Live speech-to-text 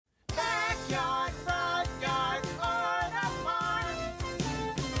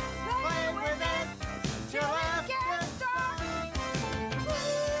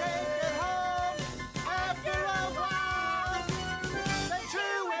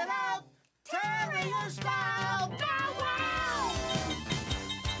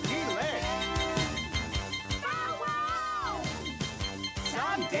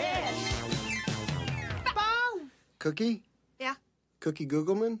Cookie? Yeah. Cookie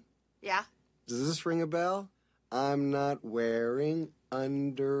Googleman? Yeah. Does this ring a bell? I'm not wearing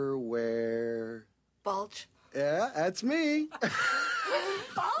underwear. Bulge. Yeah, that's me. Bulge?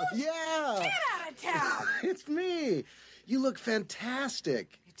 Yeah. Get out of town. It's me. You look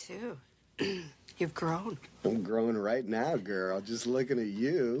fantastic. You too. You've grown. I'm growing right now, girl. Just looking at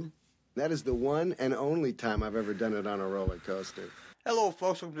you. That is the one and only time I've ever done it on a roller coaster. Hello,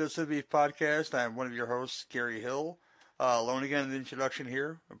 folks. Welcome to the City Beef Podcast. I'm one of your hosts, Gary Hill. Alone again in the introduction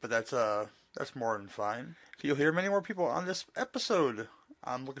here, but that's more than fine. You'll hear many more people on this episode.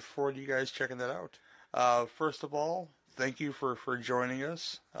 I'm looking forward to you guys checking that out. First of all, thank you for joining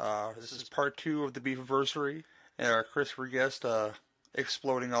us. This is part 2 of the Beefaversary, and our Christopher guest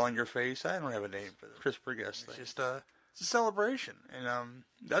exploding all in your face. I don't have a name for this Christopher guest thing. It's just it's a celebration, and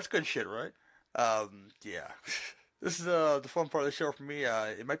that's good shit, right? Yeah. This is the fun part of the show for me.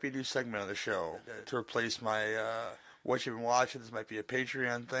 It might be a new segment of the show to replace my what you've been watching. This might be a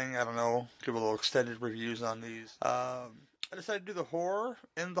Patreon thing. I don't know. Give a little extended reviews on these. I decided to do the horror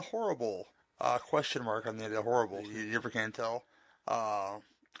and the horrible. Question mark on the end of horrible. You never can tell. I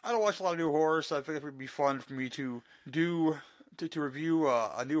don't watch a lot of new horror, so I think it would be fun for me to review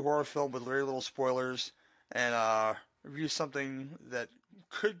a new horror film with very little spoilers and review something that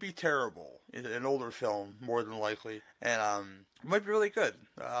could be terrible. An older film, more than likely, and it might be really good.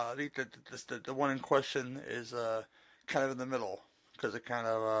 I think that the one in question is kind of in the middle, because it kind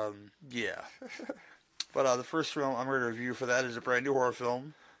of, yeah. But the first film I'm going to review for that is a brand new horror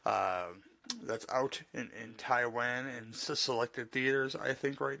film that's out in Taiwan in selected theaters, I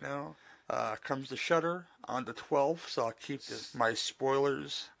think, right now. Comes to Shudder on the 12th, so I'll keep my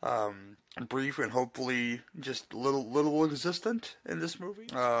spoilers brief and hopefully just little existent in this movie.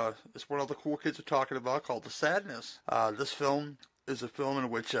 It's one of the cool kids are talking about called The Sadness. This film is a film in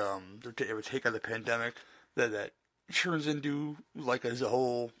which they would take on the pandemic that turns into like a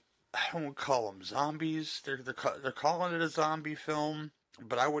whole, I don't call them zombies. They're calling it a zombie film,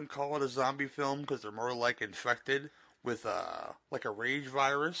 but I wouldn't call it a zombie film because they're more like infected with like a rage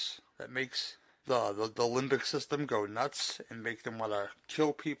virus that makes the limbic system go nuts and make them want to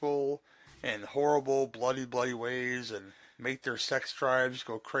kill people in horrible, bloody ways and make their sex drives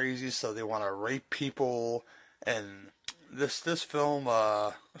go crazy, so they want to rape people. And this film,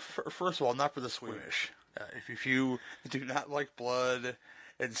 first of all, not for the squeamish. If you do not like blood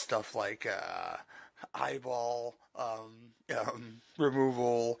and stuff like eyeball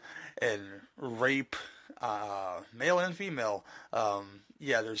removal and rape, male and female,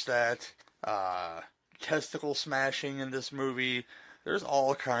 yeah, there's that. Testicle smashing in this movie. There's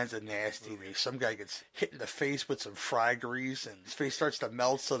all kinds of nastiness. Some guy gets hit in the face with some fry grease, and his face starts to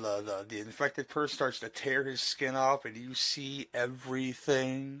melt, so the infected person starts to tear his skin off, and you see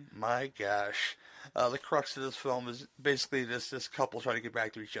everything. My gosh. The crux of this film is basically this couple trying to get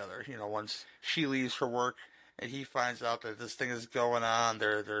back to each other. You know, once she leaves for work, and he finds out that this thing is going on,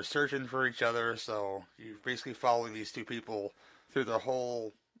 they're searching for each other, so you're basically following these two people through the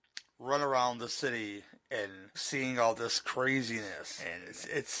whole run around the city and seeing all this craziness, and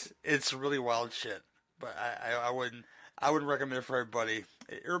it's really wild shit. But I wouldn't recommend it for everybody.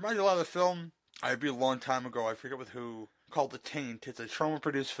 It reminds me a lot of the film I viewed a long time ago. I forget with who, called The Taint. It's a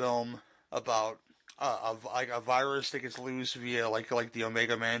trauma-produced film about like a virus that gets loose via like the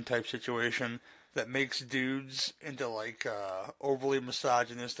Omega Man type situation that makes dudes into like overly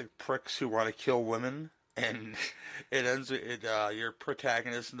misogynistic pricks who want to kill women. And it ends with your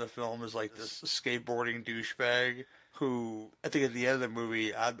protagonist in the film is like this skateboarding douchebag who, I think at the end of the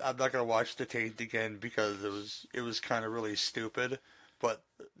movie, I'm not going to watch The Taint again because it was kind of really stupid. But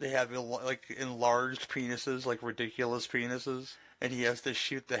they have like enlarged penises, like ridiculous penises, and he has to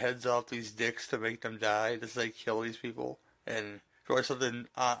shoot the heads off these dicks to make them die, to like kill these people. And if you want something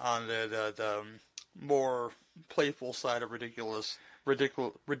on the more playful side of ridiculousness,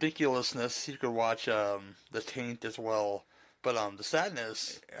 you could watch The Taint as well. But The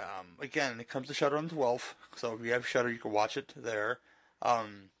Sadness, again, it comes to Shudder on the 12th, so if you have Shudder, you can watch it there. I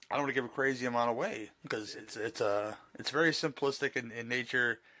don't want to give a crazy amount away because it's very simplistic in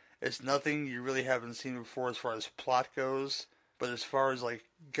nature. It's nothing you really haven't seen before as far as plot goes, but as far as like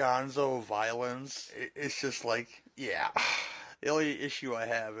gonzo violence, it's just like, yeah. The only issue I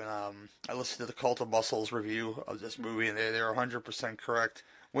have, and I listened to the Cult of Muscles review of this movie, and they're 100% correct.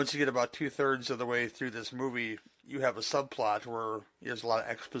 Once you get about 2/3 of the way through this movie, you have a subplot where there's a lot of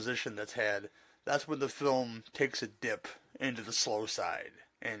exposition that's had. That's when the film takes a dip into the slow side,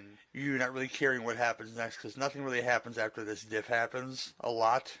 and you're not really caring what happens next, because nothing really happens after this dip happens a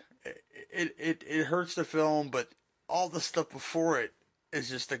lot. It hurts the film, but all the stuff before it is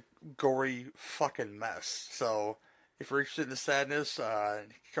just a gory fucking mess. So if you're interested in the sadness,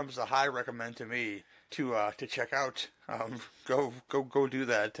 it comes a high recommend to me to check out. Go do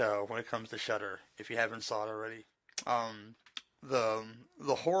that when it comes to Shudder if you haven't saw it already.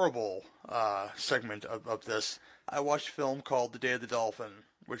 The horrible segment of this, I watched a film called The Day of the Dolphin,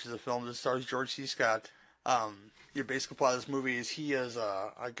 which is a film that stars George C. Scott. Your basic plot of this movie is he is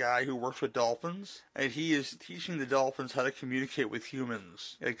a guy who works with dolphins, and he is teaching the dolphins how to communicate with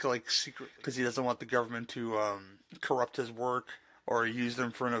humans, like secret, because he doesn't want the government to corrupt his work or use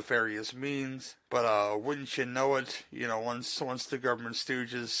them for nefarious means. But wouldn't you know it, once the government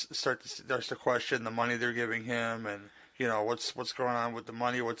stooges starts to question the money they're giving him, and what's going on with the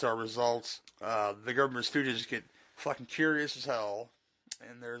money, what's our results, the government stooges get fucking curious as hell.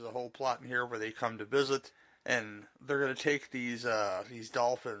 And there's a whole plot in here where they come to visit, and they're going to take these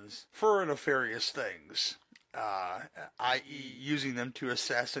dolphins for nefarious things, i.e. using them to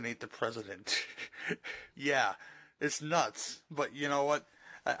assassinate the president. Yeah, it's nuts. But you know what?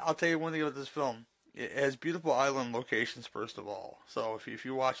 I'll tell you one thing about this film. It has beautiful island locations, first of all. So if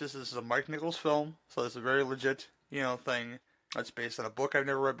you watch this is a Mike Nichols film, so it's a very legit, thing. That's based on a book I've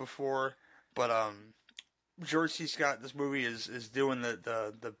never read before. But George C. Scott in this movie is doing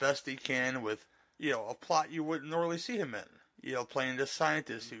the best he can with, a plot you wouldn't normally see him in. Playing this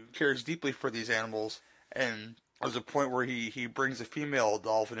scientist who cares deeply for these animals, and there's a point where he brings a female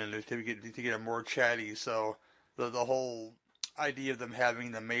dolphin in to get them more chatty. So the whole idea of them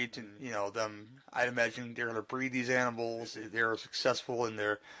having the mate and, them, I'd imagine they're going to breed these animals. They're successful in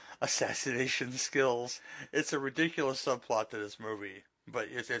their assassination skills. It's a ridiculous subplot to this movie, but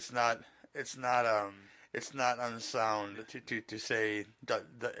it's not unsound to say that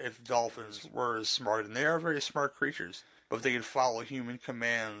if dolphins were as smart, and they are very smart creatures, but if they could follow human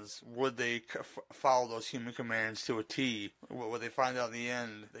commands, would they follow those human commands to a T? Would they find out in the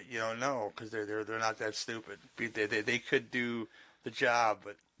end that, no, because they're not that stupid. They could do the job,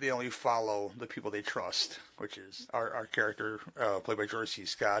 but they only follow the people they trust, which is our character, played by George C.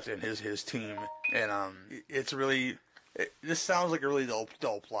 Scott, and his team. And it's really... This sounds like a really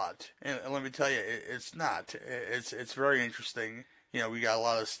dull plot, and let me tell you, it's not. It's very interesting. We got a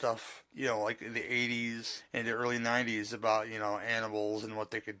lot of stuff, like in the 80s and the early 90s about, animals and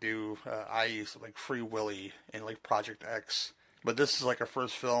what they could do, i.e. like Free Willy and like Project X. But this is like a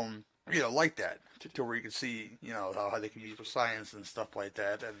first film, like that, to where you can see, how they can use for science and stuff like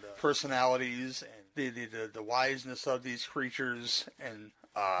that, and personalities and the wiseness of these creatures, and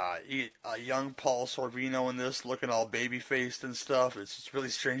a young Paul Sorvino in this, looking all baby-faced and stuff. It's just really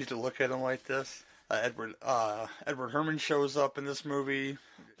strange to look at him like this. Edward Herrmann shows up in this movie.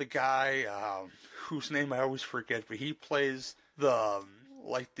 The guy, whose name I always forget, but he plays I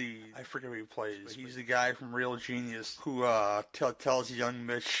forget what he plays. But he's the guy from Real Genius who tells young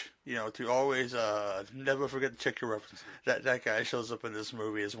Mitch, to always never forget to check your references. That guy shows up in this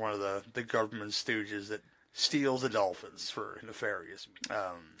movie as one of the government stooges that steals the dolphins for nefarious.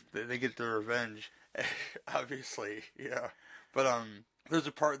 They get their revenge, obviously, yeah. But there's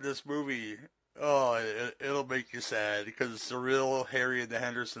a part in this movie, it'll make you sad, because it's a real Harry and the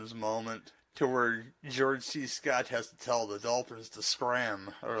Hendersons moment, to where George C. Scott has to tell the dolphins to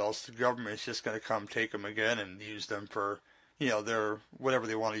scram, or else the government's just going to come take them again and use them for, their whatever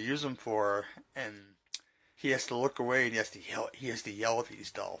they want to use them for, and he has to look away and he has to yell at these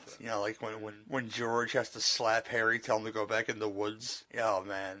dolphins. Like when George has to slap Harry, tell him to go back in the woods. Oh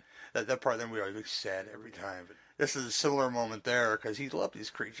man, that part then we always get sad every time. But this is a similar moment there, because he loved these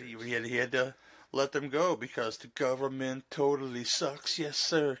creatures. He had to let them go because the government totally sucks. Yes,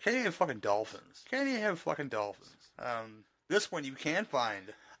 sir. Can't you have fucking dolphins? This one you can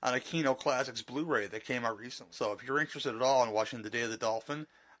find on a Kino Classics Blu-ray that came out recently. So if you're interested at all in watching The Day of the Dolphin,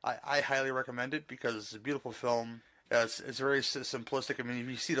 I highly recommend it, because it's a beautiful film. It's very simplistic. I mean, if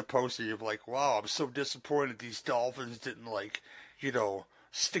you see the poster, you're like, wow, I'm so disappointed these dolphins didn't,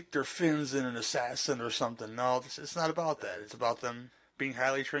 stick their fins in an assassin or something. No, it's not about that. It's about them being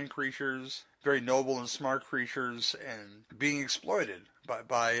highly trained creatures, very noble and smart creatures, and being exploited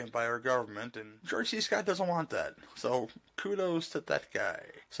by our government. And George C. Scott doesn't want that. So kudos to that guy.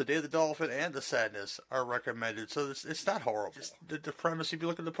 So Day of the Dolphin and The Sadness are recommended. So it's not horrible. Just the premise, if you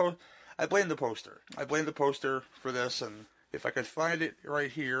look at the post, I blame the poster. I blame the poster for this, and if I could find it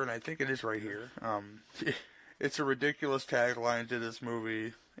right here, and I think it is right here, it's a ridiculous tagline to this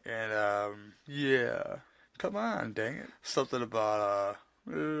movie, and yeah. Come on, dang it. Something about,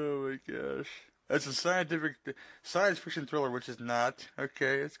 oh my gosh. It's a science fiction thriller, which is not.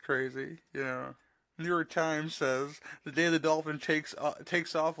 Okay, it's crazy, New York Times says, The Day of the Dolphin takes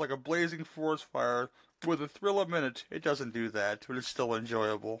off like a blazing forest fire with a thrill a minute. It doesn't do that, but it's still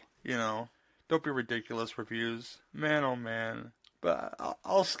enjoyable, Don't be ridiculous reviews. Man, oh man. But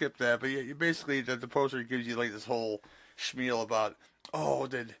I'll skip that. But yeah, basically, the poster gives you like this whole spiel about, oh,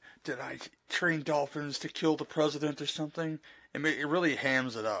 did I train dolphins to kill the president or something? It really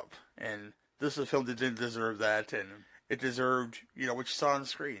hams it up. And this is a film that didn't deserve that, and it deserved, what you saw on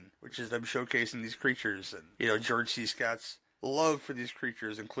screen, which is them showcasing these creatures, and, George C. Scott's love for these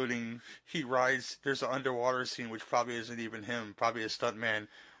creatures, including there's an underwater scene, which probably isn't even him, probably a stuntman,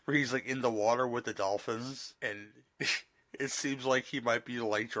 where he's, like, in the water with the dolphins, and it seems like he might be,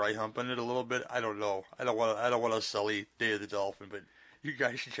 like, dry humping it a little bit. I don't know. I don't want to sully Day of the Dolphin, but you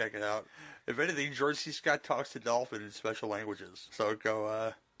guys should check it out. If anything, George C. Scott talks to dolphins in special languages, so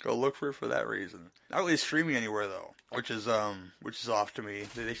go look for it for that reason. Not really streaming anywhere though, which is off to me.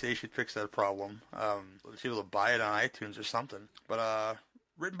 They should fix that problem. Let's be able to buy it on iTunes or something. But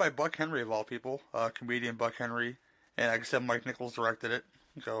written by Buck Henry of all people, comedian Buck Henry, and like I said, Mike Nichols directed it.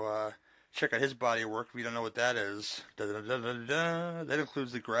 Go check out his body of work if you don't know what that is. That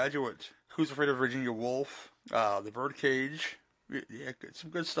includes The Graduate, Who's Afraid of Virginia Woolf, The Birdcage. Yeah, some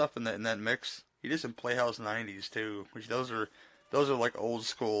good stuff in that mix. He did some Playhouse 90s too, which those are like old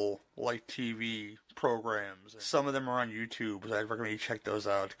school, like TV programs. Some of them are on YouTube, so I'd recommend you check those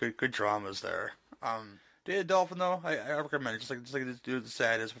out. Good dramas there. Day of the Dolphin, though, I recommend it. Just like this dude, The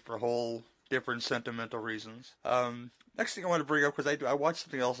Saddest, for a whole different sentimental reasons. Next thing I want to bring up, because I watched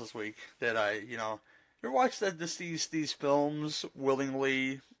something else this week that you ever watch these films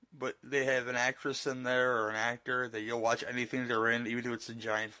willingly, but they have an actress in there or an actor that you'll watch anything they're in, even if it's a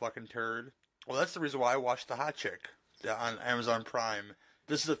giant fucking turd. Well, that's the reason why I watched The Hot Chick on Amazon Prime.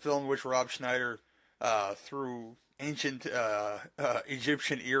 This is a film in which Rob Schneider, through ancient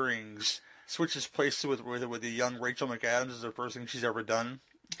Egyptian earrings, switches places with the young Rachel McAdams as the first thing she's ever done,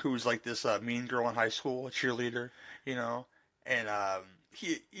 who's like this mean girl in high school, a cheerleader, and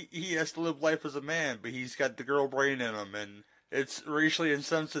he has to live life as a man, but he's got the girl brain in him, and it's racially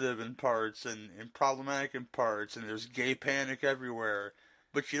insensitive in parts and problematic in parts, and there's gay panic everywhere.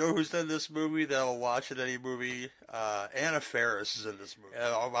 But you know who's in this movie that I'll watch in any movie? Anna Faris is in this movie.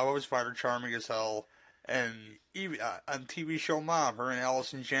 I always find her charming as hell. And even on TV show Mom, her and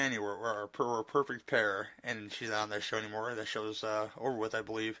Allison Janney were a perfect pair. And she's not on that show anymore. That show's over with, I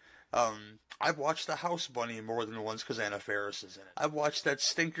believe. I've watched The House Bunny more than once because Anna Faris is in it. I've watched that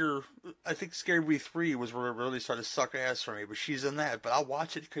stinker, I think Scary Movie 3 was where it really started to suck ass for me. But she's in that. But I'll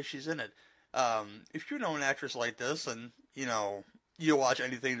watch it because she's in it. If you know an actress like this and, you'll watch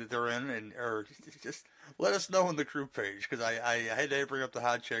anything that they're in, or just let us know on the group page, because I had to bring up The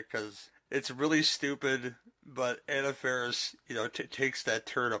Hot Chick because it's really stupid, but Anna Faris, takes that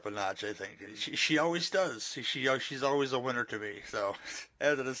turd up a notch, I think. She always does. She's always a winner to me, so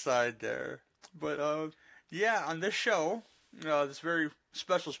as an aside there. But, on this show, this very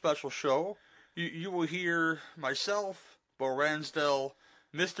special show, you will hear myself, Bo Ransdell,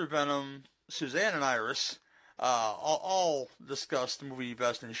 Mr. Venom, Suzanne and Iris, all discuss the movie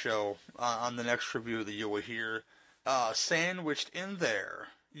Best in Show on the next review that you will hear. Sandwiched in there,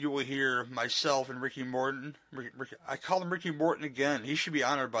 you will hear myself and Ricky Morton. I call him Ricky Morton again. He should be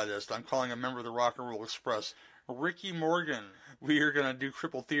honored by this. I'm calling him a member of the Rock and Roll Express. Ricky Morgan. We are going to do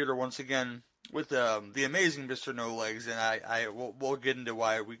Crippled Theater once again with the amazing Mr. No Legs, and we'll get into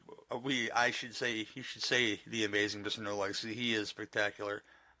why he should say the amazing Mr. No Legs. He is spectacular.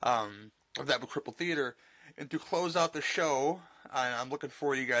 Of that with Crippled Theater. And to close out the show, I'm looking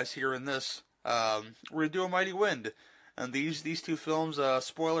forward to you guys hearing this. We're going to do A Mighty Wind. And these two films,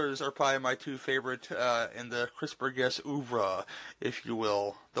 spoilers, are probably my two favorite in the Chris Burgess oeuvre, if you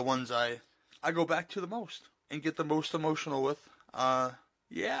will. The ones I go back to the most and get the most emotional with.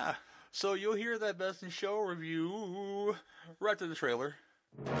 So you'll hear that Best in Show review right to the trailer.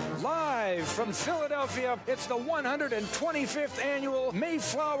 Live from Philadelphia, it's the 125th annual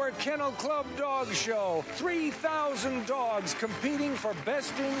Mayflower Kennel Club Dog Show. 3,000 dogs competing for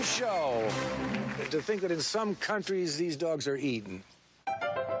Best in Show. To think that in some countries these dogs are eaten.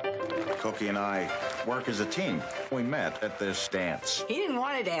 Cookie and I work as a team. We met at this dance. He didn't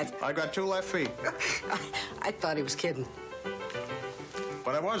want to dance. I got 2 left feet. I thought he was kidding.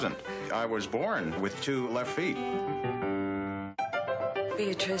 But I wasn't. I was born with 2 left feet.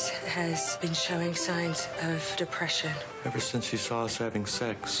 Beatrice has been showing signs of depression. Ever since she saw us having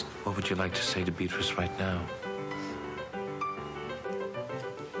sex. What would you like to say to Beatrice right now?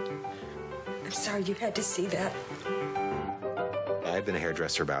 I'm sorry you had to see that. I've been a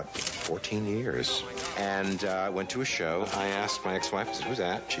hairdresser about 14 years. And I went to a show. I asked my ex-wife, I said, who's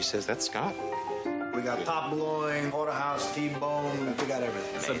that? She says, that's Scott. We got top loin, porterhouse, T-bone. We got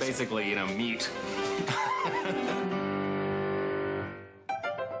everything. So basically, meat.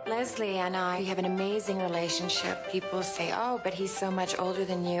 Leslie and I, we have an amazing relationship. People say, oh, but he's so much older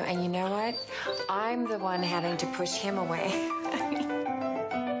than you. And you know what? I'm the one having to push him away.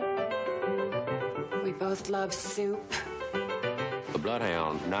 We both love soup. The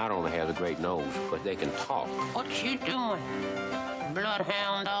bloodhound not only has a great nose, but they can talk. What you doing,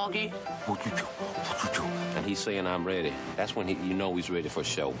 bloodhound doggy? What you doing? And he's saying, I'm ready. That's when you know he's ready for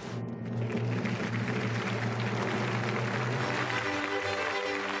show.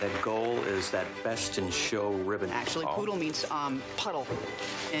 That goal is that best in show ribbon. Actually, poodle means puddle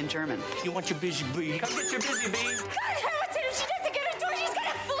in German. You want your busy bee? Come get your busy bee. God, Harrison, if she doesn't get her door, she's gonna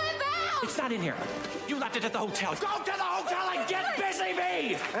flip out! It's not in here. You left it at the hotel. Go to the hotel and get busy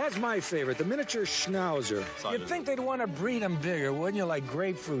bee! That's my favorite, the miniature schnauzer. You'd think they'd want to breed them bigger, wouldn't you, like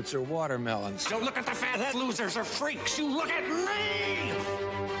grapefruits or watermelons? Don't look at the fathead losers or freaks. You look at me!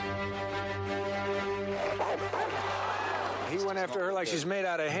 He went after her like she's made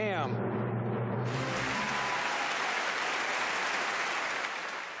out of ham.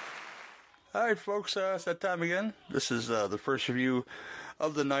 All right, folks, it's that time again. This is the first review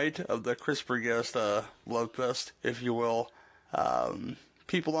of the night of the Christopher Guest Love Fest, if you will.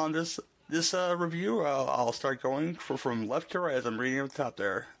 People on this review, I'll start going from left to right as I'm reading at the top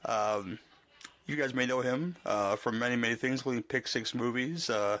there. You guys may know him from many, many things, including Pick Six movies,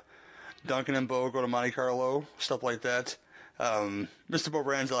 Duncan and Bo Go to Monte Carlo, stuff like that. Mr. Bo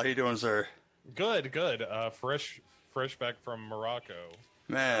Ransdell, how you doing, sir? Good. Fresh back from Morocco.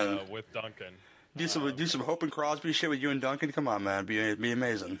 Man, with Duncan. Do some Hope and Crosby shit with you and Duncan. Come on, man, be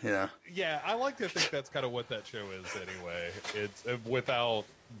amazing. Yeah. Yeah, I like to think that's kind of what that show is anyway. It's without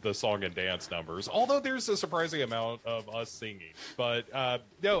the song and dance numbers. Although there's a surprising amount of us singing. But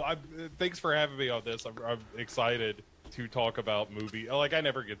no, thanks for having me on this. I'm excited to talk about movie. Like, I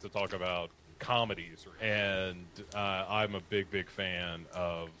never get to talk about comedies, and I'm a big fan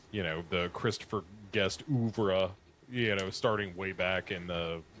of the Christopher Guest oeuvre. Starting way back in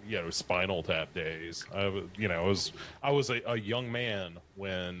the Spinal Tap days. I was a young man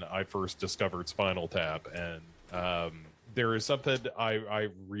when I first discovered Spinal Tap, and there is something I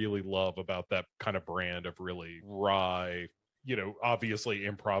really love about that kind of brand of really wry, obviously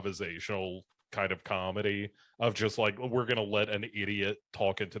improvisational kind of comedy of just like, we're gonna let an idiot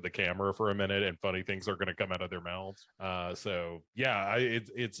talk into the camera for a minute and funny things are gonna come out of their mouths. So yeah,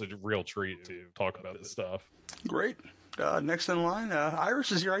 it's a real treat to talk about this stuff. Great. Next in line,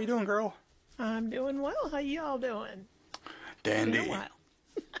 Iris is here. How you doing, girl? I'm doing well. How y'all doing? Dandy. Been a while.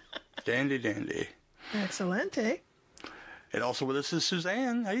 Dandy. Excelente. And also with us is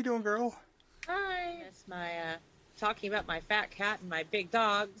Suzanne. How you doing, girl? Hi. It's my talking about my fat cat and my big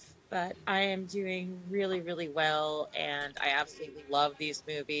dogs, but I am doing really, really well, and I absolutely love these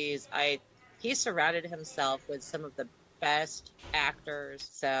movies. He surrounded himself with some of the best actors,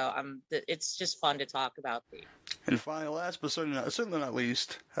 so it's just fun to talk about these. And finally, last but certainly not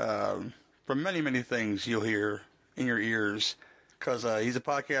least, from many, many things you'll hear in your ears, because he's a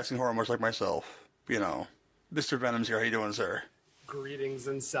podcasting whore much like myself. Mr. Venom's here. How you doing, sir? Greetings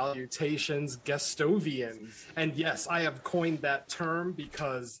and salutations, Guestovian. And yes, I have coined that term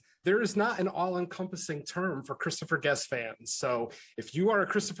because there is not an all-encompassing term for Christopher Guest fans. So if you are a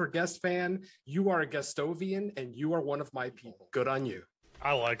Christopher Guest fan, you are a Guestovian, and you are one of my people. Good on you.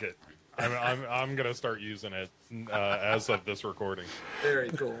 I like it. I'm gonna start using it as of this recording. Very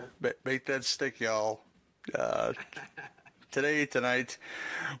cool. Make that stick, y'all. Tonight,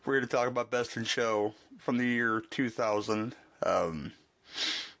 we're here to talk about Best in Show from the year 2000. A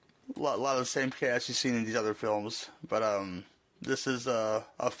lot of the same cast you've seen in these other films, but this is a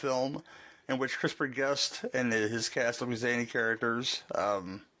film in which Christopher Guest and his cast of zany characters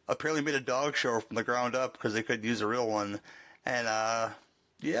apparently made a dog show from the ground up because they couldn't use a real one. And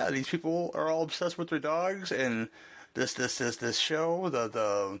these people are all obsessed with their dogs, and this show,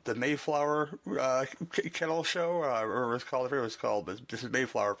 the Mayflower Kennel Show, or what it's called, I forget what it's called, but this is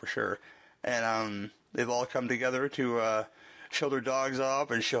Mayflower for sure. And they've all come together to show their dogs off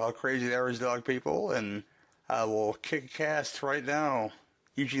and show how crazy they are as dog people. And we'll kick a cast right now.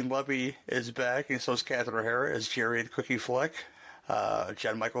 Eugene Levy is back, and so is Catherine O'Hara as Jerry and Cookie Fleck.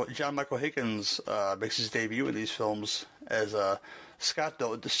 John Michael Higgins makes his debut in these films as Scott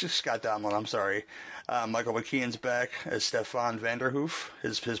Donlin. I'm sorry. Michael McKean's back as Stefan Vanderhoof,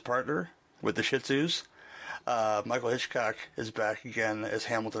 his partner with the Shih Tzus. Michael Hitchcock is back again as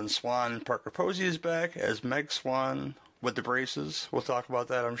Hamilton Swan. Parker Posey is back as Meg Swan with the braces. We'll talk about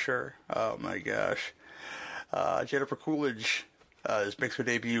that, I'm sure. Oh my gosh. Jennifer Coolidge makes her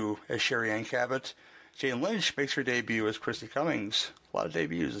debut as Sherry Ann Cabot. Jane Lynch makes her debut as Christy Cummings. A lot of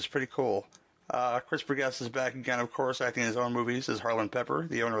debuts. It's pretty cool. Christopher Guest is back again, of course, acting in his own movies as Harlan Pepper,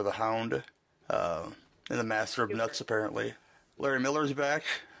 the owner of the Hound, and the master of nuts, apparently. Larry Miller's back,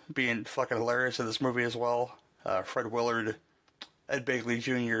 being fucking hilarious in this movie as well. Fred Willard, Ed Begley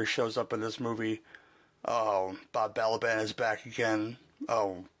Jr. shows up in this movie. Oh, Bob Balaban is back again.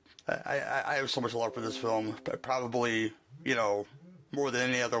 Oh, I have so much love for this film. Probably, more than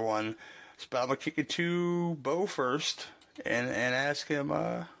any other one. But I'm going to kick it to Bo first and ask him,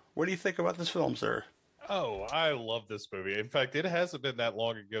 what do you think about this film, sir? Oh, I love this movie. In fact, it hasn't been that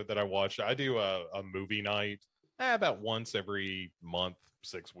long ago that I watched it. I do a movie night about once every month,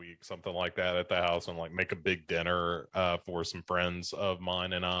 6 weeks, something like that at the house, and like make a big dinner for some friends of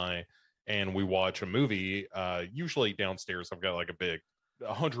mine and I. And we watch a movie, usually downstairs. I've got like a big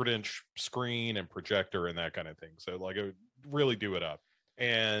 100-inch screen and projector and that kind of thing. So like I would really do it up.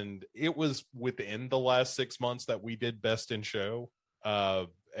 And it was within the last 6 months that we did Best in Show. And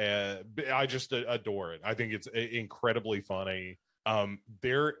I just adore it. I think it's incredibly funny.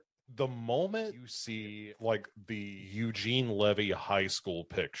 The moment you see like the Eugene Levy high school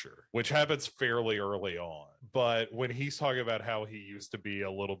picture, which happens fairly early on, but when he's talking about how he used to be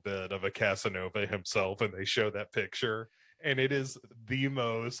a little bit of a Casanova himself, and they show that picture, and it is the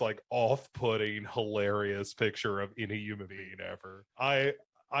most like off-putting, hilarious picture of any human being ever. I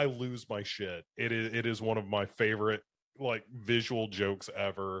lose my shit. It is one of my favorite like visual jokes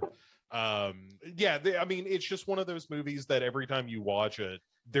ever. I mean, it's just one of those movies that every time you watch it,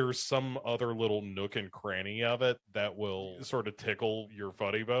 there's some other little nook and cranny of it that will sort of tickle your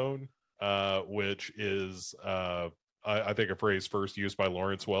funny bone, which is I think a phrase first used by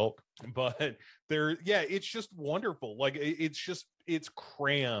Lawrence Welk. But it's just wonderful. Like it's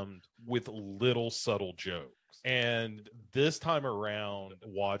crammed with little subtle jokes. And this time around,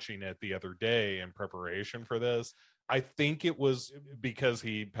 watching it the other day in preparation for this, I think it was because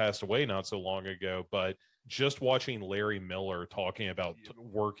he passed away not so long ago, but just watching Larry Miller talking about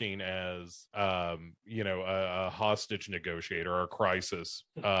working as, a hostage negotiator or a crisis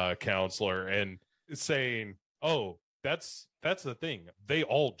counselor, and saying, "Oh, that's the thing. They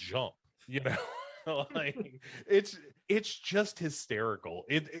all jump," like it's just hysterical.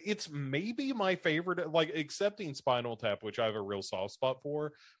 It's maybe my favorite, like excepting Spinal Tap, which I have a real soft spot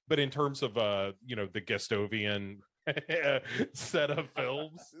for. But in terms of the Guestovian set of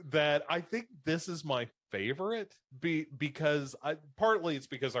films, that I think this is my favorite because partly it's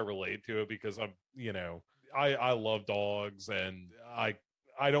because I relate to it, because I'm I love dogs, and I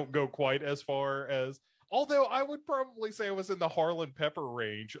don't go quite as far as, although I would probably say I was in the Harlan Pepper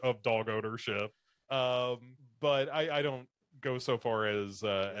range of dog ownership, but I don't go so far as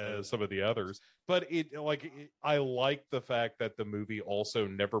some of the others. But I like the fact that the movie also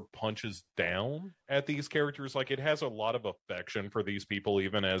never punches down at these characters. Like, it has a lot of affection for these people,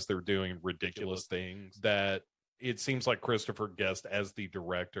 even as they're doing ridiculous things, that it seems like Christopher Guest as the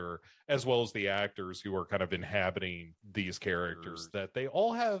director, as well as the actors who are kind of inhabiting these characters, that they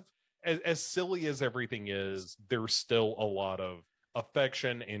all have, as silly as everything is, there's still a lot of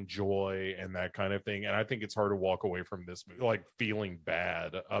affection and joy and that kind of thing. And I think it's hard to walk away from this movie like feeling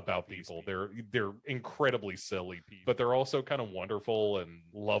bad about people. They're incredibly silly people, but they're also kind of wonderful and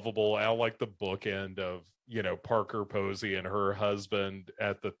lovable. I like the bookend of Parker Posey and her husband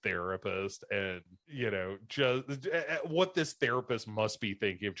at the therapist, and just what this therapist must be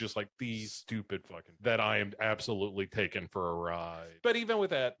thinking of, just like these stupid fucking, that I am absolutely taken for a ride. But even with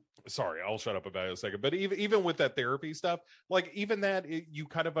that, sorry, I'll shut up about it in a second, but even with that therapy stuff, like even that, you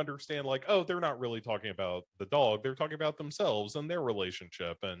kind of understand, like, oh, they're not really talking about the dog, they're talking about themselves and their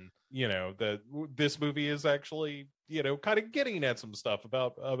relationship, and that this movie is actually kind of getting at some stuff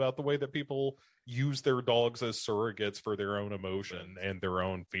about the way that people use their dogs as surrogates for their own emotion and their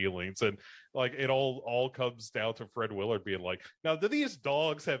own feelings. And like, it all comes down to Fred Willard being like, now, do these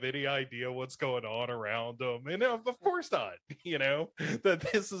dogs have any idea what's going on around them? And of course not, that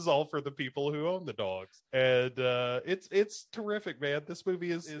this is all for the people who own the dogs. And it's terrific, man. This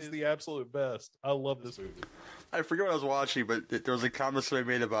movie is the absolute best. I love this movie. I forget what I was watching, but there was a comment somebody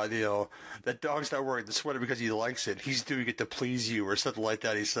made about, that dog's not wearing the sweater because he likes it. He's doing it to please you, or something like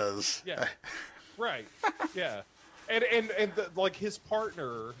that, he says. Yeah. Right. Yeah. And like his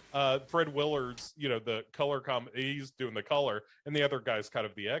partner, Fred Willard's, the color he's doing the color, and the other guy's kind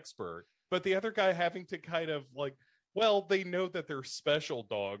of the expert. But the other guy having to kind of like, well, they know that they're special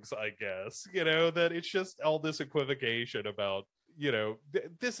dogs, I guess, that it's just all this equivocation about,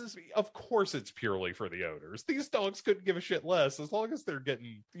 this is, of course, it's purely for the owners. These dogs couldn't give a shit less as long as they're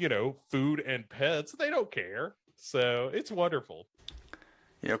getting, food and pets. They don't care. So it's wonderful.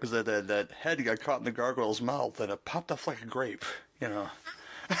 Because that head got caught in the gargoyle's mouth and it popped off like a grape,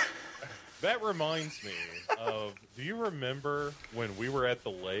 That reminds me of, do you remember when we were at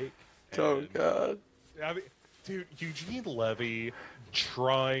the lake? Oh, God. I mean, dude, Eugene Levy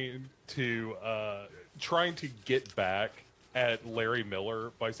trying to get back at Larry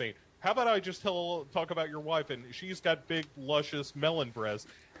Miller by saying, how about I just talk about your wife and she's got big, luscious melon breasts,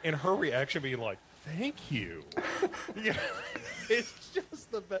 and her reaction being like, thank you. You know, it's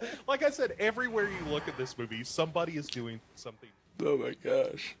just the best. Like I said, everywhere you look at this movie, somebody is doing something. Oh my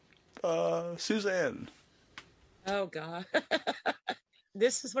gosh. Suzanne. Oh God.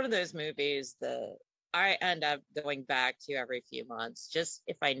 This is one of those movies that I end up going back to every few months, just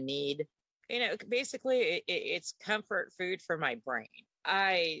if I need, basically it's comfort food for my brain.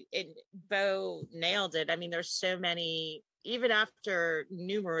 Bo nailed it. I mean, there's so many, even after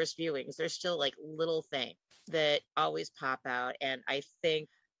numerous viewings, there's still like little things that always pop out. And I think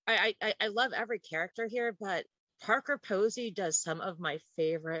I love every character here, but Parker Posey does some of my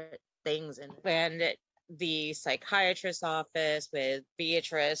favorite things. And the psychiatrist's office with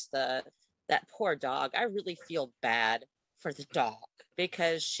Beatrice, that poor dog, I really feel bad for the dog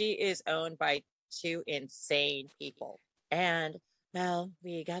because she is owned by two insane people. And well,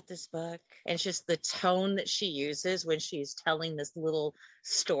 we got this book, and it's just the tone that she uses when she's telling this little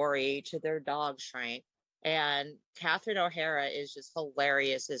story to their dog shrink. And Catherine O'Hara is just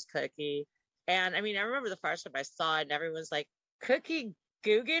hilarious as Cookie. And I mean, I remember the first time I saw it, and everyone's like, Cookie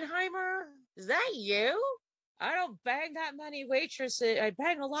Guggenheimer? Is that you? I don't bang that many waitresses. I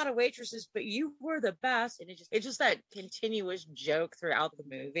bang a lot of waitresses, but you were the best. And it's just that continuous joke throughout the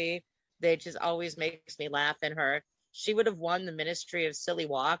movie that just always makes me laugh. In her, she would have won the Ministry of Silly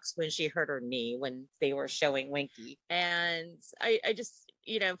Walks when she hurt her knee when they were showing Winky. And I just,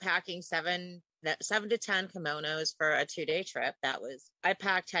 packing 7 to 10 kimonos for a 2-day trip. I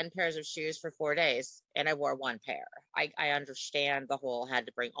packed 10 pairs of shoes for 4 days and I wore 1 pair. I understand the whole had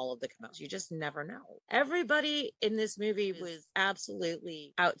to bring all of the kimonos. You just never know. Everybody in this movie was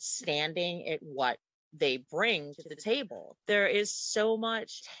absolutely outstanding at what they bring to the table. There is so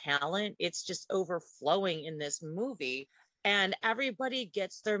much talent. It's just overflowing in this movie, and everybody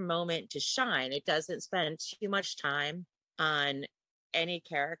gets their moment to shine. It doesn't spend too much time on any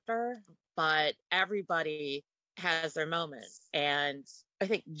character, but everybody has their moments. And I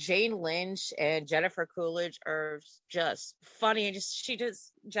think Jane Lynch and Jennifer Coolidge are just funny. And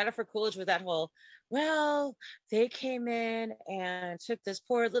Jennifer Coolidge with that whole, well, they came in and took this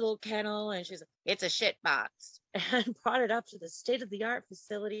poor little kennel, and she's like, it's a shit box, and brought it up to the state-of-the-art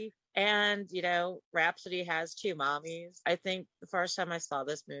facility. And, Rhapsody has 2 mommies. I think the first time I saw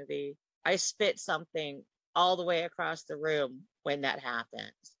this movie, I spit something all the way across the room when that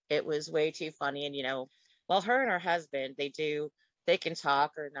happened. It was way too funny. And, her and her husband, they can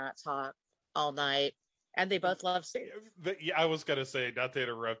talk or not talk all night. And they both love soup. Yeah, I was going to say, not to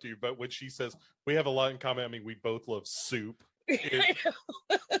interrupt you, but when she says, we have a lot in common, I mean, we both love soup. It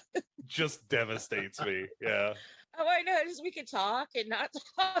just devastates me. Yeah. Oh, I know. Just we could talk and not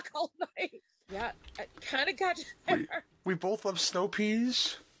talk all night. Yeah, I kind of got there. We both love snow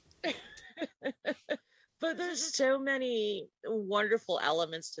peas. But there's so many wonderful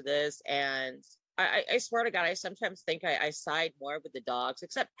elements to this. And I swear to God, I sometimes think I side more with the dogs,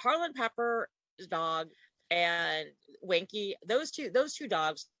 except Harlan Pepper's dog and Winky. Those two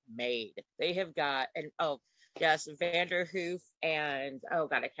dogs made. They have got, and oh yes, Vanderhoof and oh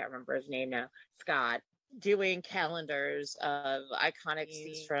God, I can't remember his name now. Scott, doing calendars of iconic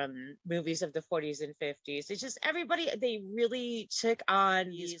scenes from movies of the 40s and 50s. It's just everybody, they really took on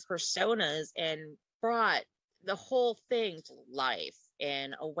these personas and brought the whole thing to life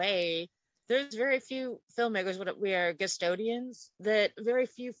in a way. There's very few filmmakers, we are custodians, that very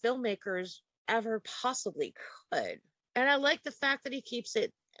few filmmakers ever possibly could. And I like the fact that he keeps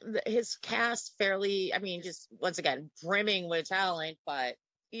his cast fairly, just once again, brimming with talent, but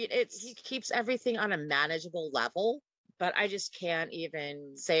he keeps everything on a manageable level. But I just can't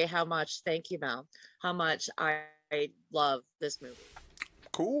even say how much, thank you, Mel, how much I love this movie.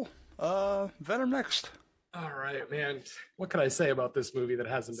 Cool. Venom next. All right, man. What can I say about this movie that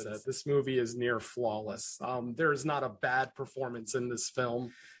hasn't been said? This movie is near flawless. There is not a bad performance in this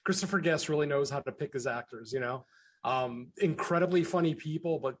film. Christopher Guest really knows how to pick his actors, incredibly funny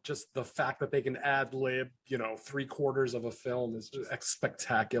people, but just the fact that they can ad lib, 3/4 of a film is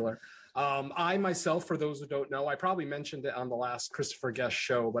spectacular. I myself, for those who don't know, I probably mentioned it on the last Christopher Guest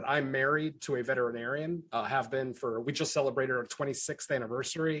show, but I'm married to a veterinarian, have been we just celebrated our 26th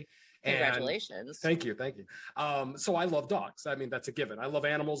anniversary. Congratulations. Thank you. So I love dogs. I mean, that's a given. I love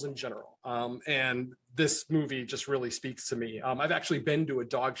animals in general. And this movie just really speaks to me. I've actually been to a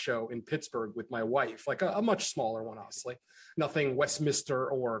dog show in Pittsburgh with my wife, like a much smaller one, obviously. Nothing Westminster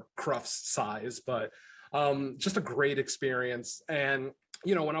or Crufts size, but just a great experience. And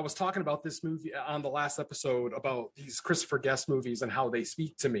when I was talking about this movie on the last episode about these Christopher Guest movies and how they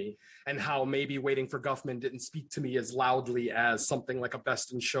speak to me, and how maybe Waiting for Guffman didn't speak to me as loudly as something like a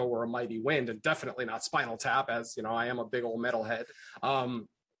Best in Show or a Mighty Wind, and definitely not Spinal Tap, as I am a big old metalhead.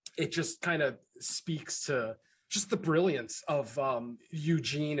 It just kind of speaks to just the brilliance of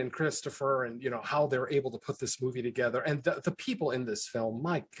Eugene and Christopher, and how they're able to put this movie together, and the people in this film.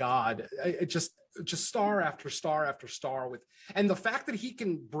 My God, it just star after star after star and the fact that he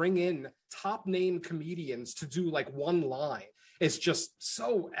can bring in top name comedians to do like one line is just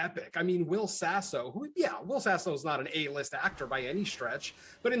so epic. I mean, Will Sasso, Will Sasso is not an A-list actor by any stretch,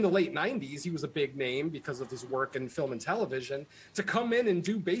 but in the late 90s, he was a big name because of his work in film and television. To come in and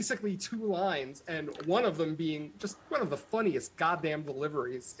do basically two lines, and one of them being just one of the funniest goddamn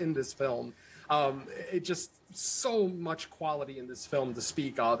deliveries in this film. It just so much quality in this film to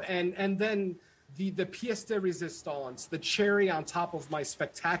speak of. And then the pièce de résistance, the cherry on top of my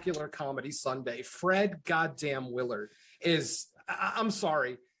spectacular comedy sundae, Fred goddamn Willard is, I'm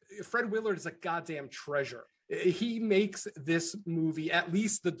sorry, Fred Willard is a goddamn treasure. He makes this movie, at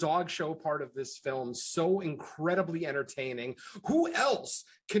least the dog show part of this film, so incredibly entertaining. Who else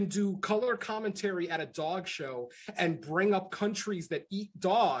can do color commentary at a dog show and bring up countries that eat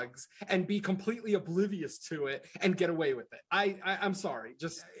dogs and be completely oblivious to it and get away with it? I'm sorry,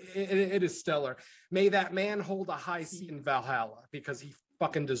 just it is stellar. May that man hold a high seat in Valhalla, because he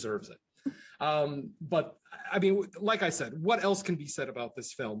fucking deserves it. But I mean, like I said, what else can be said about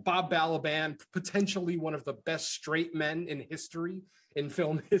this film? Bob Balaban, potentially one of the best straight men in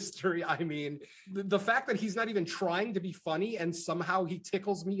film history. I mean, the fact that he's not even trying to be funny and somehow he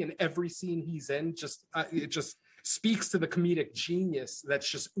tickles me in every scene he's in, it just speaks to the comedic genius that's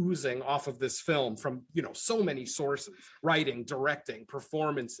just oozing off of this film from, so many sources: writing, directing,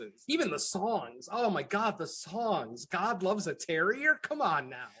 performances, even the songs. Oh my God, the songs. God Loves a Terrier? Come on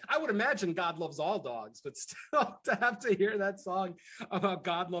now. I would imagine God loves all dogs, but still to have to hear that song about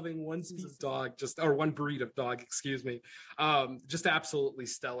God loving one species of dog, or one breed of dog, excuse me, just absolutely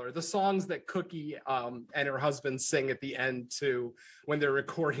stellar. The songs that Cookie and her husband sing at the end too, when they're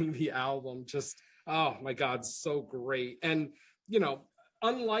recording the album, just, oh my God, so great. And,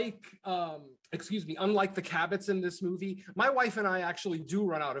 unlike the Cabots in this movie, my wife and I actually do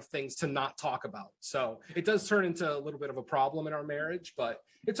run out of things to not talk about. So it does turn into a little bit of a problem in our marriage, but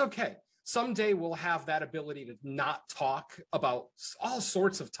it's okay. Someday we'll have that ability to not talk about all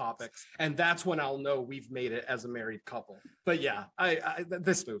sorts of topics, and that's when I'll know we've made it as a married couple. But yeah,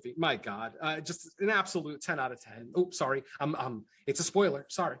 this movie, my God, just an absolute 10 out of 10. Oh, sorry, it's a spoiler.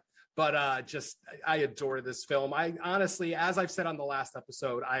 Sorry. But I adore this film. I honestly, as I've said on the last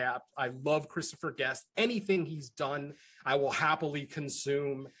episode, I love Christopher Guest. Anything he's done, I will happily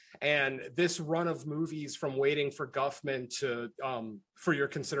consume. And this run of movies, from Waiting for Guffman to For Your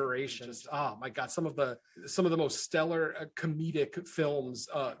Consideration, just, oh my God, some of the most stellar comedic films,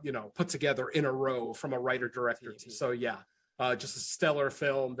 put together in a row from a writer-director team. So yeah. Just a stellar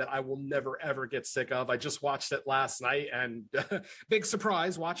film that I will never, ever get sick of. I just watched it last night, and big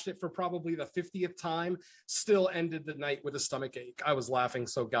surprise, watched it for probably the 50th time, still ended the night with a stomach ache. I was laughing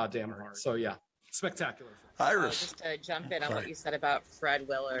so goddamn hard. So yeah, spectacular. Iris. Just to jump in on what you said about Fred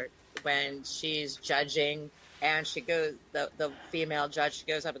Willard, when she's judging and she goes, the female judge, she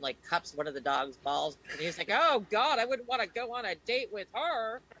goes up and like cups one of the dog's balls, and he's like, oh God, I wouldn't want to go on a date with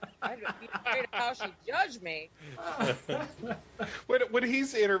her. I'd be afraid of how she judged me. When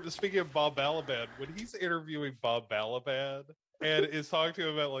he's speaking of Bob Balaban, when he's interviewing Bob Balaban and is talking to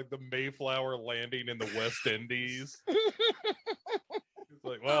him about like the Mayflower landing in the West Indies.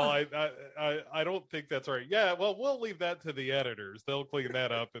 Like, well, I don't think that's right. Yeah, well, we'll leave that to the editors. They'll clean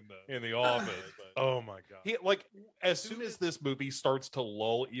that up in the office. But, oh my God! As soon as this movie starts to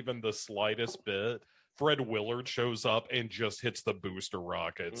lull even the slightest bit, Fred Willard shows up and just hits the booster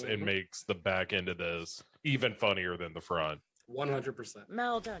rockets and makes the back end of this even funnier than the front. 100%.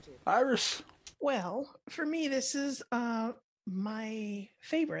 Mel, don't you? Iris. Well, for me, this is my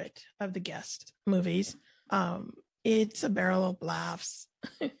favorite of the Guest movies. It's a barrel of laughs.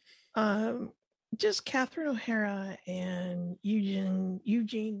 Just Catherine O'Hara and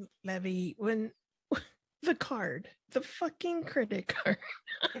Eugene Levy, when the fucking credit card.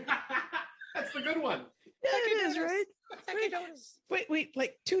 That's the good one. Yeah, it is, right? Second notice. Wait,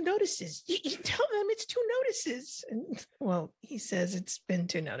 like 2 notices. You tell them it's 2 notices. And, well, he says it's been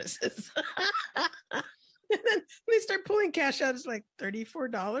 2 notices. And then they start pulling cash out. It's like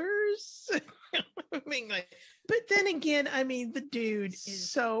 $34. I mean, like, but then again, I mean, the dude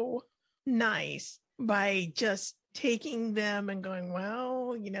is so nice by just taking them and going,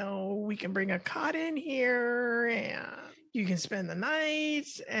 well, we can bring a cot in here and you can spend the night,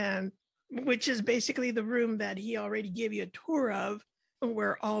 and which is basically the room that he already gave you a tour of,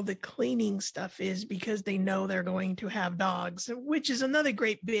 where all the cleaning stuff is, because they know they're going to have dogs, which is another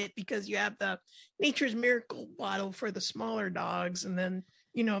great bit, because you have the Nature's Miracle bottle for the smaller dogs, and then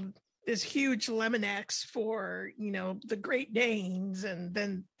this huge Lemonex for the Great Danes, and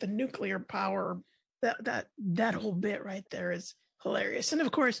then the nuclear power. That whole bit right there is hilarious. And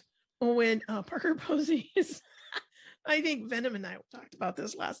of course, when Parker Posey is, I think Venom and I talked about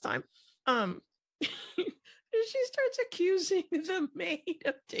this last time. She starts accusing the maid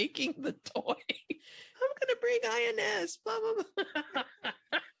of taking the toy. I'm gonna bring INS. Blah blah blah.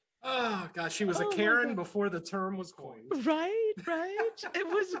 Oh gosh, she was a Karen before the term was coined. Right. It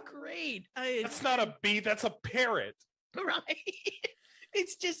was great. That's not a bee. That's a parrot. Right.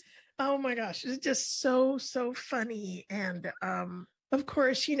 It's just, oh my gosh, it's just so funny. And of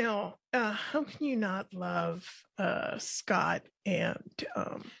course, how can you not love Scott and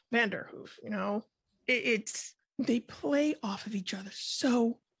Vanderhoof? They play off of each other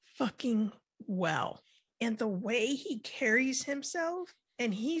so fucking well. And the way he carries himself,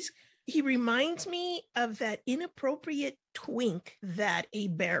 and he reminds me of that inappropriate twink that a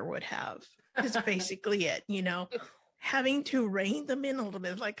bear would have. That's basically it, having to rein them in a little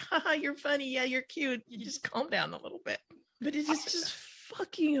bit, like, haha, you're funny, yeah, you're cute, you just calm down a little bit. But it's just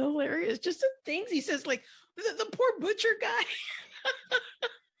fucking hilarious. Just the things he says, like the poor butcher guy.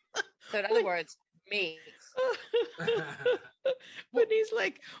 So in other words, me. But he's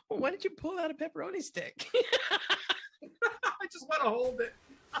like, well, why don't you pull out a pepperoni stick? I just want to hold it.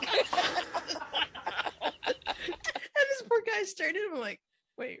 And this poor guy stared at him like,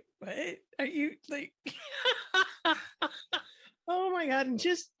 wait, what? Are you like... Oh my God. And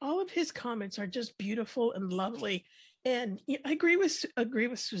just all of his comments are just beautiful and lovely. And I agree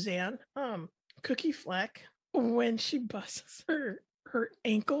with Suzanne. Cookie Fleck, when she busts her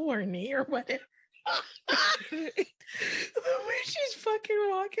ankle or knee or whatever. The way she's fucking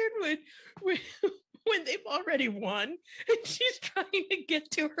walking when they've already won and she's trying to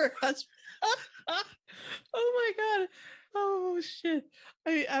get to her husband. Oh my God. Oh shit.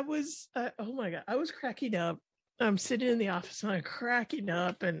 I was oh my God, I was cracking up. I'm sitting in the office and I'm cracking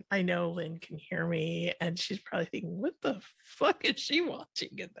up, and I know Lynn can hear me and she's probably thinking, what the fuck is she watching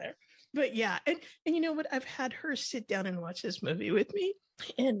in there? But yeah, and you know what? I've had her sit down and watch this movie with me,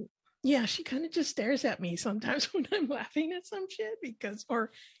 and yeah, she kind of just stares at me sometimes when I'm laughing at some shit,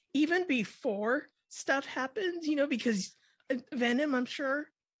 or even before stuff happens, because Venom, I'm sure,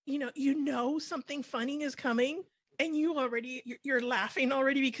 something funny is coming, and you're laughing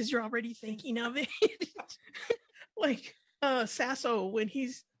already because you're already thinking of it. Like Sasso, when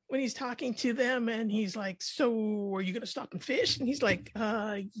he's talking to them and he's like, so are you going to stop and fish? And he's like,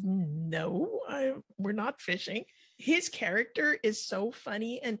 no, we're not fishing. His character is so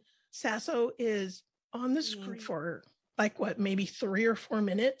funny. And Sasso is on the screen for like maybe 3 or 4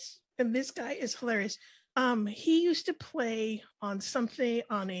 minutes. And this guy is hilarious. He used to play on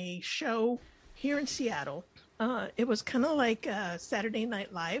a show here in Seattle. It was kind of like Saturday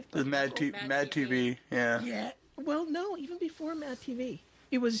Night Live. The Mad TV. Yeah. Yeah. Well, no, even before Mad TV.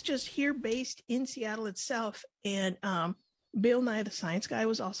 It was just here based in Seattle itself. And Bill Nye the Science Guy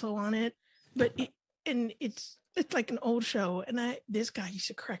was also on it. But it's like an old show. And this guy used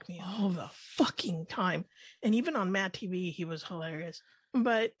to crack me all the fucking time. And even on Mad TV, he was hilarious.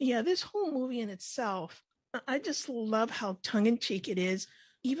 But yeah, this whole movie in itself, I just love how tongue-in-cheek it is.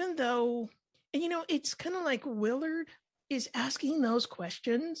 Even though, it's kind of like Willard is asking those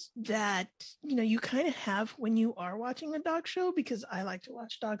questions that, you kind of have when you are watching a dog show, because I like to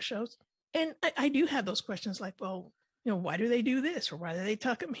watch dog shows. And I do have those questions like, well, why do they do this? Or why do they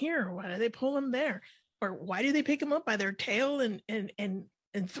tuck him here? Or why do they pull him there? Or why do they pick him up by their tail and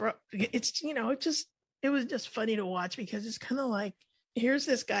throw? It's, it was just funny to watch, because it's kind of like, here's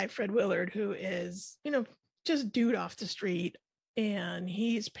this guy, Fred Willard, who is, just dude off the street. And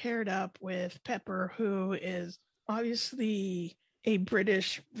he's paired up with Pepper, who is obviously a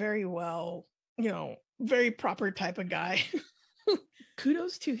British, very well, very proper type of guy.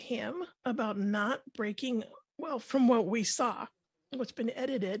 Kudos to him about not breaking, well, from what we saw, what's been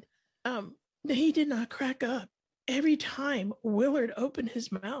edited, he did not crack up every time Willard opened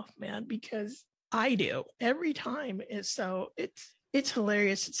his mouth, man, because I do every time. So it's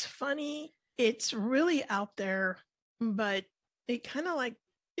hilarious. It's funny. It's really out there, but it kind of like,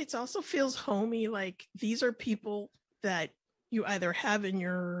 it also feels homey. Like these are people that you either have in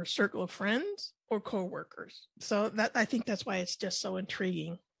your circle of friends or coworkers. So that, I think that's why it's just so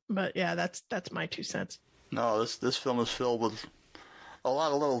intriguing. But yeah, that's my 2 cents. No, this film is filled with a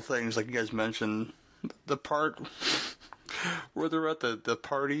lot of little things, like you guys mentioned. The part where they're at the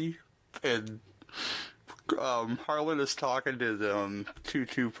party and Harlan is talking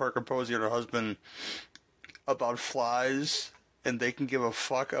to Parker Posey and her husband about flies, and they can give a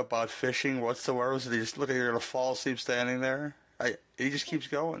fuck about fishing whatsoever, so they just look like you're gonna fall asleep standing there. He just keeps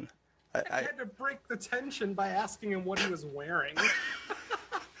going. I had to break the tension by asking him what he was wearing.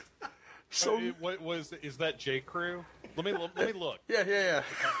 So is that J. Crew? Let me look. Yeah.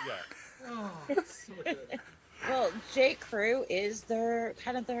 Oh, so good. Well, J. Crew is their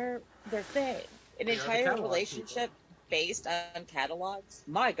thing. An entire relationship based on catalogs.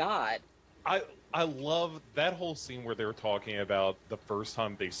 My God. I love that whole scene where they're talking about the first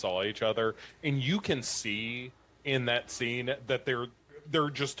time they saw each other, and you can see in that scene that they're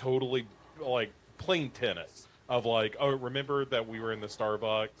just totally like playing tennis. Of like, oh, remember that we were in the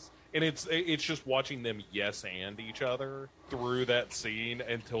Starbucks? And it's just watching them yes and each other through that scene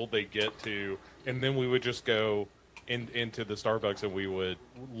until they get to, and then we would just go into the Starbucks and we would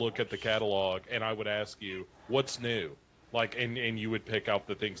look at the catalog, and I would ask you, what's new? Like, and you would pick out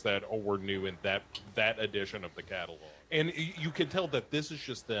the things that were new in that edition of the catalog. And you can tell that this is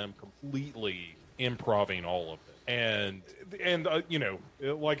just them completely improving all of it. And you know,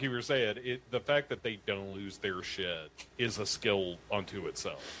 like you were saying, the fact that they don't lose their shit is a skill unto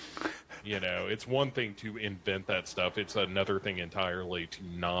itself. You know, it's one thing to invent that stuff. It's another thing entirely to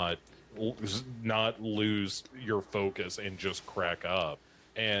not lose your focus and just crack up.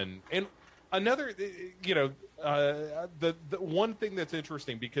 And another, you know, the one thing that's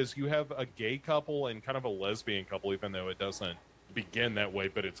interesting, because you have a gay couple and kind of a lesbian couple, even though it doesn't begin that way,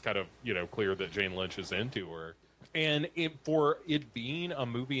 but it's kind of, you know, clear that Jane Lynch is into her. And for it being a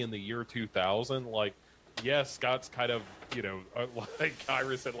movie in the year 2000, like, yes, Scott's kind of, you know, like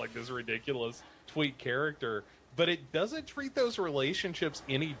Kyra said, like this ridiculous tweet character, but it doesn't treat those relationships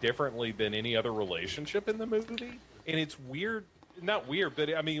any differently than any other relationship in the movie. And it's weird, not weird,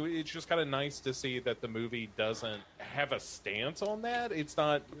 but I mean, it's just kind of nice to see that the movie doesn't have a stance on that. It's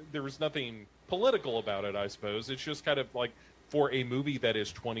not, there was nothing political about it, I suppose. It's just kind of like, for a movie that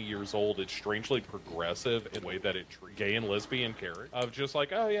is 20 years old, it's strangely progressive in the way that it treats gay and lesbian characters. Of just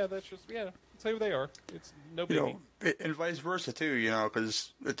like, oh yeah, that's just, yeah, that's who they are. It's no biggie. You know, and vice versa too, you know,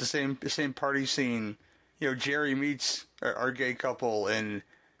 because at the same party scene, you know, Jerry meets our gay couple, and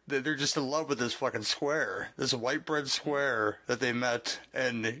they're just in love with this fucking square, this white bread square that they met,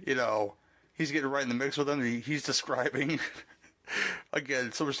 and, you know, he's getting right in the mix with them. He's describing,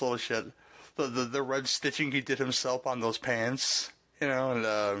 again, so much little shit. The red stitching he did himself on those pants, you know,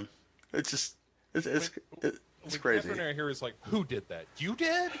 and it's just it's crazy. Catherine here is like, who did that? You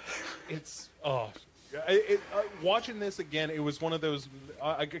did? It's watching this again. It was one of those,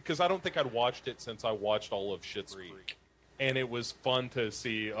 because I don't think I'd watched it since I watched all of Schitt's Creek, and it was fun to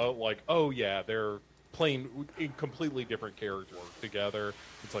see. Like, oh yeah, they're playing in completely different characters together.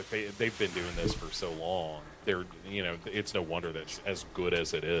 It's like they've been doing this for so long. They're, you know, it's no wonder that's as good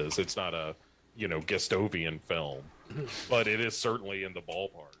as it is. It's not a, you know, Gustovian film, but it is certainly in the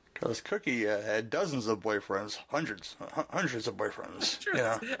ballpark. Because Cookie had dozens of boyfriends, hundreds of boyfriends. Sure, you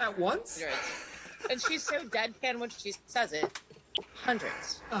know? At once? And she's so deadpan when she says it.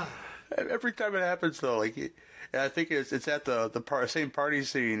 Hundreds. Every time it happens, though, like, I think it's at the same party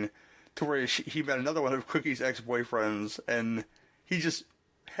scene to where he met another one of Cookie's ex-boyfriends, and he just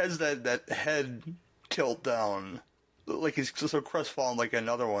has that head tilt down, like he's so crestfallen, like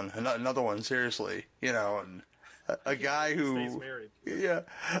another one, seriously, you know, and a guy who on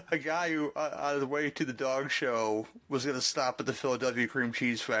the way to the dog show was going to stop at the Philadelphia Cream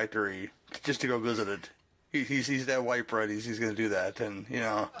Cheese Factory just to go visit it. He's that white bread. He's going to do that, and, you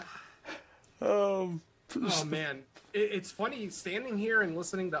know. Oh man, it's funny standing here and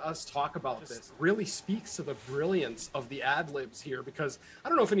listening to us talk about this. Really speaks to the brilliance of the ad libs here, because I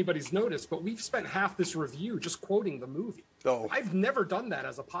don't know if anybody's noticed, but we've spent half this review just quoting the movie. Oh, I've never done that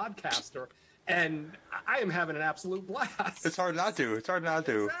as a podcaster, and I am having an absolute blast. It's hard not to.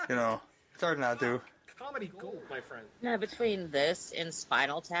 Exactly. You know. It's hard not to. Comedy gold, my friend. Now, between this and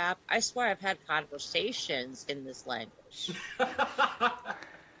Spinal Tap, I swear I've had conversations in this language.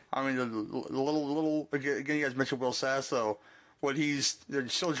 I mean, the little again, you guys mentioned Will Sasso. When they're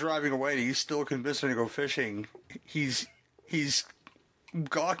still driving away, he's still convinced him to go fishing. He's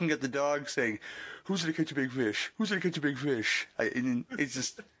gawking at the dog, saying, "Who's gonna catch a big fish? Who's gonna catch a big fish?" And it's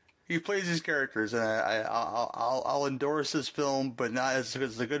just he plays these characters, and I'll endorse this film, but not as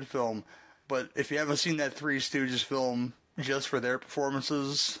it's a good film. But if you haven't seen that Three Stooges film just for their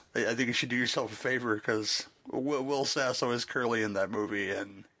performances, I think you should do yourself a favor, because Will Sasso is Curly in that movie,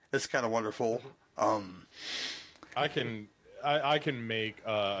 and it's kind of wonderful. I can make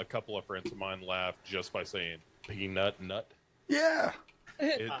a couple of friends of mine laugh just by saying peanut nut. Yeah.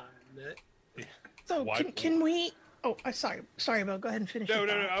 So can we? Oh, sorry, Bill. Go ahead and finish. No.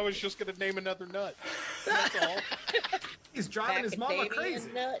 I was just going to name another nut. That's all. He's driving his mama crazy.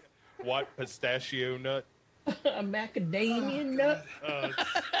 Nut. What, pistachio nut? A macadamia nut.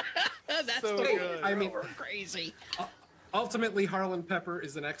 That's so the good. I mean, crazy. Ultimately, Harlan Pepper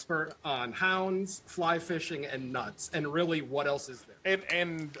is an expert on hounds, fly fishing, and nuts. And really, what else is there?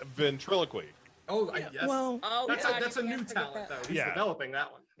 And ventriloquy. Oh, yes. Well, that's a new talent, though. He's developing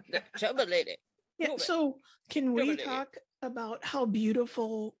that one. Trouble lady. Yeah. So can we talk about how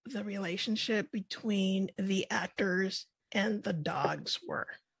beautiful the relationship between the actors and the dogs were?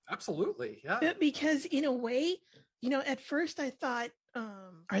 Absolutely, yeah. Because in a way, at first I thought,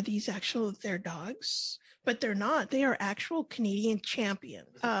 are these actual their dogs? But they're not. They are actual Canadian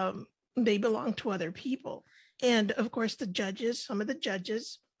champions. They belong to other people. And of course, some of the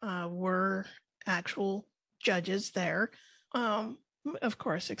judges were actual judges there. Of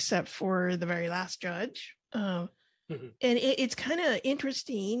course, except for the very last judge. And it's kind of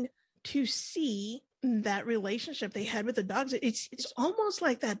interesting to see that relationship they had with the dogs. It's almost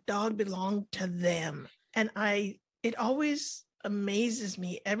like that dog belonged to them. And it always amazes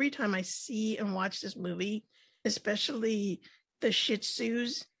me every time I see and watch this movie, especially the Shih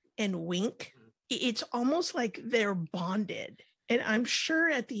Tzus and Wink. It's almost like they're bonded. And I'm sure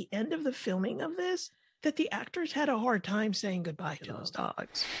at the end of the filming of this, that the actors had a hard time saying goodbye to those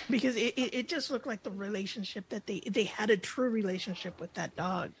dogs, because it just looked like the relationship that they had a true relationship with that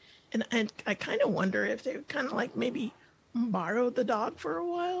dog. And I kind of wonder if they kind of like maybe borrowed the dog for a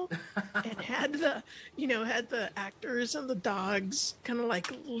while and had the actors and the dogs kind of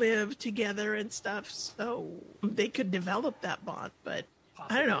like live together and stuff, so they could develop that bond. But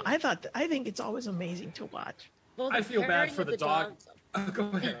possibly. I don't know. I think it's always amazing to watch. Well, I feel bad for the dog. Go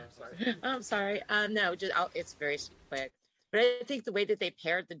ahead. I'm sorry. No, it's very quick. But I think the way that they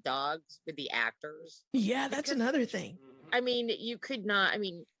paired the dogs with the actors. Yeah, that's another thing. I mean, you could not. I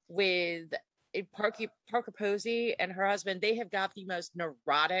mean, with Parker Posey and her husband, they have got the most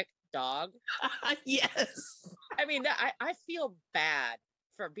neurotic dog. Yes. I mean, I feel bad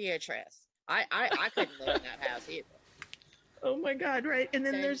for Beatrice. I couldn't live in that house either. Oh my God! Right, and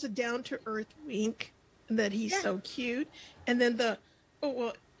then there's a down-to-earth Wink that he's so cute, and then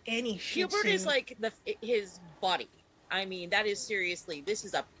Annie Hubert is like his buddy. I mean, that is seriously, this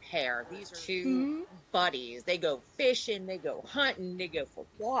is a pair. These are two buddies. They go fishing, they go hunting, they go for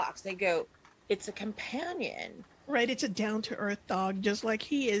walks, it's a companion. Right, it's a down-to-earth dog, just like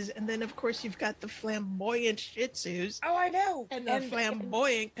he is. And then, of course, you've got the flamboyant Shih Tzus. Oh, I know. And the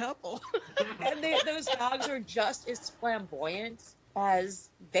flamboyant couple. And those dogs are just as flamboyant as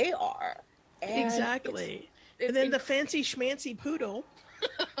they are. And exactly. And then the fancy schmancy poodle.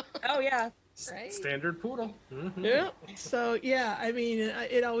 Oh, yeah. Right? Standard poodle. Mm-hmm. Yeah. So, yeah, I mean,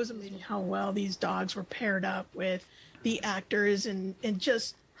 it always amazed me how well these dogs were paired up with the actors and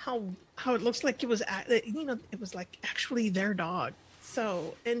just how it looks like it was, it was like actually their dog.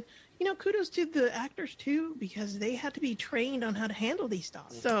 So, and, kudos to the actors too, because they had to be trained on how to handle these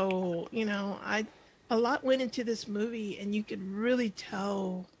dogs. So, a lot went into this movie, and you could really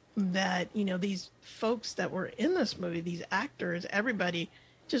tell that, these folks that were in this movie, these actors, everybody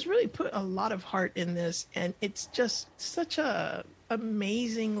just really put a lot of heart in this. And it's just such a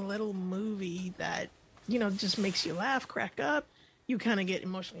amazing little movie that, just makes you laugh, crack up. You kind of get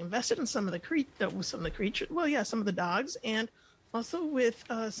emotionally invested in some of the creatures. Well, yeah, some of the dogs, and also with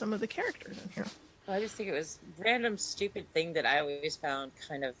some of the characters in here. I just think it was random, stupid thing that I always found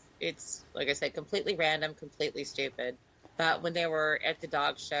it's, like I said, completely random, completely stupid. But when they were at the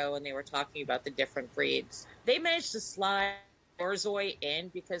dog show and they were talking about the different breeds, they managed to slide Borzoi in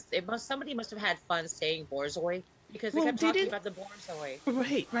because somebody must have had fun saying Borzoi because they kept talking about the Borzoi.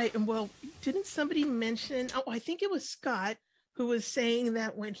 Right. And didn't somebody mention, I think it was Scott, who was saying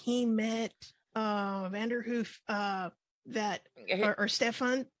that when he met Vanderhoof, or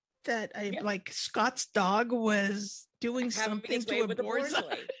Stefan, that like Scott's dog was doing something to a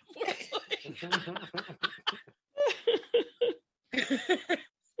Borzoi.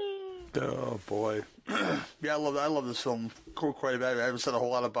 Oh boy. Yeah, I love this film quite a bit. I haven't said a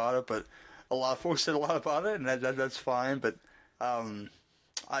whole lot about it, but a lot of folks said a lot about it, and that's fine. But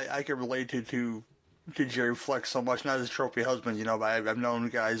I can relate to Jerry Fleck so much, not as a trophy husband, you know, but I've known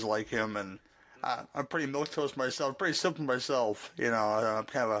guys like him, and I'm pretty milquetoast myself, pretty simple myself, you know. I'm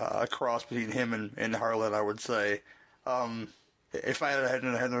kind of a cross between him and Harlan, I would say. If I had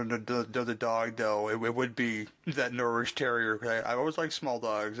another dog, though, it would be that Norwich Terrier. I always like small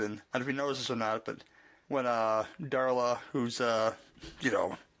dogs, and I don't know if he knows this or not, but when Darla, who's, you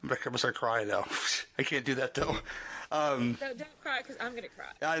know, I'm going to start crying now. I can't do that, though. Don't cry, because I'm going to cry.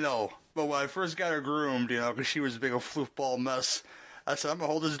 I know, but when I first got her groomed, you know, because she was a big old floofball mess, I said, I'm going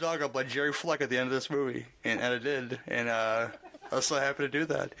to hold this dog up like Jerry Fleck at the end of this movie, and I did, and I was so happy to do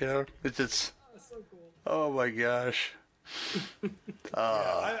that, you know. It's so cool. Oh, my gosh.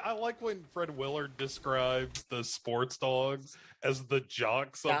 I like when Fred Willard describes the sports dogs as the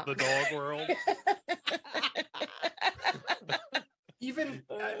jocks of the dog world. Even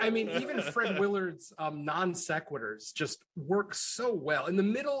Fred Willard's non sequiturs just work so well. In the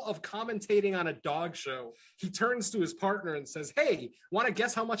middle of commentating on a dog show, he turns to his partner and says, "Hey, want to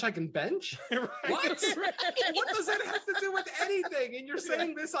guess how much I can bench?" What? What does that have to do with anything? And you're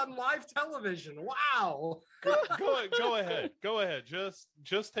saying this on live television? Wow. Go ahead.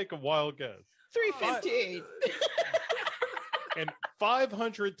 Just take a wild guess. 358. And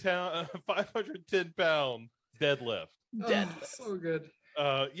 510 pound deadlift. So good.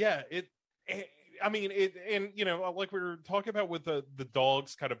 And you know, like we were talking about with the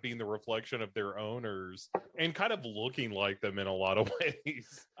dogs kind of being the reflection of their owners and kind of looking like them in a lot of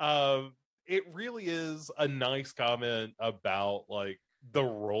ways. It really is a nice comment about like the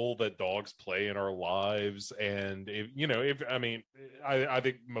role that dogs play in our lives. And I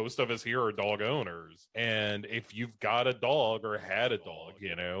think most of us here are dog owners, and if you've got a dog or had a dog,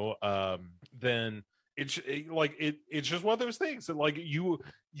 you know, then it's just one of those things that like you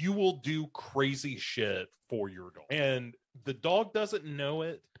will do crazy shit for your dog, and the dog doesn't know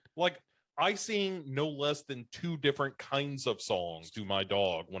it. Like, I sing no less than 2 different kinds of songs to my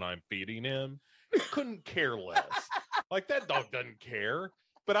dog when I'm feeding him. Couldn't care less. Like, that dog doesn't care.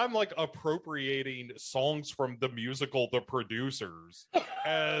 But I'm like appropriating songs from the musical The Producers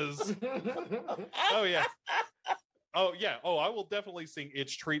as oh yeah. I will definitely sing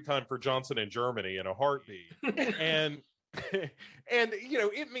It's Treat Time for Johnson in Germany in a heartbeat. And you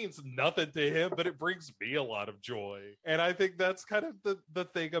know, it means nothing to him, but it brings me a lot of joy. And I think that's kind of the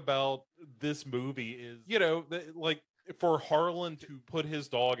thing about this movie is, you know, like for Harlan to put his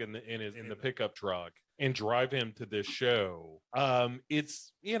dog in the pickup truck and drive him to this show,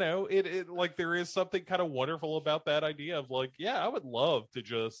 it's, you know, it like there is something kind of wonderful about that idea of like, yeah, I would love to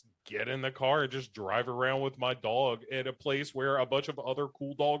just get in the car and just drive around with my dog at a place where a bunch of other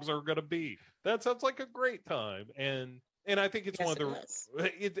cool dogs are going to be. That sounds like a great time. And I think it's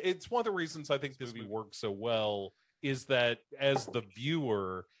it's one of the reasons I think this movie works so well is that as the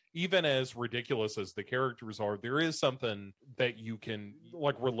viewer, even as ridiculous as the characters are, there is something that you can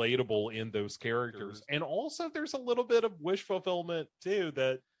like relatable in those characters. And also there's a little bit of wish fulfillment too,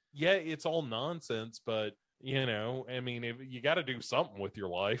 that yeah, it's all nonsense, but you know, I mean, if you got to do something with your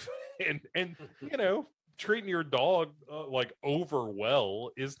life, and you know, treating your dog like over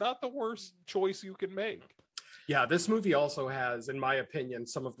well is not the worst choice you can make. Yeah, this movie also has, in my opinion,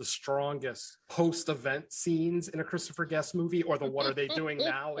 some of the strongest post-event scenes in a Christopher Guest movie, or the what are they doing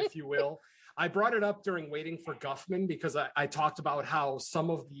now, if you will. I brought it up during Waiting for Guffman because I talked about how some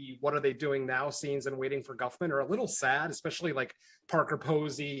of the what are they doing now scenes in Waiting for Guffman are a little sad, especially like Parker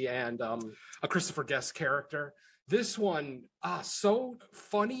Posey and a Christopher Guest character. This one, so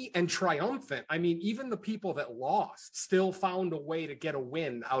funny and triumphant. I mean, even the people that lost still found a way to get a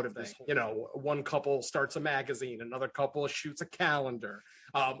win out of this. You know, one couple starts a magazine, another couple shoots a calendar,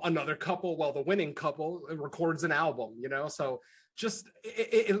 another couple, well, the winning couple records an album, you know? So just,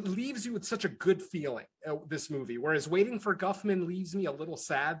 it leaves you with such a good feeling, this movie. Whereas Waiting for Guffman leaves me a little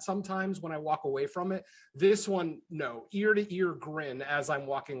sad sometimes when I walk away from it. This one, no, ear to ear grin as I'm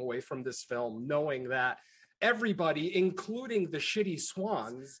walking away from this film, knowing that everybody, including the shitty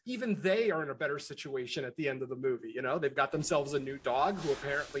swans, even they are in a better situation at the end of the movie. You know, they've got themselves a new dog who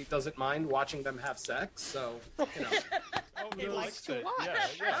apparently doesn't mind watching them have sex. So, you know, he likes to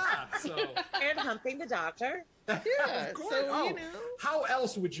watch. So. And humping the doctor. Yeah. So, you know, how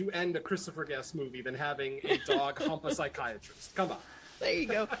else would you end a Christopher Guest movie than having a dog hump a psychiatrist? Come on. There you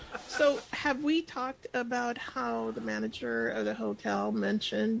go. So, have we talked about how the manager of the hotel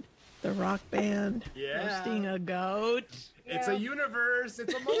mentioned the rock band hosting a goat? It's a universe.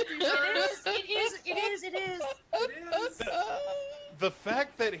 It's a multiverse. It is. The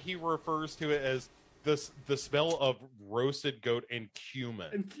fact that he refers to it as the smell of roasted goat and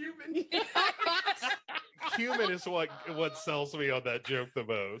cumin. cumin is what sells me on that joke the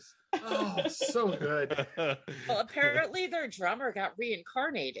most. Oh, so good. Well, apparently their drummer got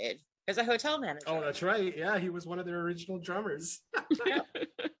reincarnated as a hotel manager. Oh, that's right. Yeah, he was one of their original drummers.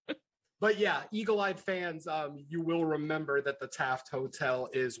 But yeah, eagle-eyed fans, you will remember that the Taft Hotel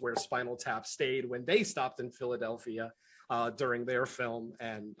is where Spinal Tap stayed when they stopped in Philadelphia during their film.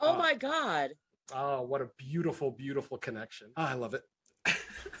 And oh my God. Oh, what a beautiful, beautiful connection. Oh, I love it.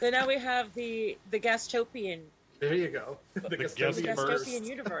 So now we have the Gastopian. There you go. The Gastopian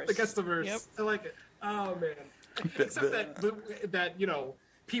universe. The Guestiverse. Yep. I like it. Oh, man. Except that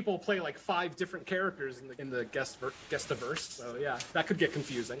people play like 5 different characters in the Guestiverse. So yeah, that could get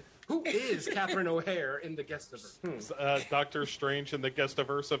confusing. Who is Catherine O'Hare in the Guestiverse? Doctor Strange in the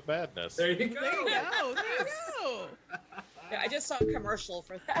Guestiverse of Madness. There you go. There you go. Yeah, I just saw a commercial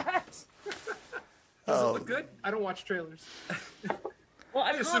for that. Does it look good? I don't watch trailers. Well,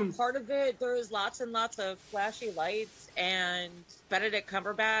 I saw part of it. There's lots and lots of flashy lights and Benedict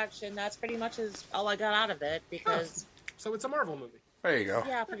Cumberbatch, and that's pretty much all I got out of it because. So it's a Marvel movie. There you go.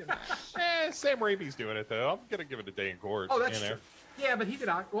 Yeah, pretty much. Sam Raimi's doing it though. I'm gonna give it a day in court. Oh, that's true. Yeah, but he did.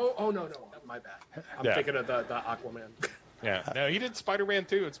 Oh no, my bad. I'm thinking of the Aquaman. Yeah, no, he did Spider-Man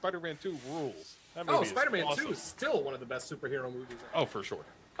 2, and Spider-Man 2 rules. Spider-Man 2 is still one of the best superhero movies ever. Oh, for sure.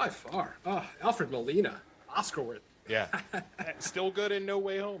 By far. Oh, Alfred Molina, Oscar worthy. Yeah, still good in No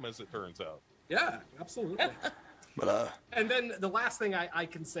Way Home, as it turns out. Yeah, absolutely. But and then the last thing I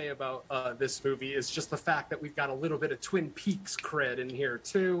can say about this movie is just the fact that we've got a little bit of Twin Peaks cred in here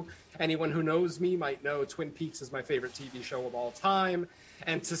too. Anyone who knows me might know Twin Peaks is my favorite TV show of all time.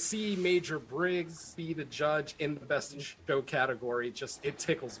 And to see Major Briggs be the judge in the Best in Show category, it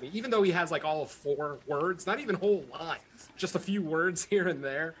tickles me. Even though he has like all of 4 words, not even whole lines, just a few words here and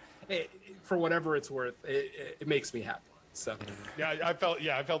there. For whatever it's worth, it makes me happy. So yeah, I felt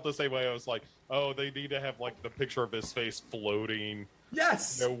the same way. I was like, oh, they need to have like the picture of his face floating.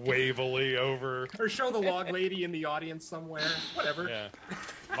 Yes. Wavily over. Or show the log lady in the audience somewhere. Whatever. Yeah.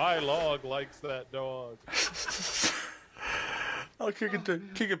 My log likes that dog. I'll kick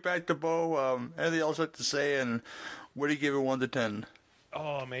it back to Bo. Anything else you'd like to say, and where do you give it 1 to 10?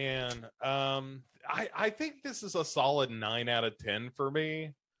 Oh man, I think this is a solid 9 out of 10 for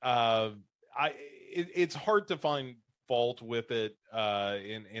me. It's hard to find fault with it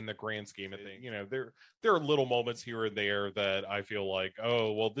in the grand scheme of things. You know, there are little moments here and there that I feel like,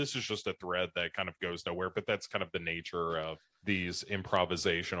 oh well, this is just a thread that kind of goes nowhere, but that's kind of the nature of these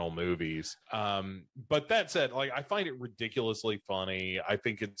improvisational movies. But that said, like, I find it ridiculously funny. I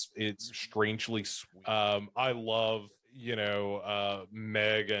think it's strangely sweet. I love,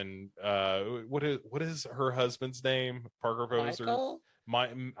 Meg and what is her husband's name? Parker Posey. Michael?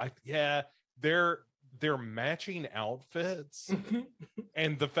 They're matching outfits.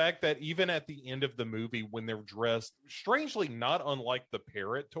 And the fact that even at the end of the movie, when they're dressed strangely not unlike the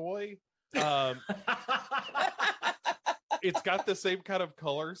parrot toy, it's got the same kind of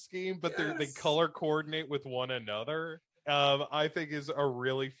color scheme, but they color coordinate with one another. I think is a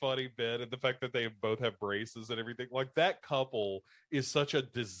really funny bit, and the fact that they both have braces and everything. Like, that couple is such a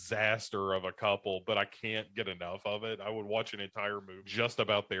disaster of a couple, but I can't get enough of it. I would watch an entire movie just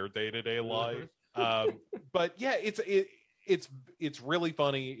about their day-to-day life. But yeah, it's really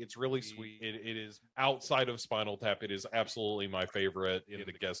funny. It's really sweet. It is outside of Spinal Tap. It is absolutely my favorite in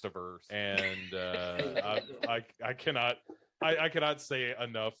the Guestiverse, and I cannot say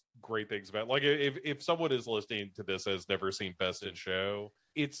enough great things about it. Like, if someone is listening to this has never seen Best in Show,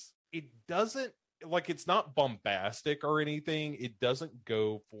 it doesn't, like, it's not bombastic or anything. It doesn't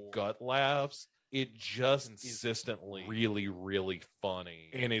go for gut laughs. It just consistently really, really funny.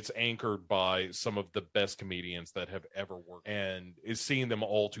 And it's anchored by some of the best comedians that have ever worked. And seeing them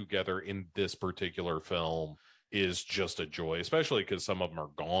all together in this particular film is just a joy, especially because some of them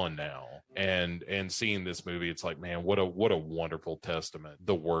are gone now. And seeing this movie, it's like, man, what a wonderful testament,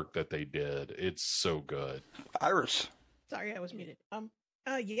 the work that they did. It's so good. Iris. Sorry, I was muted.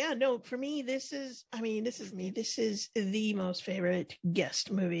 For me, this is the most favorite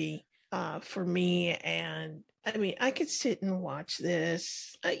guest movie for me. And I mean, I could sit and watch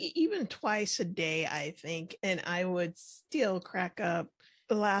this even twice a day, I think, and I would still crack up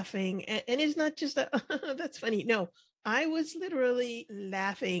laughing. And it's not just that that's funny. No, I was literally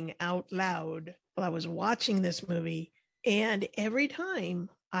laughing out loud while I was watching this movie. And every time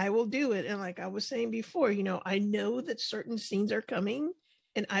I will do it, and like I was saying before, I know that certain scenes are coming,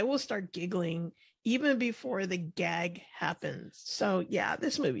 and I will start giggling even before the gag happens. So yeah,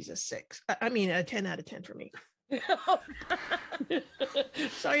 this movie's a 10 out of 10 for me.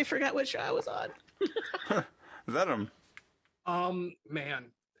 Sorry, I forgot what show I was on. Venom. Man,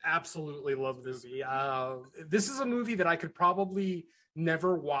 absolutely love this movie. This is a movie that I could probably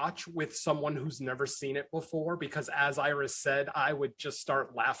never watch with someone who's never seen it before, because as Iris said, I would just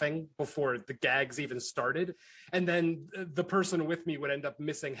start laughing before the gags even started. And then the person with me would end up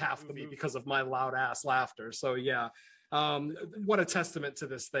missing half of me because of my loud ass laughter. So yeah, what a testament to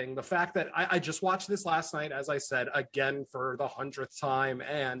this thing. The fact that I just watched this last night, as I said, again for the 100th time.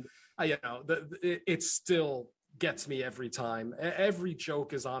 And it still gets me every time. Every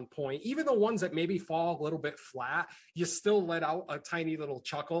joke is on point. Even the ones that maybe fall a little bit flat, you still let out a tiny little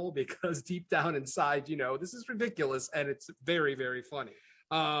chuckle because deep down inside, this is ridiculous and it's very, very funny.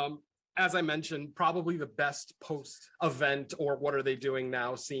 As I mentioned, probably the best post-event or what are they doing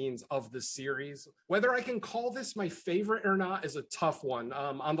now scenes of the series. Whether I can call this my favorite or not is a tough one.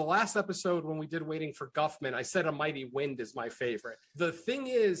 On the last episode when we did Waiting for Guffman, I said A Mighty Wind is my favorite. The thing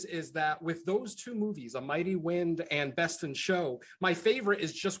is that with those two movies, A Mighty Wind and Best in Show, my favorite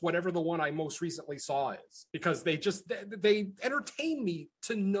is just whatever the one I most recently saw is, because they entertain me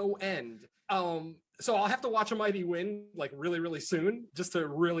to no end. So I'll have to watch A Mighty Wind like really, really soon just to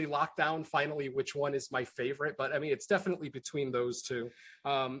really lock down finally which one is my favorite. But I mean, it's definitely between those two.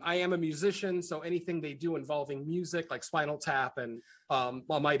 I am a musician, so anything they do involving music like Spinal Tap and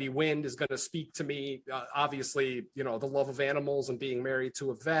A Mighty Wind is going to speak to me. Obviously, the love of animals and being married to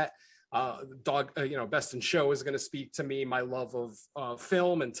a vet. Best in Show is going to speak to me. My love of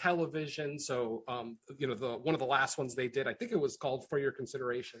film and television. So, one of the last ones they did, I think it was called For Your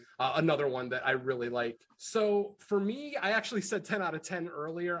Consideration. Another one that I really like. So for me, I actually said 10 out of 10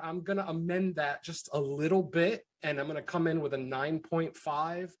 earlier. I'm going to amend that just a little bit, and I'm going to come in with a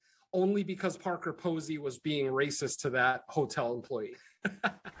 9.5, only because Parker Posey was being racist to that hotel employee.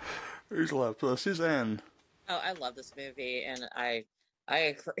 Who's left? Suzanne. Oh, I love this movie, and I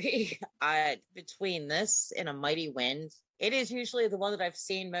agree. Between this and A Mighty Wind, it is usually the one that I've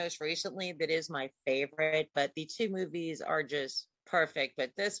seen most recently that is my favorite, but the two movies are just perfect.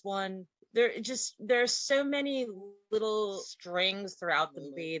 But this one, there's so many little strings throughout the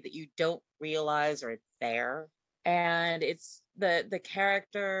movie that you don't realize are there. And it's the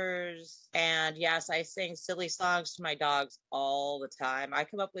characters, and yes, I sing silly songs to my dogs all the time. I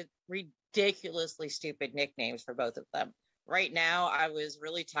come up with ridiculously stupid nicknames for both of them. Right now, I was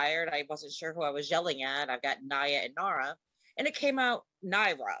really tired. I wasn't sure who I was yelling at. I've got Naya and Nara, and it came out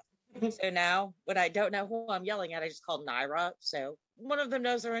Naira. So now, when I don't know who I'm yelling at, I just call Naira. So one of them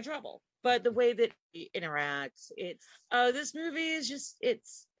knows they're in trouble. But the way that he interacts, this movie is just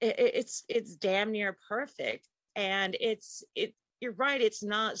it's damn near perfect, and you're right. It's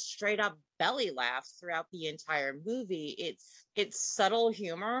not straight up belly laughs throughout the entire movie. It's subtle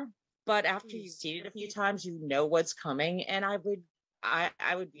humor. But after you've seen it a few times, you know what's coming. And I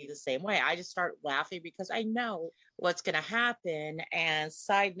would be the same way. I just start laughing because I know what's going to happen. And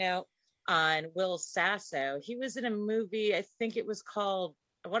side note on Will Sasso, he was in a movie, I think it was called,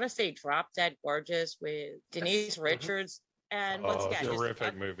 I want to say Drop Dead Gorgeous with Denise Richards. And once again,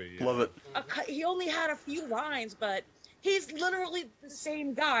 terrific movie. Yeah. Love it. He only had a few lines, but he's literally the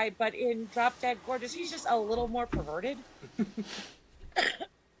same guy. But in Drop Dead Gorgeous, he's just a little more perverted.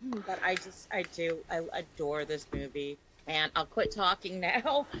 But I adore this movie, and I'll quit talking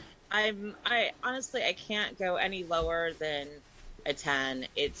now. I honestly, I can't go any lower than a 10.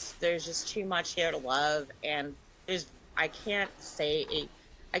 There's just too much here to love, and I can't say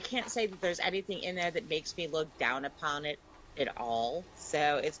that there's anything in there that makes me look down upon it at all.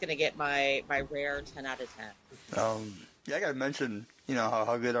 So it's gonna get my rare 10 out of 10. Yeah, I gotta mention,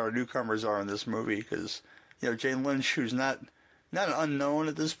 how good our newcomers are in this movie, because Jane Lynch, who's not an unknown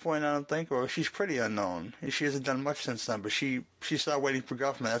at this point, I don't think. Well, she's pretty unknown. She hasn't done much since then, but she saw Waiting for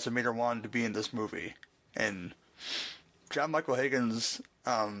Guffman. That's what made her want to be in this movie. And John Michael Higgins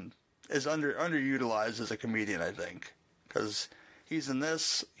is underutilized as a comedian, I think, because he's in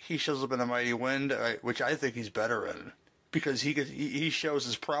this. He shows up in A Mighty Wind, which I think he's better in, because he shows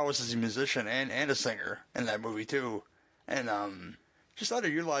his prowess as a musician and a singer in that movie too, and just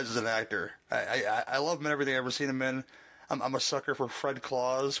underutilized as an actor. I love him in everything I've ever seen him in. I'm a sucker for Fred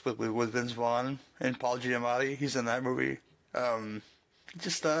Claus with Vince Vaughn and Paul Giamatti. He's in that movie.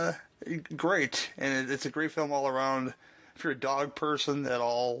 Just great, and it's a great film all around. If you're a dog person at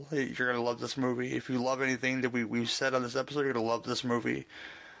all, you're gonna love this movie. If you love anything that we've said on this episode, you're gonna love this movie.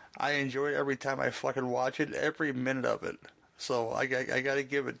 I enjoy it every time I fucking watch it, every minute of it. So I gotta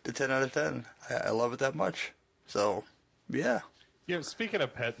give it a 10 out of 10. I love it that much. So yeah. Speaking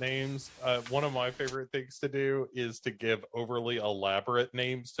of pet names, one of my favorite things to do is to give overly elaborate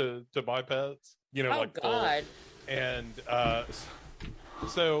names to my pets. Like God. And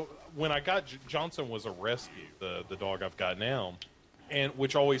so when I got Johnson was a rescue, the dog I've got now, and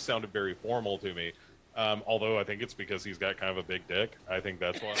which always sounded very formal to me. Although I think it's because he's got kind of a big dick. I think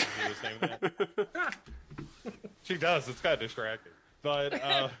that's why he was named that. She does. It's kind of distracting. But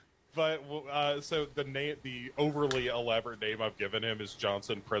so the overly elaborate name I've given him is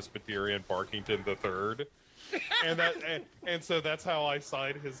Johnson Presbyterian Barkington III. And so that's how I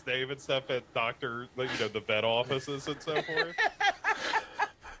sign his name and stuff at the vet offices and so forth.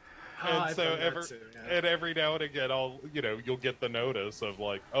 And so every now and again, you'll get the notice of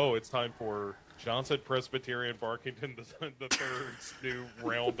like, oh, it's time for Johnson Presbyterian Barkington III's new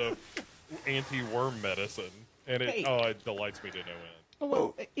round of anti-worm medicine, and it delights me to no end.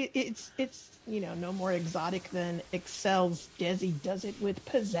 Well, it's no more exotic than Excel's Desi Does It with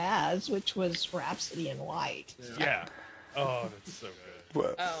Pizzazz, which was Rhapsody in White. Yeah. Oh, that's so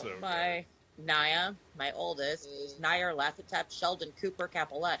good. My Naya, my oldest, is Nair Lathatep Sheldon Cooper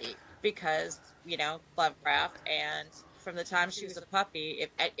Capoletti because, Lovecraft, and from the time she was a puppy,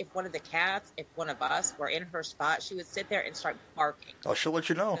 if one of the cats, if one of us were in her spot, she would sit there and start barking. Oh, she'll let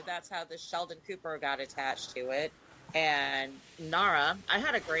you know. So that's how the Sheldon Cooper got attached to it. And Nara, I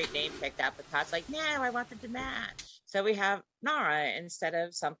had a great name picked out, but Pat's like, no, I want them to match. So we have Nara instead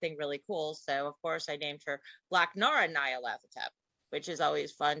of something really cool. So, of course, I named her Black Nara Naya Lathatep, which is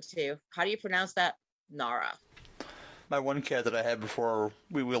always fun, too. How do you pronounce that? Nara. My one cat that I had before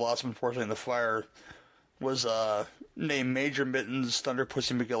we lost him, unfortunately, in the fire was named Major Mittens Thunder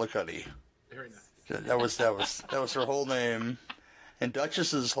Pussy McGillicuddy. Very nice. That was her whole name. And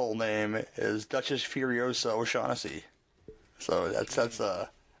Duchess's whole name is Duchess Furiosa O'Shaughnessy. So that's I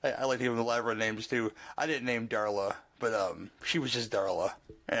like to give them elaborate names too. I didn't name Darla, but she was just Darla,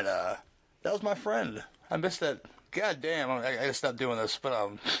 and that was my friend. I missed that. God damn, I gotta stop doing this, but I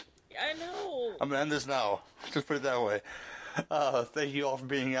know. I'm gonna end this now. Just put it that way. Thank you all for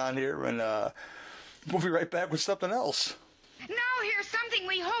being on here, and we'll be right back with something else. Now here's something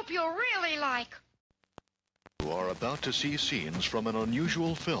we hope you'll really like. You are about to see scenes from an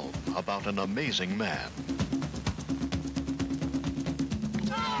unusual film about an amazing man.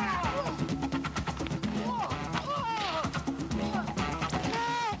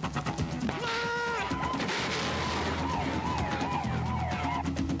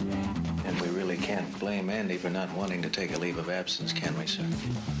 And we really can't blame Andy for not wanting to take a leave of absence, can we, sir?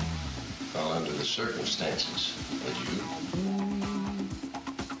 Well, under the circumstances, would you?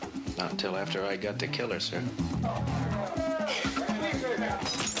 Not until after I got to kill her, sir.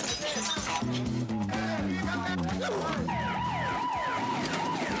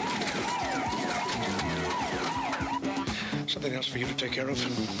 Something else for you to take care of.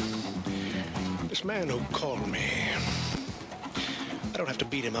 This man who called me. I don't have to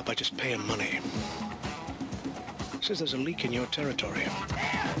beat him up, I just pay him money. Says there's a leak in your territory.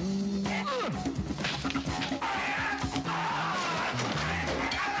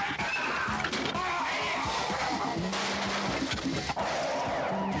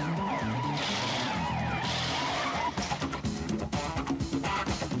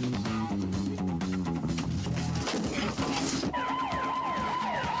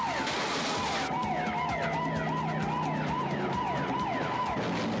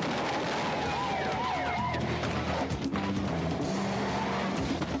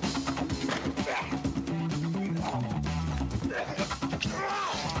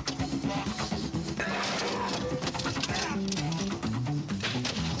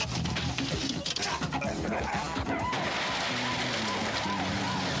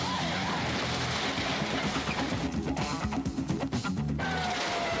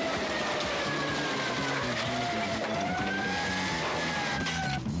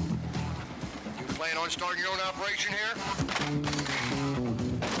 Starting your own operation here?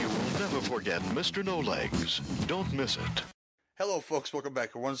 You will never forget Mr. No Legs. Don't miss it. Hello, folks. Welcome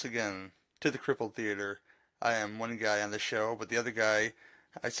back once again to the Crippled Theater. I am one guy on the show, but the other guy,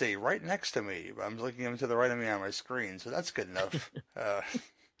 I'd say right next to me. I'm looking him to the right of me on my screen, so that's good enough.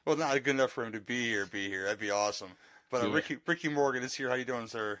 Well, not good enough for him to be here. That'd be awesome. But Ricky Morgan is here. How you doing,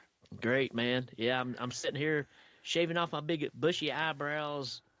 sir? Great, man. Yeah, I'm sitting here shaving off my big bushy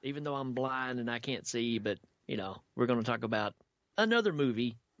eyebrows, even though I'm blind and I can't see, but, we're going to talk about another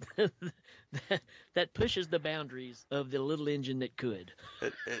movie that pushes the boundaries of the little engine that could.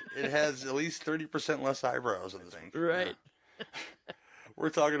 It has at least 30% less eyebrows, I think. Right. Yeah. We're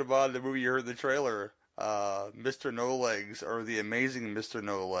talking about the movie you heard in the trailer, Mr. No Legs, or The Amazing Mr.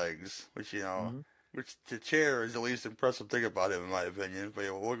 No Legs, which, which the chair is the least impressive thing about him, in my opinion. But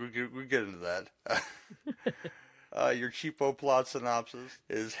we'll get into that. Your cheapo plot synopsis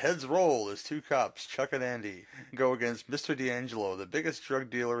is: heads roll as two cops, Chuck and Andy, go against Mr. D'Angelo, the biggest drug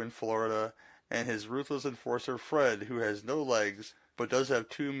dealer in Florida, and his ruthless enforcer, Fred, who has no legs, but does have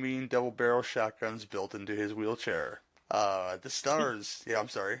 2 mean double-barrel shotguns built into his wheelchair. The stars... yeah, I'm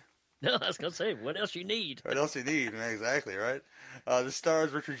sorry. No, I was going to say, what else you need? What else you need, man, exactly, right? The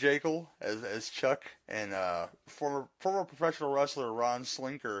stars Richard Jekyll as Chuck, and former professional wrestler Ron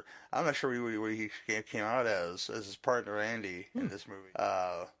Slinker. I'm not sure what he came out as his partner Andy in this movie.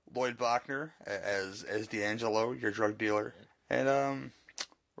 Lloyd Bachner as D'Angelo, your drug dealer. And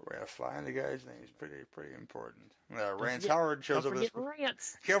we're going to find the guy's name. He's pretty important. Rance Howard shows up as...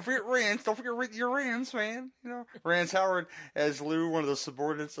 Rance. Can't forget Rance. Don't forget your Rance, man. You know, Rance Howard as Lou, one of the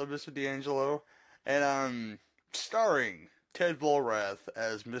subordinates of Mr. D'Angelo. And starring Ted Volrath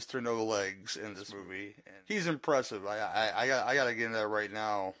as Mr. No Legs in this movie. And he's impressive. I got to get into that right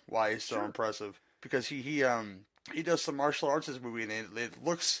now, why he's so impressive. Because he does some martial arts in this movie, and it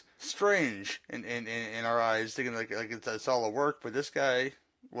looks strange in our eyes, thinking like it's all a work, but this guy...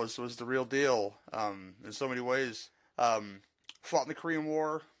 was the real deal in so many ways. Fought in the Korean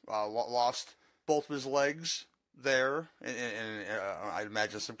War, lost both of his legs there, and I'd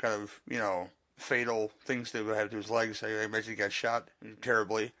imagine some kind of, fatal things that had to do with his legs. I imagine he got shot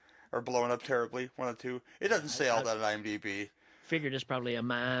terribly, or blown up terribly, one of the two. It doesn't say all that on IMDb. Figured it's probably a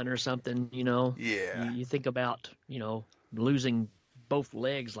mine or something, Yeah. You think about, losing both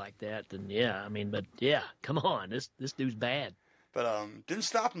legs like that, then yeah, but yeah, come on, this dude's bad. But didn't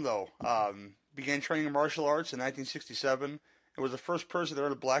stop him, though. Began training in martial arts in 1967 and was the first person to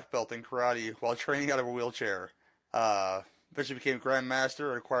earn a black belt in karate while training out of a wheelchair. Eventually became Grand Master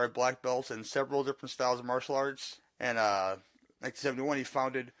and acquired black belts in several different styles of martial arts. And 1971, he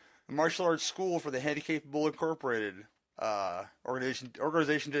founded the Martial Arts School for the Handicapable Incorporated,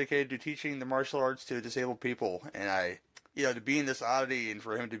 organization dedicated to teaching the martial arts to disabled people. And to be in this oddity and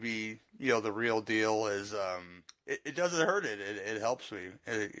for him to be, the real deal is... It doesn't hurt it. It helps me.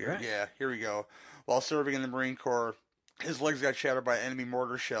 Right. Yeah, here we go. While serving in the Marine Corps, his legs got shattered by an enemy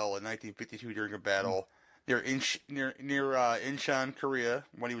mortar shell in 1952 during a battle near Incheon, Korea,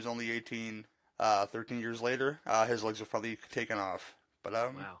 when he was only 18. 13 years later, his legs were finally taken off. But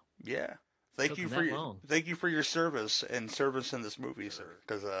wow. Yeah. Thank you for your service in this movie, sir.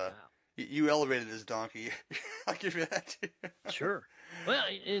 Because you elevated this donkey. I'll give you that. Sure. Well,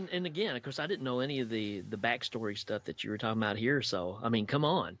 and again, of course, I didn't know any of the backstory stuff that you were talking about here. So, come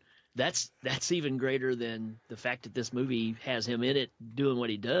on. That's even greater than the fact that this movie has him in it doing what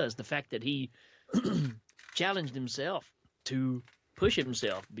he does. The fact that he challenged himself to push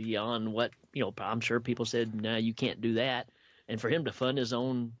himself beyond what, I'm sure people said, no, you can't do that. And for him to fund his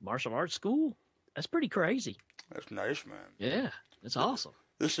own martial arts school, that's pretty crazy. That's nice, man. Yeah, that's awesome.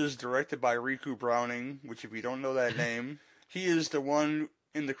 This is directed by Riku Browning, which if you don't know that name... He is the one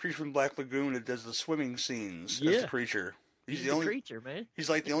in The Creature from Black Lagoon that does the swimming scenes as the creature. He's the only creature, man. He's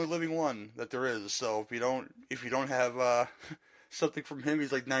like the only living one that there is. So if you don't have something from him,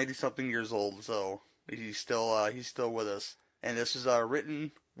 he's like 90-something years old. So he's still with us. And this is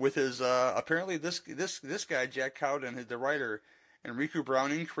written with his apparently this guy Jack Cowden, the writer, and Riku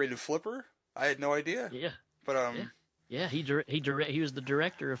Browning created Flipper. I had no idea. Yeah. But he was the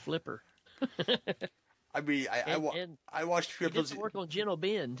director of Flipper. I watched a few episodes. He did work on Gentle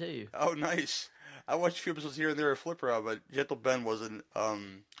Ben too. Oh, nice! I watched a few episodes here and there of Flipper, but Gentle Ben wasn't.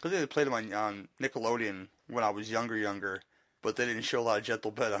 Because they played him on Nickelodeon when I was younger. But they didn't show a lot of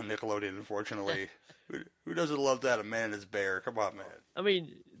Gentle Ben on Nickelodeon, unfortunately. Who doesn't love that? A man and his bear. Come on, man.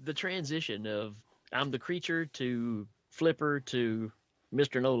 The transition of I'm the creature to Flipper to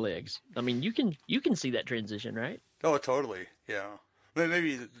Mr. No Legs. You can see that transition, right? Oh, totally. Yeah.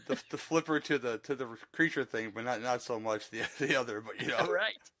 Maybe the Flipper to the creature thing, but not so much the other. But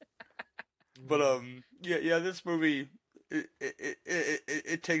right. But this movie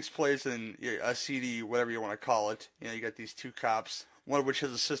it takes place in a seedy, whatever you want to call it. You got these two cops, one of which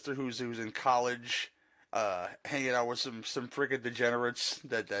has a sister who's in college, hanging out with some freaking degenerates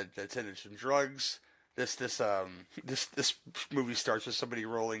that's into some drugs. This movie starts with somebody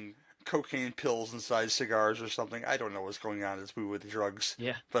rolling cocaine pills inside cigars or something. I don't know what's going on in this movie with the drugs.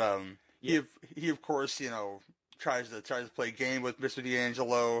 Yeah. But he of course tries to play a game with Mr.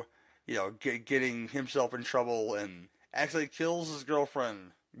 D'Angelo, getting himself in trouble and actually kills his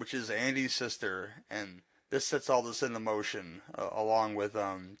girlfriend, which is Andy's sister, and this sets all this into motion along with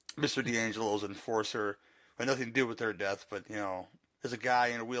Mr. D'Angelo's enforcer. Had nothing to do with their death, but there's a guy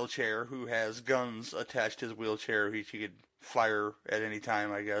in a wheelchair who has guns attached to his wheelchair. He could fire at any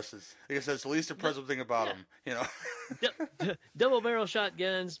time, I guess. That's the least impressive thing about him, Double barrel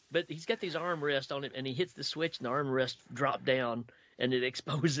shotguns, but he's got these armrests on it, and he hits the switch, and the armrests drop down, and it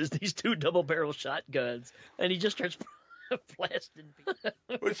exposes these two double barrel shotguns, and he just starts blasting people.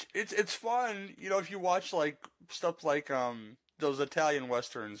 Which it's fun, if you watch like stuff like those Italian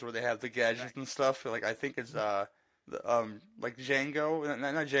westerns where they have the gadgets and stuff. Like I think it's like Django,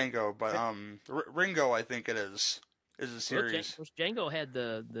 not Django, but Ringo. I think it is a series. Well, Django had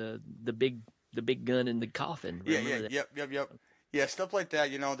the big gun in the coffin. Yep. Yeah, stuff like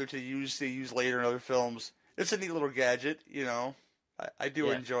that. You know, they use later in other films. It's a neat little gadget. You know, I do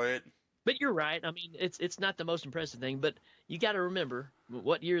enjoy it. But you're right. I mean, it's not the most impressive thing, but you got to remember,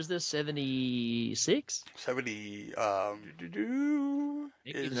 what year is this? 76? 70.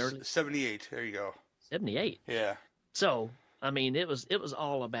 Is 78. There you go. 78. Yeah. So, I mean, it was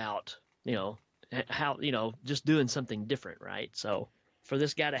all about, you know, how, you know, just doing something different, right? So, for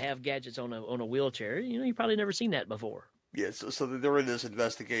this guy to have gadgets on a wheelchair, you know, you probably never seen that before. Yeah. So they're in this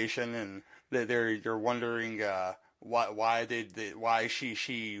investigation, and they're wondering why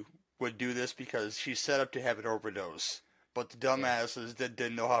she would do this, because she's set up to have an overdose. But the dumbasses that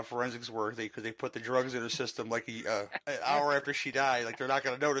didn't know how forensics work, because they put the drugs in her system like an hour after she died. Like, they're not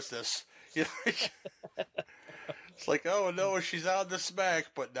going to notice this. You know? It's like, oh no, she's on the smack,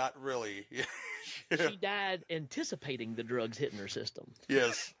 but not really. She died anticipating the drugs hitting her system.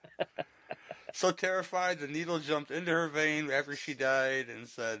 Yes. So terrified, the needle jumped into her vein after she died and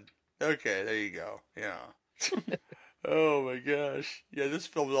said, okay, there you go. Yeah. Oh my gosh. Yeah, this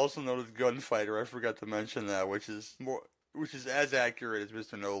film is also known as Gunfighter. I forgot to mention that, which is as accurate as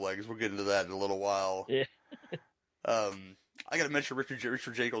Mr. No Legs. We'll get into that in a little while. Yeah. I gotta mention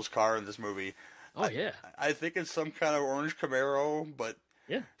Richard Jekyll's car in this movie. Oh yeah. I think it's some kind of orange Camaro, but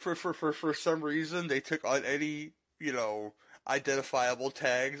yeah. For some reason they took on any, you know, identifiable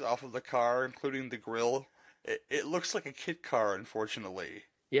tags off of the car, including the grill. It looks like a kit car, unfortunately.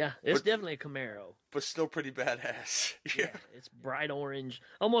 Yeah, it's definitely a Camaro. But still pretty badass. Yeah. It's bright orange.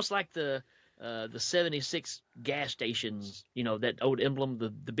 Almost like the 76 gas stations, you know, that old emblem,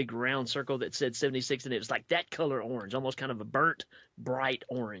 the big round circle that said 76, and it was like that color orange, almost kind of a burnt, bright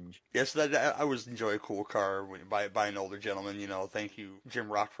orange. Yes, I always enjoy a cool car by an older gentleman, you know. Thank you, Jim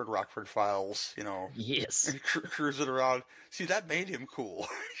Rockford Files, you know. Yes. Cruising around. See, that made him cool,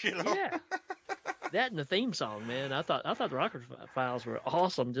 you know. Yeah. That and the theme song, man. I thought the Rockford Files were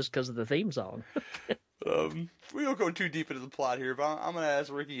awesome just because of the theme song. We don't go too deep into the plot here, but I'm going to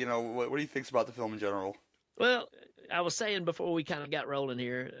ask Ricky, you know, what he thinks about the film in general. Well, I was saying before we kind of got rolling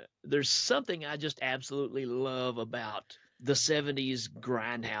here, there's something I just absolutely love about the 70s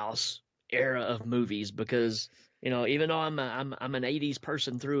grindhouse era of movies, because, you know, even though I'm an 80s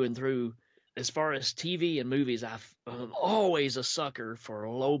person through and through, as far as TV and movies, I'm always a sucker for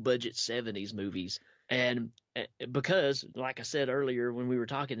low-budget 70s movies. And because, like I said earlier when we were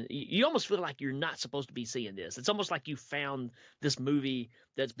talking, you almost feel like you're not supposed to be seeing this. It's almost like you found this movie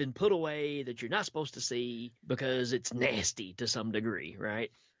that's been put away that you're not supposed to see because it's nasty to some degree,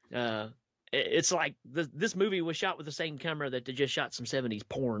 right? It's like this movie was shot with the same camera that they just shot some 70s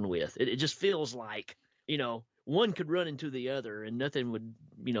porn with. It just feels like, you know, one could run into the other and nothing would,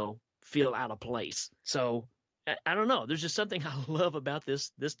 you know, feel out of place. So I don't know. There's just something I love about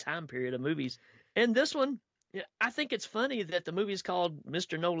this time period of movies. And this one, I think it's funny that the movie's called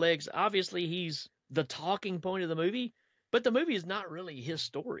Mr. No Legs. Obviously, he's the talking point of the movie, but the movie is not really his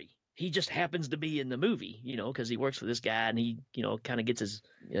story. He just happens to be in the movie, you know, because he works for this guy and he, you know, kind of gets his,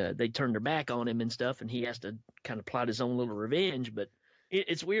 they turn their back on him and stuff, and he has to kind of plot his own little revenge. But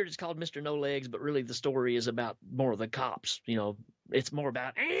it's weird. It's called Mr. No Legs, but really the story is about more of the cops. You know, it's more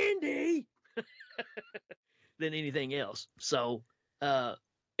about Andy than anything else. So,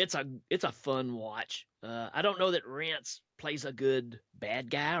 it's a fun watch. I don't know that Rance plays a good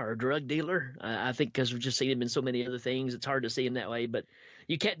bad guy or a drug dealer. I think because we've just seen him in so many other things, it's hard to see him that way. But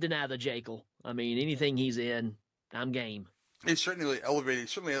you can't deny the Jekyll. I mean, anything he's in, I'm game. He's certainly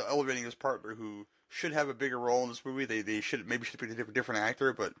elevating his partner, who should have a bigger role in this movie. They should pick a different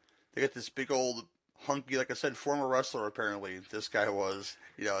actor, but they got this big old hunky, like I said, former wrestler. Apparently, this guy was.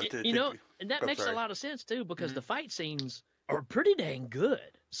 And that makes a lot of sense too, because the fight scenes are pretty dang good.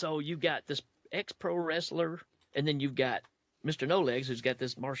 So you've got this ex-pro wrestler, and then you've got Mr. No Legs, who's got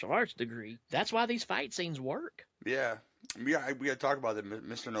this martial arts degree. That's why these fight scenes work. Yeah, we got to talk about that,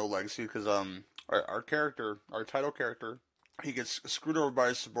 Mr. No Legs, too, because our title character, he gets screwed over by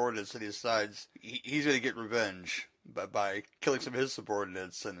his subordinates, and he decides he's going to get revenge by killing some of his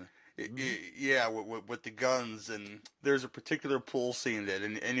subordinates, and with the guns. And there's a particular pool scene that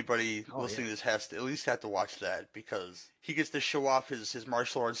anybody listening to this has to at least have to watch that, because he gets to show off his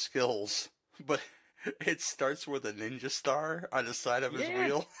martial arts skills, but it starts with a ninja star on the side of his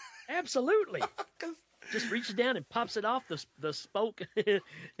wheel. Absolutely. Just reaches down and pops it off the spoke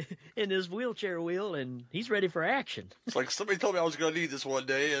in his wheelchair wheel, and he's ready for action. It's like, somebody told me I was going to need this one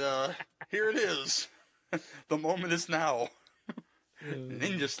day, and here it is. The moment is now.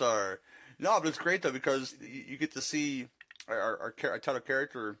 Ninja Star. No, but it's great though because you get to see our title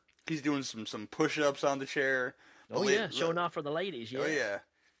character. He's doing some push-ups on the chair. Oh yeah, showing off for the ladies. Yeah. Oh yeah.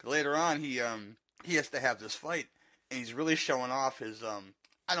 Later on, he has to have this fight, and he's really showing off his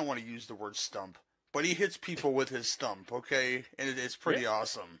I don't want to use the word stump, but he hits people with his stump. Okay, and it's pretty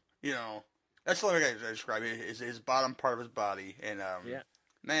awesome. You know, that's the only way I describe it. Is his bottom part of his body, and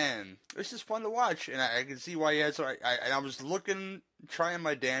man, it's just fun to watch, and I can see why he had. So I was trying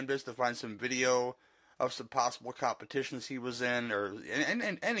my damnedest to find some video of some possible competitions he was in, or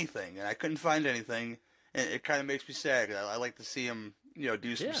and anything, and I couldn't find anything, and it kind of makes me sad. I like to see him,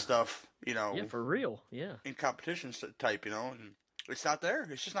 do some stuff, Yeah, for real. Yeah. In competitions type, and it's not there.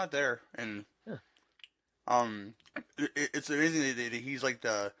 It's just not there, and it's amazing that he's like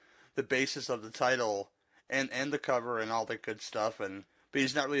the basis of the title and the cover and all that good stuff, but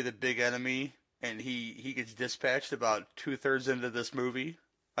he's not really the big enemy, and he gets dispatched about 2/3 into this movie,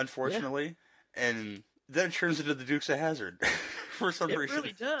 unfortunately, and then it turns into the Dukes of Hazzard for some reason. It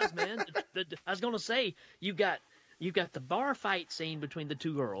really does, man. I was going to say you got the bar fight scene between the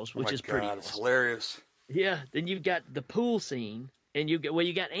two girls, which is pretty. It's hilarious. Yeah, then you've got the pool scene, and you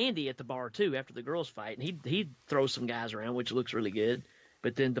got Andy at the bar too after the girls fight, and he throws some guys around, which looks really good.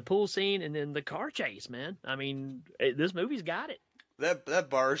 But then the pool scene, and then the car chase, man. I mean, this movie's got it. That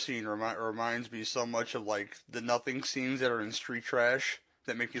bar scene reminds me so much of like the nothing scenes that are in Street Trash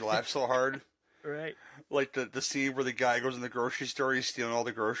that make you laugh so hard. Right. Like the scene where the guy goes in the grocery store, he's stealing all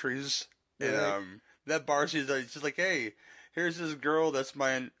the groceries. Right. And that bar scene is just like, hey, here's this girl that's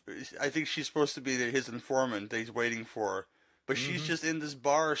I think she's supposed to be his informant that he's waiting for. But she's just in this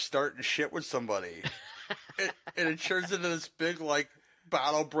bar starting shit with somebody. and it turns into this big, like,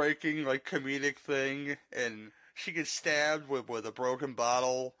 bottle breaking, like, comedic thing. And she gets stabbed with a broken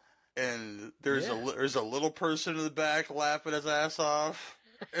bottle. And there's a little person in the back laughing his ass off.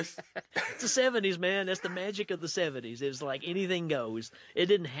 It's the 70s, man. That's the magic of the 70s. It was like anything goes. It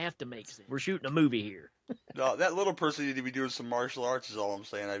didn't have to make sense. We're shooting a movie here. No, that little person need to be doing some martial arts is all I'm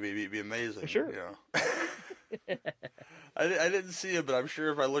saying. It'd be amazing. For sure. I didn't see it, but I'm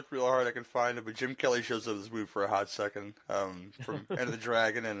sure if I look real hard, I can find it. But Jim Kelly shows up in this movie for a hot second, from Enter the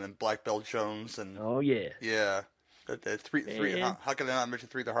Dragon and then Black Belt Jones and yeah. Three. How can I not mention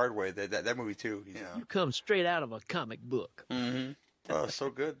Three the Hard Way? That movie too. You come straight out of a comic book. Mm-hmm. Oh, so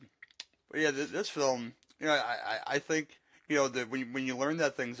good. But yeah, this film, I think, that when you learn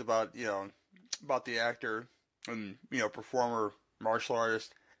that things about the actor and performer, martial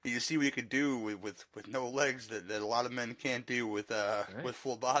artist, you see what he could do with no legs that a lot of men can't do with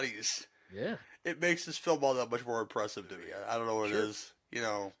full bodies. Yeah, it makes this film all that much more impressive to me. I don't know what it is.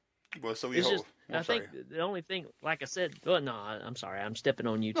 Well, so we hope. I think the only thing, like I said, no, I'm sorry, I'm stepping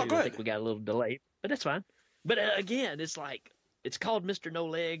on you too. No, I think we got a little delay, but that's fine. But again, it's like. It's called Mr. No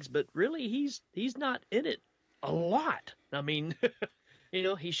Legs, but really he's not in it a lot. I mean,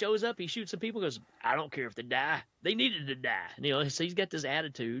 he shows up, he shoots some people, goes, I don't care if they die. They needed to die. So he's got this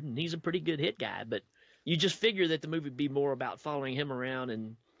attitude, and he's a pretty good hit guy. But you just figure that the movie would be more about following him around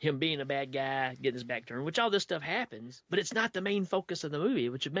and him being a bad guy, getting his back turned, which all this stuff happens. But it's not the main focus of the movie,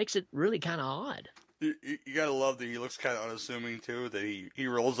 which makes it really kind of odd. You gotta love that he looks kind of unassuming, too, that he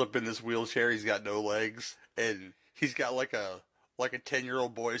rolls up in this wheelchair, he's got no legs, and he's got like a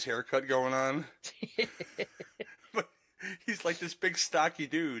 10-year-old boy's haircut going on. But he's like this big stocky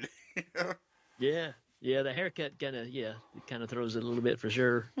dude. Yeah, the haircut kind of throws it a little bit for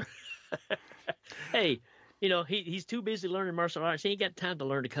sure. Hey, he's too busy learning martial arts. He ain't got time to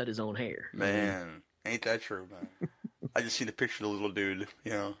learn to cut his own hair. Man, ain't that true, man? I just seen a picture of the little dude.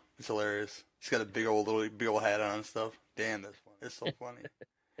 It's hilarious. He's got a big old hat on and stuff. Damn, that's funny. It's so funny.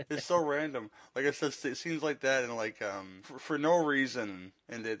 It's so random. Like I said, it seems like that, and like for no reason,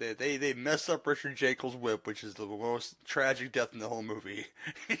 and they mess up Richard Jekyll's whip, which is the most tragic death in the whole movie.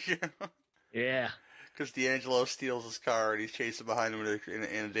 Yeah. Because D'Angelo steals his car, and he's chasing behind him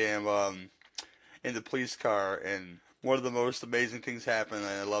in a damn in the police car, and one of the most amazing things happen. And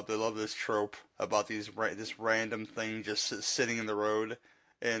I love this trope about this random thing just sitting in the road,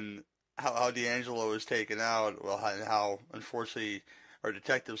 and how D'Angelo is taken out. Well, and how unfortunately. Our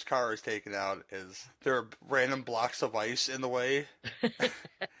detective's car is taken out is there are random blocks of ice in the way,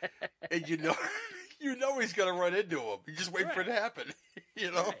 and you know he's gonna run into him. You just wait for it to happen,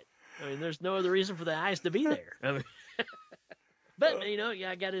 Right. I mean, there's no other reason for the ice to be there. I mean, but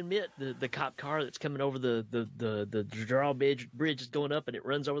I got to admit the cop car that's coming over the drawbridge is going up, and it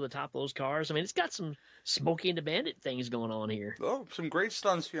runs over the top of those cars. I mean, it's got some Smokey and the Bandit things going on here. Oh, some great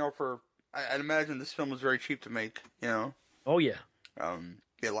stunts. I'd imagine this film was very cheap to make. Oh yeah.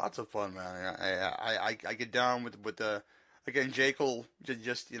 Yeah, lots of fun, man. I get down with the again, Jekyll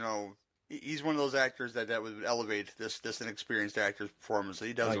just he's one of those actors that would elevate this inexperienced actor's performance.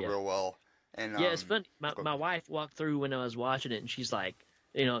 He does it real well. And yeah, it's funny. My wife walked through when I was watching it, and she's like,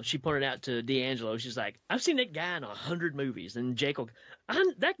 she pointed out to D'Angelo. She's like, I've seen that guy in 100 movies, and Jekyll,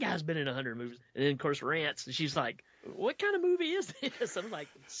 that guy's been in 100 movies. And then of course Rance, she's like, what kind of movie is this? I'm like,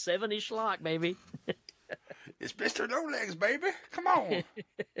 70 schlock, baby. It's Mr. No Legs, baby. Come on.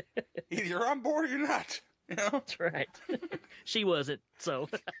 Either you're on board or you're not. That's right. She wasn't, so.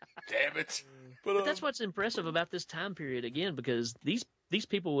 Damn it. But that's what's impressive about this time period, again, because these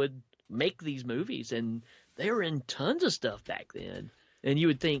people would make these movies, and they were in tons of stuff back then. And you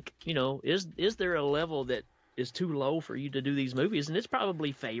would think, is there a level that is too low for you to do these movies? And it's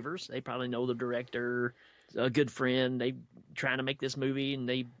probably favors. They probably know the director, a good friend. They trying to make this movie, and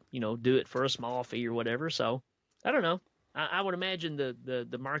they, do it for a small fee or whatever. So I don't know. I would imagine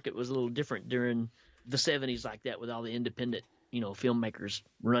the market was a little different during the 70s like that, with all the independent, filmmakers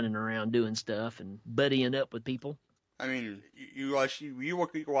running around doing stuff and buddying up with people. I mean, you watch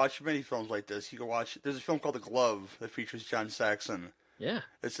many films like this. You can watch. There's a film called The Glove that features John Saxon. Yeah,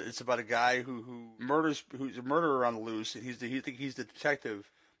 it's about a guy who's a murderer on the loose, and he's the detective.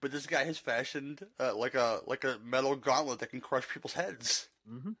 But this guy has fashioned like a metal gauntlet that can crush people's heads.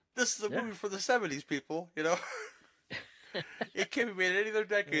 Mm-hmm. This is a movie for the 70s, people. It can't be made in any other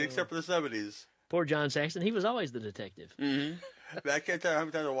decade except for the 70s. Poor John Saxon. He was always the detective. Mm-hmm. I can't tell you how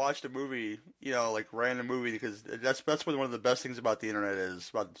many times I watched a movie, like random movie, because that's one of the best things about the internet is,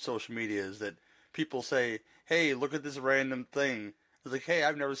 about social media, is that people say, hey, look at this random thing. It's like, hey,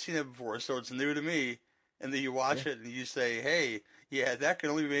 I've never seen it before, so it's new to me. And then you watch it and you say, hey, yeah, that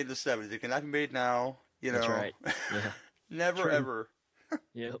can only be made in the 70s. It cannot be made now. That's right. Yeah. Never, ever.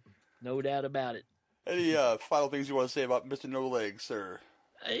 Yep. No doubt about it. Any final things you want to say about Mr. No Legs, sir?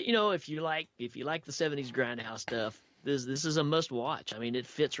 If you like the 70s grindhouse stuff, this is a must watch. I mean, it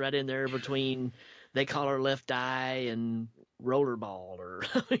fits right in there between They Call Her Left Eye and Rollerball, or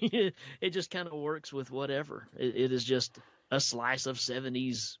it just kind of works with whatever. It is just a slice of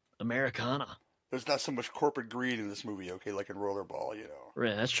 70s Americana. There's not so much corporate greed in this movie, okay, like in Rollerball,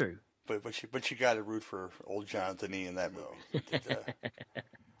 Right, that's true. But you got to root for old Jonathan E. in that movie.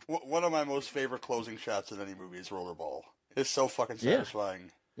 One of my most favorite closing shots in any movie is Rollerball. It's so fucking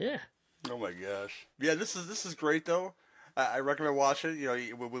satisfying. Yeah. Oh my gosh. Yeah, this is great though. I recommend watching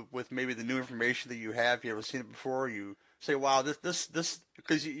it. With maybe the new information that you have. If you ever seen it before, you say, "Wow, this,"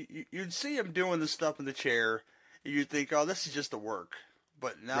 because you'd see him doing this stuff in the chair, and you'd think, "Oh, this is just a work."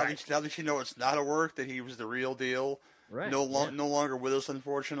 But now that you know it's not a work, that he was the real deal. Right. No longer with us,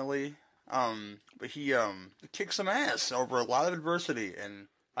 unfortunately. But he kicked some ass over a lot of adversity, and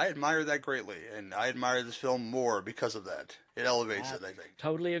I admire that greatly, and I admire this film more because of that. It elevates it, I think.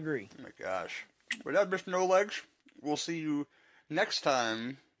 Totally agree. Oh my gosh. With that, Mr. No Legs, we'll see you next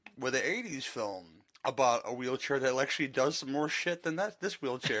time with an 80s film about a wheelchair that actually does some more shit than this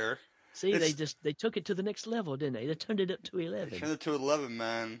wheelchair. See, they took it to the next level, didn't they? They turned it up to 11. They turned it to 11,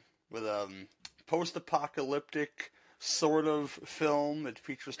 man, with a post-apocalyptic sort of film. It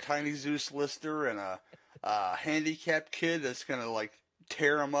features Tiny Zeus Lister and a handicapped kid that's going to,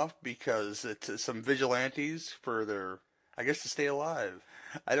 tear him up because it's some vigilantes for their, I guess, to stay alive.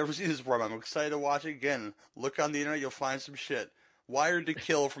 I never seen this before. I'm excited to watch it again. Look on the internet, you'll find some shit. Wired to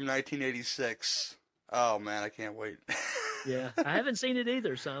Kill from 1986. Oh man, I can't wait. Yeah, I haven't seen it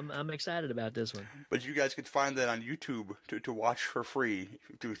either, so I'm excited about this one. But you guys can find that on YouTube to watch for free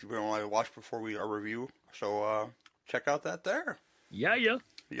if you want to watch before our review. So check out that there. Yeah.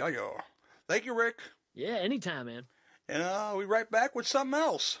 Thank you, Rick. Yeah, anytime, man. And we'll be right back with something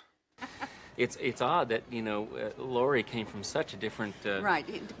else. It's odd that, Lori came from such a different... Right,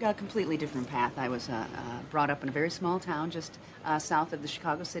 a completely different path. I was brought up in a very small town just south of the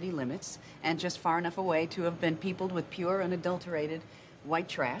Chicago city limits, and just far enough away to have been peopled with pure, unadulterated white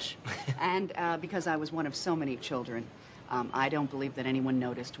trash. And because I was one of so many children, I don't believe that anyone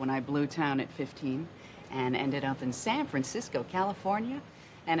noticed when I blew town at 15 and ended up in San Francisco, California.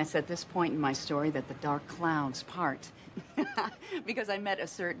 And it's at this point in my story that the dark clouds part. Because I met a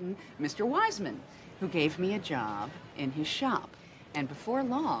certain Mr. Wiseman, who gave me a job in his shop. And before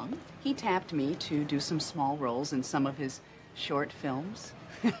long, he tapped me to do some small roles in some of his short films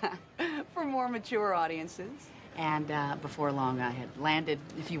for more mature audiences. And before long, I had landed,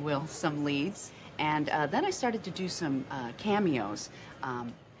 if you will, some leads. And then I started to do some cameos.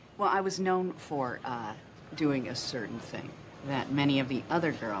 Well, I was known for doing a certain thing that many of the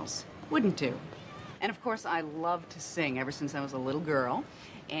other girls wouldn't do. And of course, I love to sing ever since I was a little girl.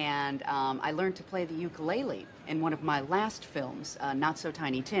 And I learned to play the ukulele in one of my last films, Not So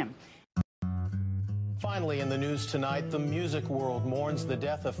Tiny Tim. Finally, in the news tonight, the music world mourns the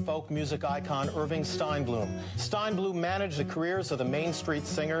death of folk music icon Irving Steinblum. Steinblum managed the careers of the Main Street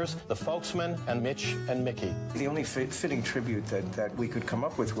Singers, the Folksmen, and Mitch and Mickey. The only fitting tribute that we could come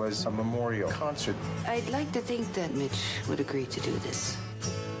up with was a memorial concert. I'd like to think that Mitch would agree to do this,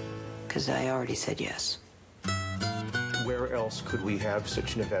 because I already said yes. Where else could we have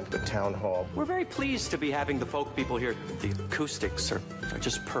such an event at Town Hall? We're very pleased to be having the folk people here. The acoustics are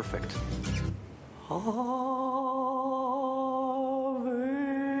just perfect. Well,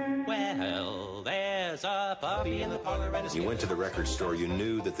 there's a puppy in the parlor and You went to the record store, you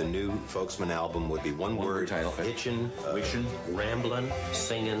knew that the new Folksman album would be one word title: itching, wishing, Rambling,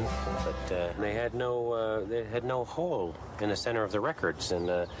 singing, but they had no hole in the center of the records, and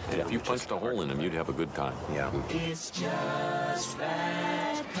if you punched a hole in them, you'd have a good time. Yeah. It's just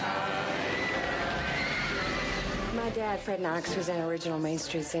that kind. My dad, Fred Knox, was an original Main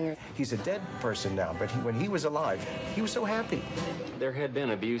Street Singer. He's a dead person now, but when he was alive, he was so happy. There had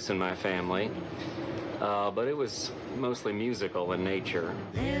been abuse in my family, but it was mostly musical in nature.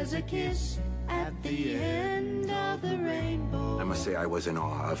 There's a kiss at the end of the rainbow. I must say I was in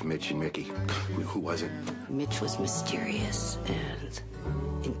awe of Mitch and Mickey. Who wasn't? Mitch was mysterious and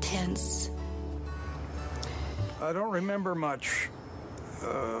intense. I don't remember much. We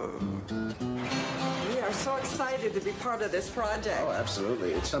are so excited to be part of this project. Oh,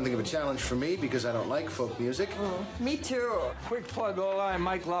 absolutely. It's something of a challenge for me because I don't like folk music. Me too. Quick plug, Ola. I'm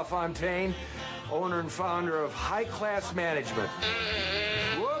Mike LaFontaine, owner and founder of High Class Management.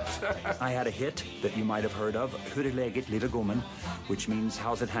 Whoops. I had a hit that you might have heard of, Hurry-legged Little Woman, which means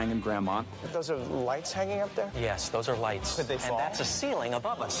how's it hanging, Grandma? Those are lights hanging up there? Yes, those are lights. Could they fall? And that's a ceiling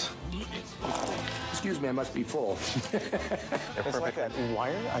above us. Excuse me, I must be full. It's like that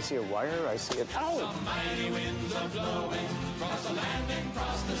wire. I see a wire. I see it. Oh! Mighty winds are blowing across the land and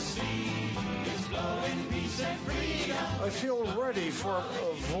across the sea. It's blowing peace and freedom. I feel ready for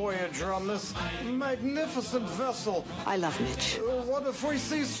a voyage on this magnificent vessel. I love Mitch. What if we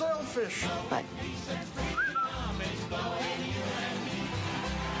see sailfish? But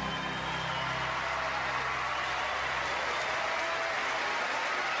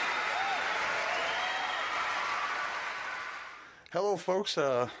hello, folks.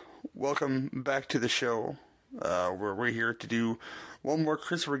 Welcome back to the show, where we're here to do one more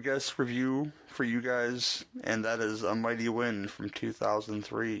Christopher Guest review for you guys, and that is A Mighty Wind from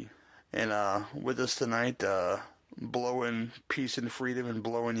 2003. And with us tonight, blowing peace and freedom and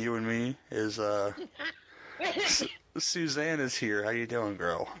blowing you and me, is Suzanne is here. How you doing,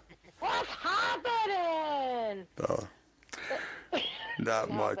 girl? What's happening? Not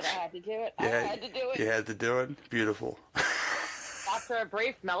No, much. but I had to do it. You I had to do it. You had to do it? Beautiful. After a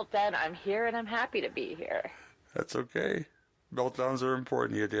brief meltdown, I'm here and I'm happy to be here. That's okay. Meltdowns are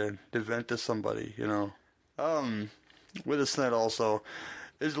important, you did. To vent to somebody, you know. With us tonight also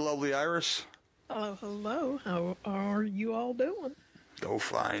is the lovely Iris. Hello, hello. How are you all doing? Oh,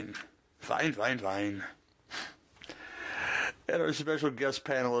 fine. Fine. And our special guest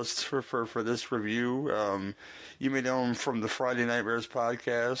panelists for this review. You may know him from the Friday Nightmares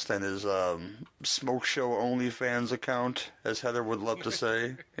podcast and his Smokeshow OnlyFans account, as Heather would love to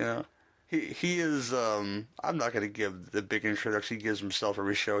say. You know, he is. I'm not going to give the big introduction he gives himself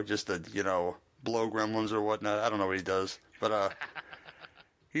every show, just to blow gremlins or whatnot. I don't know what he does, but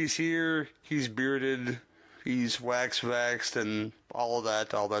he's here. He's bearded. He's waxed and all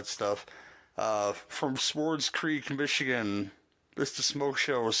that stuff. From Swords Creek, Michigan, Mr.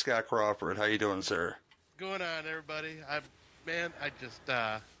 Smokeshow, Scott Crawford. How you doing, sir? Going on, everybody? I'm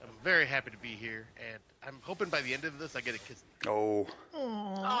very happy to be here, and I'm hoping by the end of this I get a kiss. Oh.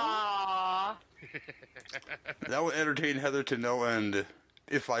 Aww. That would entertain Heather to no end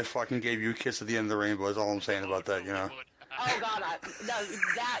if I fucking gave you a kiss at the end of the rainbow. Is all I'm saying about that, you know. Oh God, no,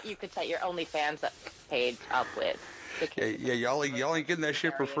 that you could set your OnlyFans page up with. Yeah, y'all ain't getting that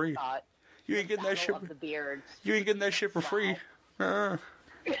shit for free. You ain't getting that shit. You ain't getting that shit for free.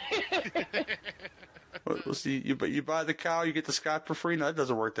 We'll see. You buy the cow, you get the Scott for free. No, it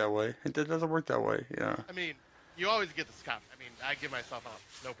doesn't work that way. It doesn't work that way. Yeah. I mean, you always get the Scott. I mean, I give myself up,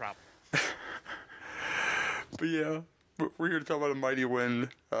 no problem. But yeah, we're here to talk about A Mighty Wind,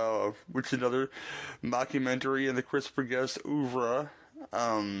 which is another mockumentary in the Christopher Guest oeuvre.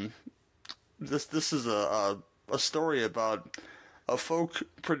 This is a story about a folk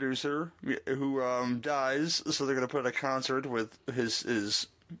producer who dies, so they're going to put a concert with his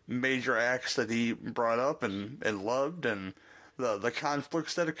major acts that he brought up and loved, and the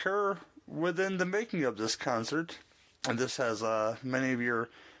conflicts that occur within the making of this concert. And this has many of your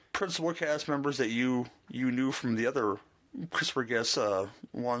principal cast members that you knew from the other Christopher Guest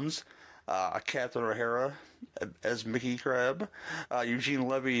ones. Catherine O'Hara as Mickey Crab, Eugene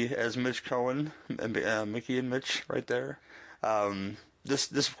Levy as Mitch Cohen, Mickey and Mitch right there.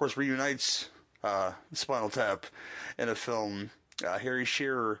 This of course reunites Spinal Tap in a film. Harry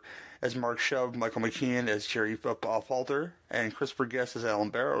Shearer as Mark Shove, Michael McKean as Jerry Falter, and Christopher Guest as Alan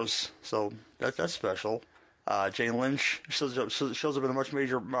Barrows. So that's special. Jane Lynch shows up in a much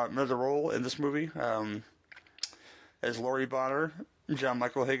major role in this movie as Laurie Bonner. John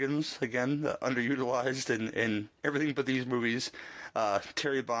Michael Higgins, again, underutilized in everything but these movies.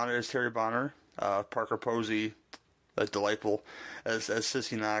 Terry Bonner as Terry Bonner. Parker Posey, delightful, as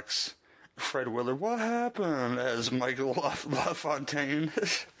Sissy Knox. Fred Willard, what happened? As Michael LaFontaine.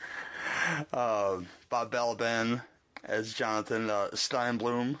 Bob Balaban as Jonathan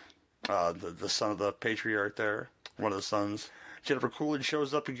Steinblum, the son of the patriarch there, one of the sons. Jennifer Coolidge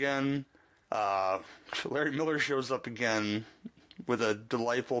shows up again. Larry Miller shows up again with a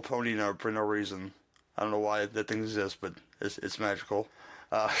delightful pony nub for no reason. I don't know why that thing exists, but it's magical.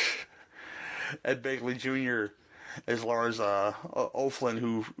 Ed Begley Jr. as Lars O'Flynn,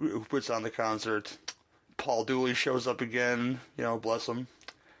 who puts on the concert. Paul Dooley shows up again, bless him.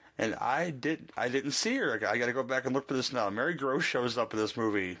 And I didn't see her. I got to go back and look for this now. Mary Gross shows up in this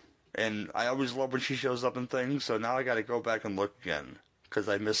movie, and I always love when she shows up in things. So now I got to go back and look again because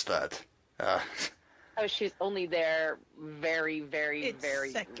I missed that. Oh, she's only there very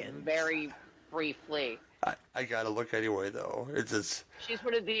briefly. I got to look anyway, though. She's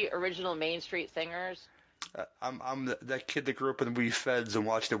one of the original Main Street singers. I'm that kid that grew up in Wee Feds and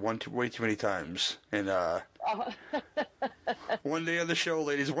watched it way too many times. And one day on the show,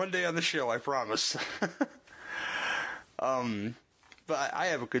 ladies. One day on the show, I promise. But I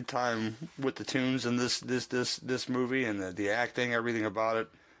have a good time with the tunes in this movie and the acting, everything about it.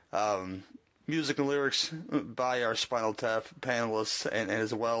 Music and lyrics by our Spinal Tap panelists, and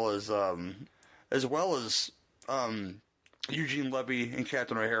as well as Eugene Levy and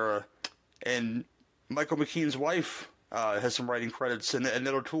Catherine O'Hara, and Michael McKean's wife has some writing credits, and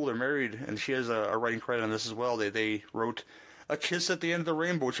Annette O'Toole, they're married, and she has a writing credit on this as well. They wrote A Kiss at the End of the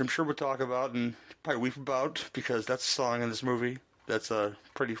Rainbow, which I'm sure we'll talk about and probably weep about, because that's a song in this movie that's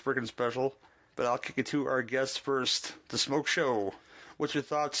pretty freaking special. But I'll kick it to our guests first, the Smokeshow. What's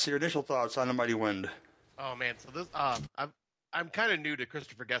your initial thoughts on The Mighty Wind? Oh man, so this I'm kind of new to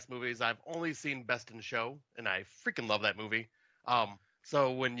Christopher Guest movies. I've only seen Best in Show, and I freaking love that movie.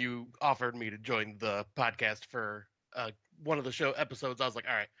 So when you offered me to join the podcast for one of the show episodes, I was like,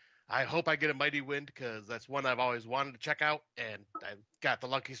 all right, I hope I get a Mighty Wind, because that's one I've always wanted to check out, and I got the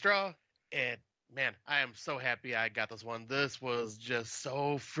lucky straw, and man, I am so happy I got this one. This was just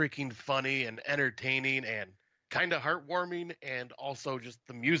so freaking funny and entertaining and kind of heartwarming, and also just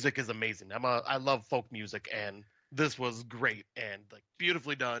the music is amazing. I love folk music, and this was great and like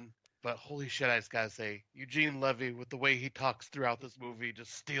beautifully done. But holy shit, I just gotta say, Eugene Levy, with the way he talks throughout this movie,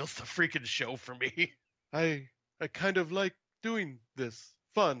 just steals the freaking show for me. I kind of like doing this.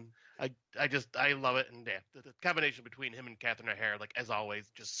 Fun. I love it, and yeah, the combination between him and Catherine O'Hara, like as always,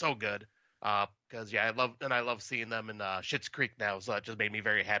 just so good. Because yeah, I love seeing them in Schitt's Creek now, so it just made me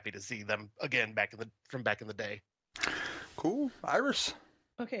very happy to see them again from back in the day. Cool, Iris.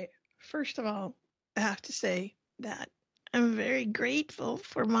 Okay, first of all, I have to say that I'm very grateful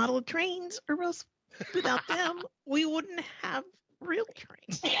for model trains, or else without them, we wouldn't have real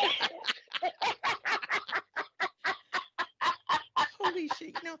trains. Holy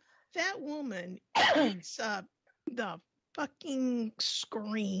shit! That woman eats up the fucking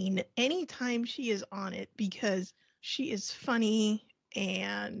screen anytime she is on it, because she is funny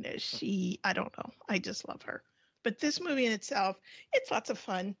and I don't know, I just love her. But this movie in itself, it's lots of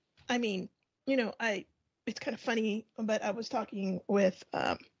fun. I mean, it's kind of funny, but I was talking with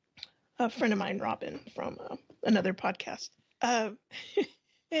a friend of mine, Robin, from another podcast, and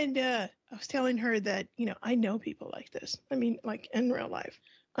I was telling her that I know people like this. I mean, like in real life,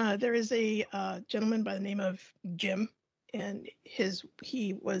 there is a gentleman by the name of Jim. And he is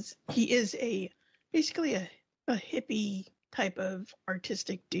basically a hippie type of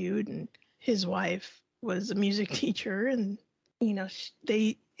artistic dude, and his wife was a music teacher, and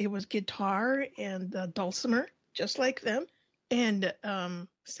it was guitar and dulcimer, just like them. And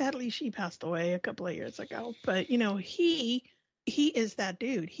sadly, she passed away a couple of years ago. But he is that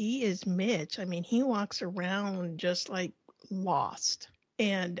dude. He is Mitch. I mean, he walks around just like lost,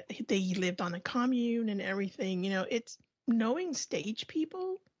 and they lived on a commune and everything. It's knowing stage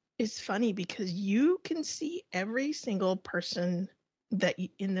people is funny, because you can see every single person that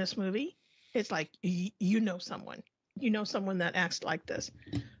in this movie. It's like someone that acts like this.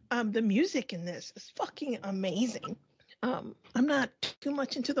 The music in this is fucking amazing. I'm not too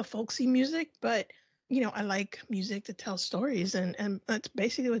much into the folksy music, but I like music to tell stories, and that's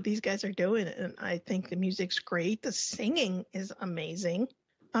basically what these guys are doing. And I think the music's great. The singing is amazing,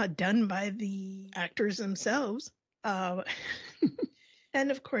 done by the actors themselves. And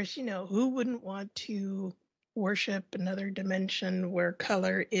of course, who wouldn't want to worship another dimension where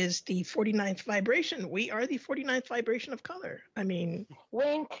color is the 49th vibration? We are the 49th vibration of color. I mean,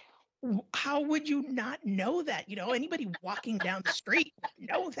 wink. How would you not know that? Anybody walking down the street would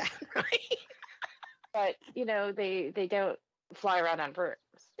know that, right? But, they don't fly around on brooms.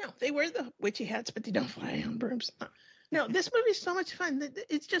 No, they wear the witchy hats, but they don't fly on brooms. No, this movie is so much fun.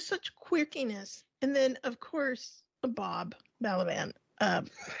 It's just such quirkiness. And then, of course, Bob Balaban.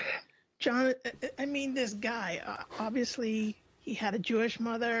 John, this guy, obviously, he had a Jewish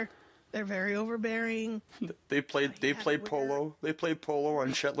mother. They're very overbearing. They played polo. They played polo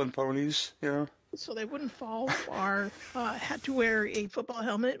on Shetland ponies, So they wouldn't fall far. Had to wear a football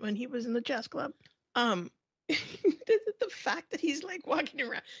helmet when he was in the chess club. The fact that he's like walking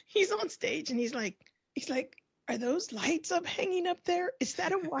around, he's on stage and he's like, are those lights up hanging up there? Is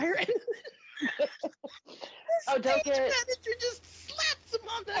that a wire? Oh, don't get manager just slaps him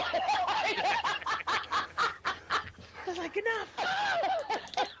on the. I was like, enough.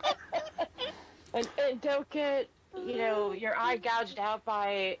 and don't get your eye gouged out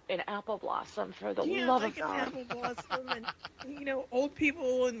by an apple blossom for the love of God. Apple blossom, and old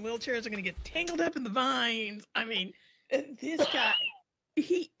people in wheelchairs are going to get tangled up in the vines. I mean, this guy,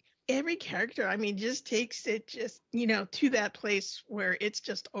 every character, just takes it to that place where it's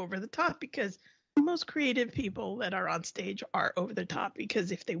just over the top, because the most creative people that are on stage are over the top,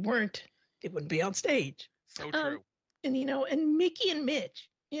 because if they weren't, they wouldn't be on stage. So true. And Mickey and Mitch,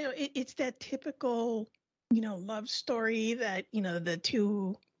 it's that typical, love story that, the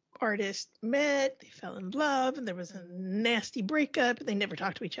two artists met, they fell in love, and there was a nasty breakup, and they never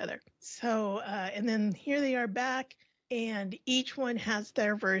talked to each other. So, and then here they are back, and each one has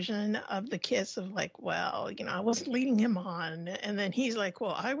their version of the kiss of like, well, I wasn't leading him on. And then he's like,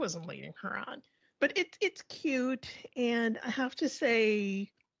 well, I wasn't leading her on. But it's cute. And I have to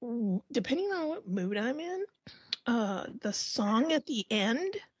say, depending on what mood I'm in, the song at the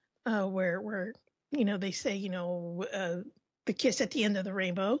end, where they say, the kiss at the end of the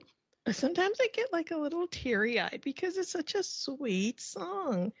rainbow, sometimes I get like a little teary-eyed because it's such a sweet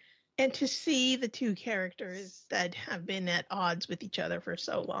song. And to see the two characters that have been at odds with each other for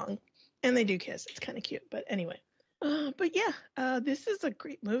so long, and they do kiss, it's kind of cute. But anyway, this is a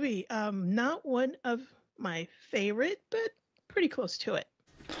great movie. Not one of my favorite, but pretty close to it.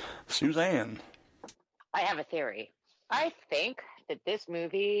 Suzanne. I have a theory. I think that this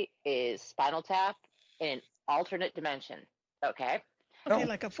movie is Spinal Tap in an alternate dimension. Okay? Okay,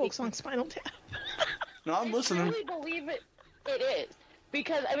 like a folk song Spinal Tap. No, I'm listening. I really believe it is.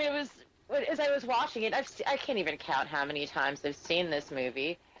 Because, it was, as I was watching it, I can't even count how many times I've seen this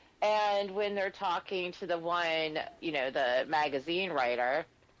movie. And when they're talking to the one, the magazine writer,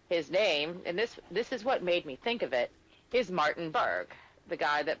 his name, and this is what made me think of it, is Martin Berg, the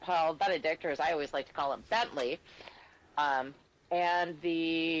guy that Paul Benedict, or as I always like to call him, Bentley. And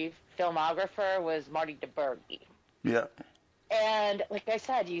the filmographer was Marty DeBerge. Yeah. And like I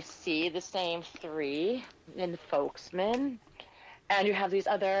said, you see the same three in the Folksmen, and you have these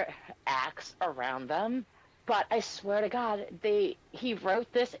other acts around them. But I swear to God, he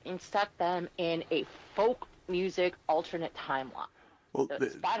wrote this and set them in a folk music alternate timeline. Well, so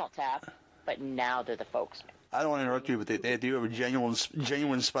Spinal Tap, but now they're the Folksmen. I don't want to interrupt you, but they do have a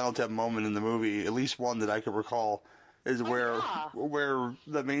genuine Spinal Tap moment in the movie, at least one that I could recall, is where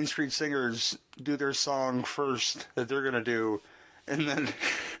the Main Street Singers do their song first that they're going to do, and then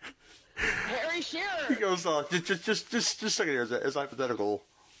Harry Shearer. He goes, just a second here, as hypothetical,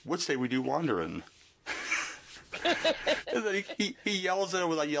 what say we do Wanderin'? And then he yells at him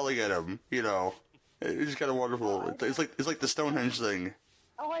without yelling at him, It's kind of wonderful. It's like the Stonehenge thing.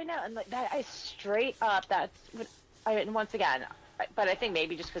 Oh, I know, and like that, I straight up. That's what once again. But I think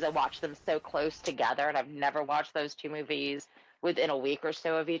maybe just because I watched them so close together, and I've never watched those two movies within a week or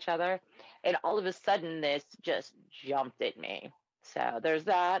so of each other, and all of a sudden this just jumped at me. So there's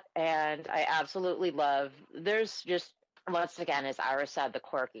that, and I absolutely love. There's just once again, as Ira said, the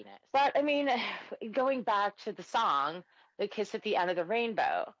quirkiness. But going back to the song, "The Kiss at the End of the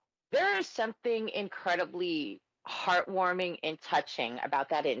Rainbow," there is something incredibly heartwarming and touching about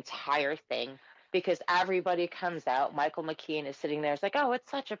that entire thing, because everybody comes out. Michael McKean is sitting there. It's like, oh,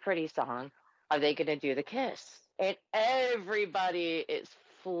 it's such a pretty song. Are they going to do the kiss? And everybody is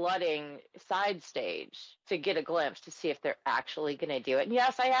flooding side stage to get a glimpse to see if they're actually going to do it. And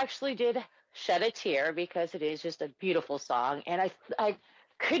yes, I actually did shed a tear because it is just a beautiful song. And I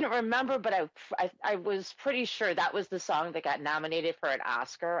couldn't remember, but I was pretty sure that was the song that got nominated for an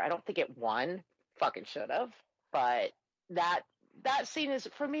Oscar. I don't think it won. Fucking should have. But that scene is,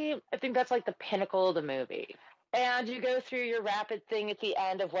 for me, I think that's like the pinnacle of the movie. And you go through your rapid thing at the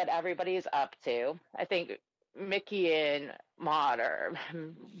end of what everybody's up to. I think Mickey and Maud,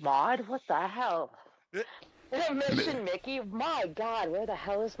 what the hell? Mitch and Mickey, my God, where the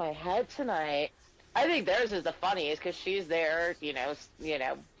hell is my head tonight? I think theirs is the funniest because she's there,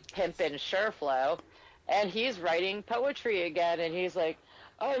 pimping Sherflow, and he's writing poetry again, and he's like,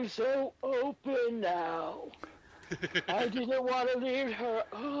 I'm so open now. I didn't want to leave her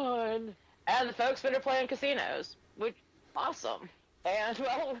on. And the folksmen are playing casinos, which awesome. And,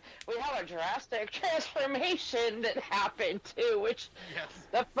 well, we have a drastic transformation that happened, too, which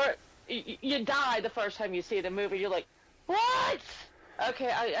you die the first time you see the movie. You're like, what?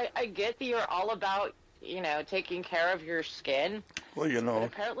 Okay, I get that you're all about, taking care of your skin. Well, But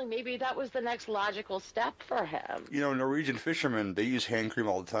apparently maybe that was the next logical step for him. Norwegian fishermen, they use hand cream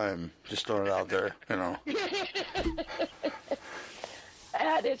all the time. Just throwing it out there,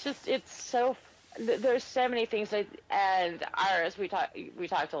 And it's so, there's so many things. And Iris, we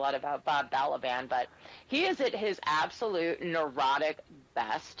talked a lot about Bob Balaban, but he is at his absolute neurotic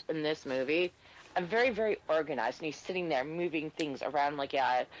best in this movie. I'm very, very organized, and he's sitting there moving things around like,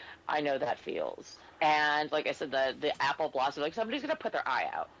 yeah, I know that feels. And like I said, the apple blossom, like somebody's going to put their eye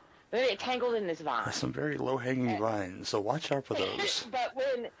out. They get tangled in this vine. There's some very low-hanging vines, so watch out for those. But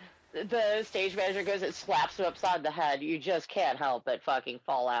when the stage manager goes and slaps him upside the head, you just can't help but fucking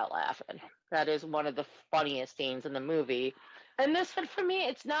fall out laughing. That is one of the funniest scenes in the movie. And this one, for me,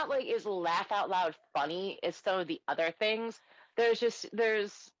 it's not like is laugh out loud funny. It's some of the other things. I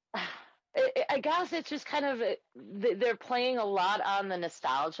guess it's just kind of, they're playing a lot on the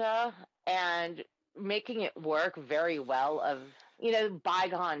nostalgia and making it work very well of,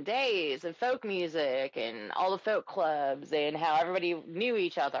 bygone days of folk music and all the folk clubs and how everybody knew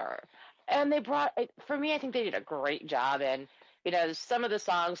each other. And for me, I think they did a great job. And, some of the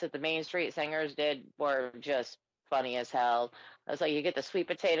songs that the Main Street Singers did were just funny as hell. I was like, you get the sweet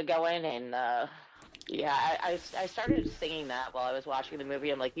potato going and, I started singing that while I was watching the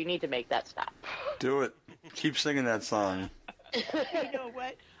movie. I'm like, you need to make that stop. Do it. Keep singing that song. You know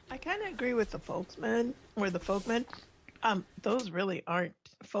what? I kind of agree with the folkmen. Those really aren't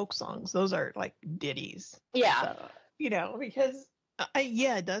folk songs. Those are like ditties. Yeah. So, because,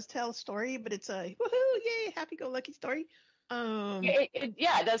 it does tell a story, but it's a woohoo, yay, happy-go-lucky story.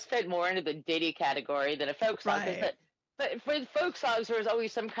 It does fit more into the ditty category than a folk song. Right. But for folk songs, there was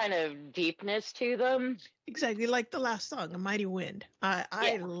always some kind of deepness to them. Exactly, like the last song, A Mighty Wind.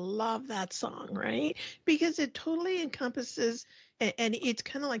 I love that song, right? Because it totally encompasses, and it's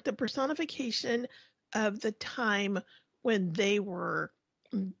kind of like the personification of the time when they were,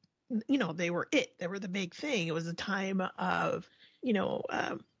 they were it. They were the big thing. It was a time of,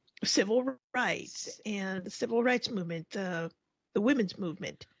 civil rights and the civil rights movement, the women's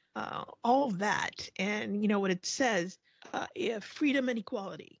movement, all of that. And, what it says, freedom and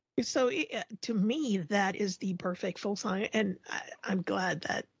equality. So to me, that is the perfect folk song. And I'm glad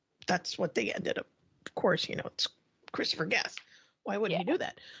that that's what they ended up. Of course, it's Christopher Guest. Why wouldn't he do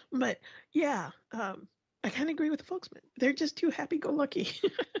that? But I kind of agree with the folksmen. They're just too happy-go-lucky.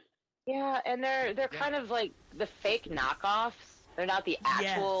 Yeah, and they're kind of like the fake knockoffs. They're not the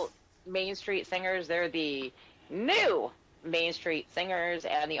actual Main Street Singers. They're the new Main Street Singers,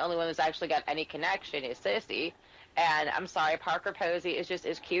 and the only one that's actually got any connection is Sissy. And I'm sorry, Parker Posey is just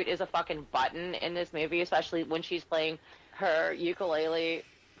as cute as a fucking button in this movie, especially when she's playing her ukulele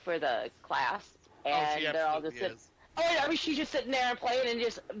for the class. And they're all just sitting. She's just sitting there and playing, and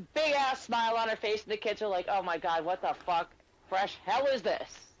just big ass smile on her face, and the kids are like, "Oh my God, what the fuck, fresh hell is this?"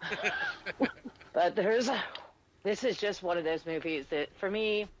 But this is just one of those movies that, for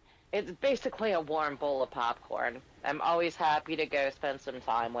me, it's basically a warm bowl of popcorn. I'm always happy to go spend some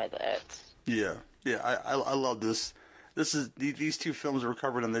time with it. Yeah, I love this. These two films we're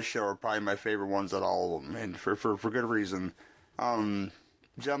covered on this show are probably my favorite ones out of all of them, and for good reason. John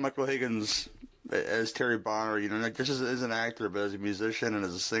Michael Higgins as Terry Bonner, not just as an actor, but as a musician and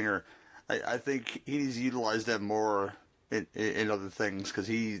as a singer, I think he needs to utilize that more in other things, because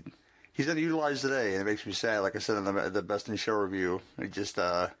he's underutilized today, and it makes me sad. Like I said in the Best in Show review, he needs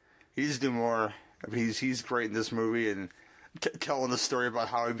to do more. I mean, he's great in this movie, and telling the story about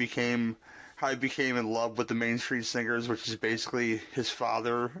how he became in love with the Main Street Singers, which is basically his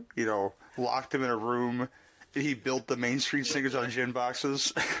father, locked him in a room, and he built the Main Street Singers on gin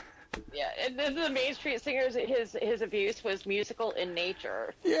boxes. Yeah, and then the Main Street Singers, his abuse was musical in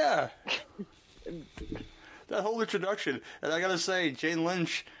nature. Yeah. That whole introduction. And I gotta say, Jane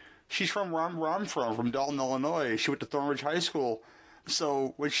Lynch, she's from where I'm from Dalton, Illinois. She went to Thornridge High School.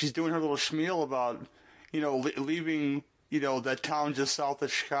 So when she's doing her little spiel about, leaving, that town just south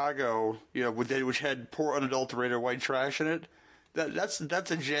of Chicago, which had poor unadulterated white trash in it, that's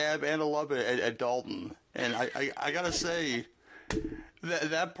a jab and a love at Dalton. And I gotta say,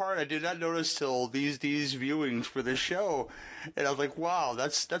 that part I did not notice till these viewings for this show, and I was like, wow,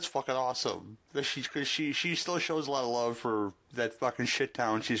 that's fucking awesome. Because she still shows a lot of love for that fucking shit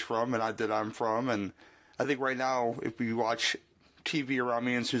town she's from, and I'm from, and I think right now if we watch TV around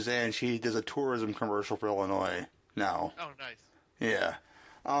me and Suzanne, she does a tourism commercial for Illinois now. Oh, nice. Yeah.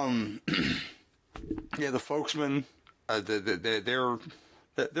 Yeah, the Folksmen,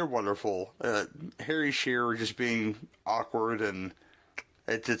 they're wonderful. Harry Shearer just being awkward, and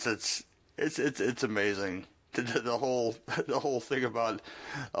it's amazing. The whole thing about,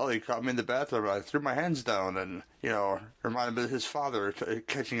 he caught me in the bathroom and I threw my hands down, and reminded me of his father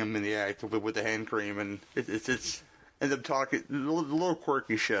catching him in the act with the hand cream, and it's end up talking a little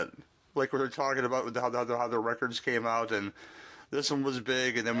quirky shit, like when they're talking about how the records came out, and this one was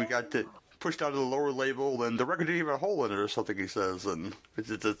big, and then we got to pushed out to the lower label, and the record didn't even have a hole in it or something, he says, and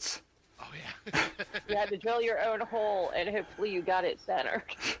it's oh yeah. You had to drill your own hole, and hopefully you got it centered.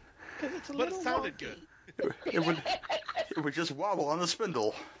 But it sounded good. It would just wobble on the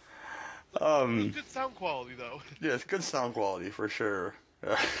spindle. Good sound quality, though. Yeah, it's good sound quality for sure.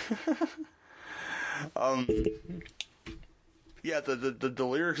 Yeah, the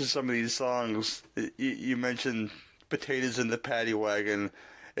lyrics of some of these songs. You mentioned potatoes in the paddy wagon.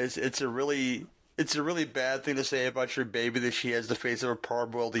 It's a really bad thing to say about your baby that she has the face of a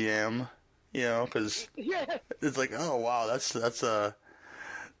parboiled yam. Because it's like, oh wow, that's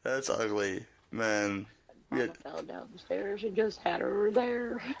ugly, man. Mama fell down the stairs and just had her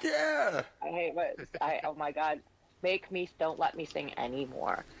there. Yeah. Oh my God, don't let me sing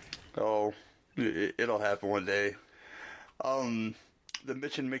anymore. Oh, it'll happen one day. The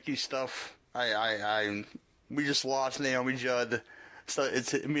Mitch and Mickey stuff. We just lost Naomi Judd. So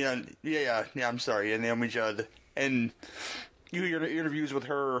I'm sorry, Naomi Judd. And you hear interviews with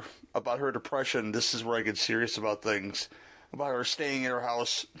her about her depression. This is where I get serious about things. About her staying in her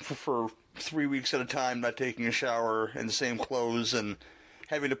house for 3 weeks at a time, not taking a shower, in the same clothes, and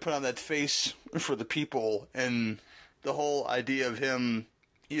having to put on that face for the people, and the whole idea of him,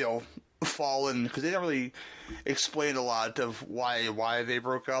 fallen, because they don't really explain a lot of why they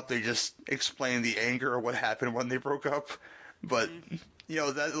broke up. They just explain the anger of what happened when they broke up. But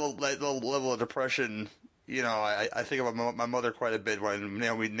that level of depression, I think about my mother quite a bit when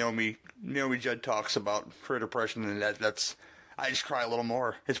Naomi Judd talks about her depression, and that's I just cry a little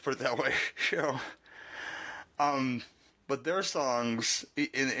more. Let's put it that way. But their songs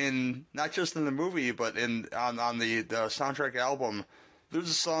in not just in the movie, but on the soundtrack album. There's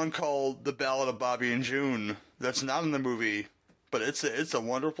a song called "The Ballad of Bobby and June" that's not in the movie, but it's a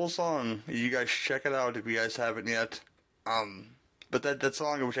wonderful song. You guys check it out if you guys haven't yet. But that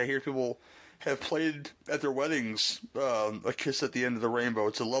song, which I hear people have played at their weddings, "A Kiss at the End of the Rainbow."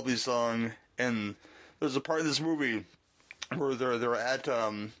 It's a lovely song, and there's a part of this movie where they're at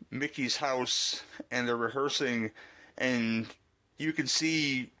Mickey's house and they're rehearsing, and you can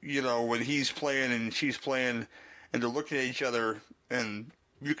see when he's playing and she's playing, and they're looking at each other. And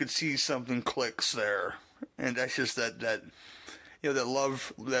you can see something clicks there, and that's just that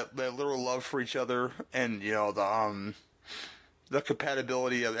love, that literal love for each other, and the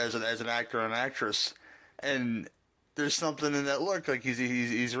compatibility of as an actor and actress, and there's something in that look, like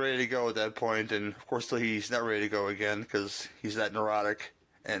he's ready to go at that point, and of course he's not ready to go again because he's that neurotic,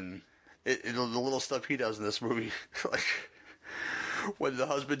 and the little stuff he does in this movie, like when the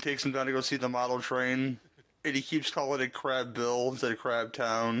husband takes him down to go see the model train. And he keeps calling it Crabville instead of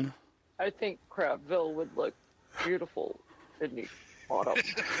Crabtown. I think Crabville would look beautiful in the autumn.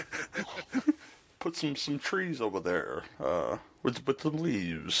 Put some trees over there with some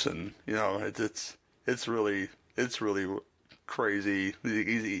leaves, and it's really crazy.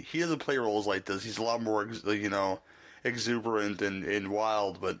 He doesn't play roles like this. He's a lot more exuberant and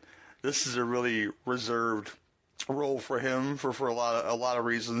wild, but this is a really reserved role for him for a lot of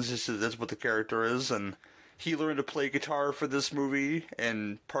reasons. That's what the character is, and he learned to play guitar for this movie,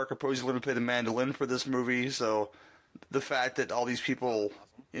 and Parker Posey learned to play the mandolin for this movie. So the fact that all these people,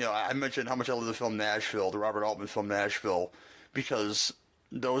 I mentioned how much I love the film Nashville, the Robert Altman film Nashville, because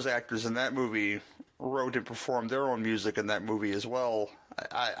those actors in that movie wrote and performed their own music in that movie as well.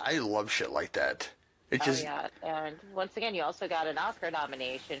 I love shit like that. Yeah, and once again, you also got an Oscar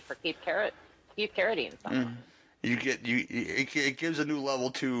nomination for Keith Carradine's song. It gives a new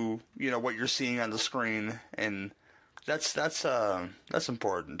level to what you're seeing on the screen, and that's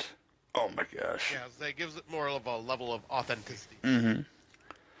important. Oh my gosh. Yeah, it gives it more of a level of authenticity. Mm-hmm.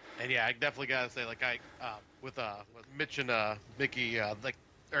 And yeah, I definitely gotta say, like with Mitch and Mickey,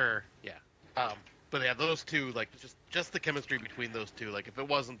 but yeah, those two, like just the chemistry between those two. Like if it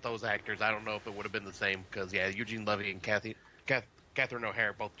wasn't those actors, I don't know if it would have been the same. Because yeah, Eugene Levy and Catherine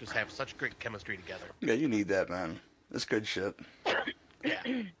O'Hara both just have such great chemistry together. Yeah, you need that, man. It's good shit. Yeah.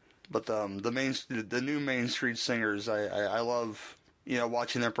 But the new Main Street Singers, I love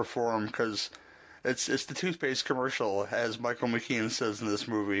watching them perform, because it's the toothpaste commercial, as Michael McKean says in this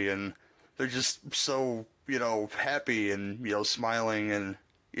movie, and they're just so happy and smiling, and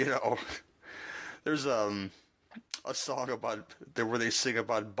there's a song where they sing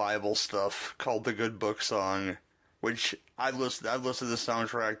about Bible stuff called the Good Book Song, which I've listened to the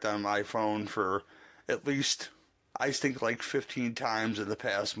soundtrack on my phone for at least, I think, like 15 times in the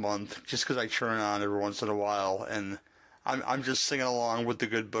past month, just because I turn on every once in a while, and I'm just singing along with the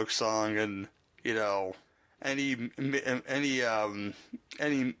Good Book Song, and any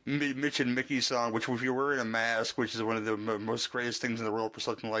Mitch and Mickey song, which if you're wearing a mask, which is one of the most greatest things in the world for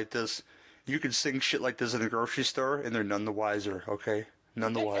something like this, you can sing shit like this in a grocery store, and they're none the wiser. Okay,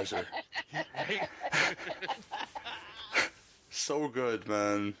 none the wiser. So good,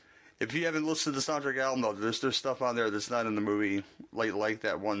 man. If you haven't listened to the soundtrack album, though, there's stuff on there that's not in the movie, like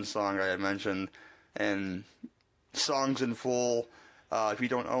that one song I had mentioned, and songs in full. If you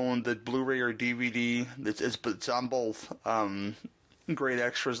don't own the Blu-ray or DVD, it's on both. Great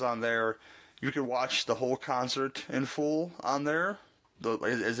extras on there. You can watch the whole concert in full on there,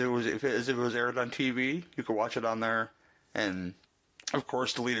 as if it was aired on TV. You can watch it on there, and of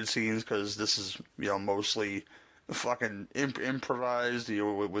course deleted scenes, because this is mostly fucking improvised,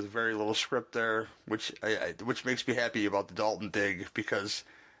 with very little script there, which makes me happy about the Dalton dig, because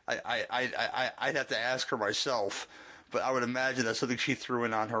I'd have to ask her myself, but I would imagine that's something she threw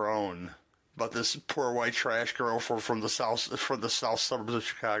in on her own, about this poor white trash girl from the south suburbs of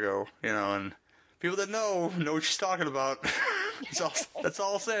Chicago, and people that know what she's talking about. That's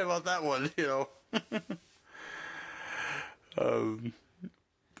all I'll say about that one,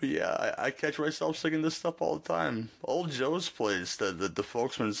 But yeah, I catch myself singing this stuff all the time. Old Joe's Place, the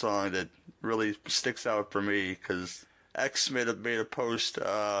Folksman song that really sticks out for me, because X made a post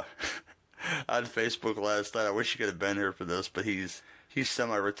on Facebook last night. I wish he could have been here for this, but he's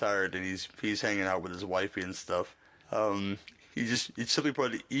semi-retired, and he's hanging out with his wifey and stuff. He simply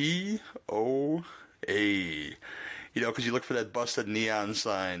put EOA, because you look for that busted neon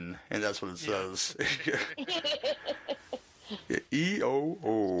sign, and that's what it says. Yeah,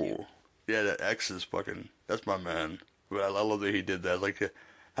 EOO. Yeah, that X is fucking. That's my man. But I love that he did that. Like,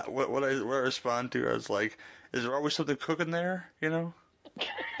 what I respond to, I was like, "Is there always something cooking there?"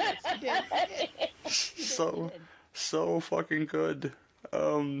 So fucking good.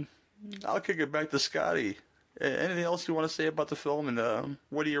 I'll kick it back to Scotty. Anything else you want to say about the film? And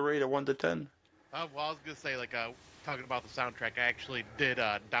what do you rate it 1 to 10? Well, I was gonna say, talking about the soundtrack, I actually did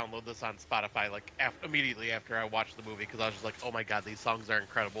download this on Spotify immediately after I watched the movie, because I was just like, oh my god, these songs are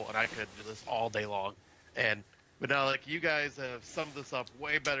incredible, and I could do this all day long. But now, you guys have summed this up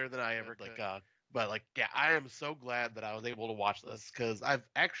way better than I ever could. Yeah, I am so glad that I was able to watch this, because I've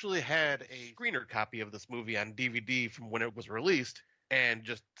actually had a screener copy of this movie on DVD from when it was released, and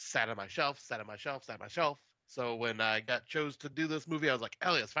just sat on my shelf. So when I chose to do this movie, I was like,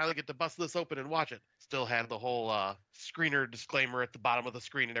 Elias, finally get to bust this open and watch it. Still had the whole screener disclaimer at the bottom of the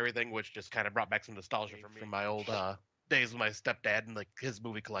screen and everything, which just kind of brought back some nostalgia from my old days with my stepdad and his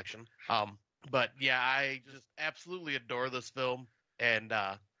movie collection. But yeah, I just absolutely adore this film, and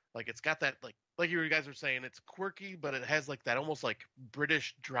it's got that like you guys were saying, it's quirky, but it has that almost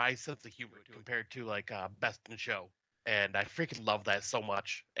British dry sense of humor compared to Best in Show. And I freaking love that so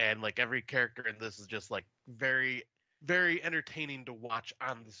much. And every character in this is just very, very entertaining to watch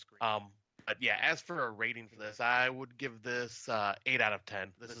on the screen. But yeah, as for a rating for this, I would give this 8 out of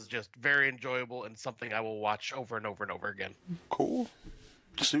 10. This is just very enjoyable and something I will watch over and over and over again. Cool.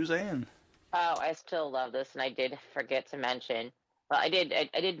 Suzanne. Oh, I still love this, and I did forget to mention. Well, I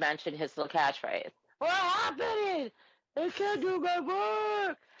did mention his little catchphrase. What happened? I can't do my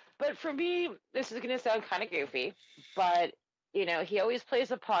work. But for me, this is going to sound kind of goofy, but, he always plays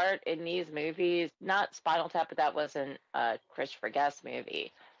a part in these movies. Not Spinal Tap, but that wasn't a Christopher Guest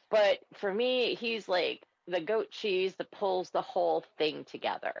movie. But for me, he's the goat cheese that pulls the whole thing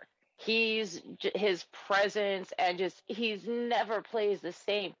together. his presence, and just he's never plays the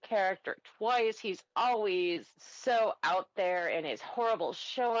same character twice. He's always so out there in his horrible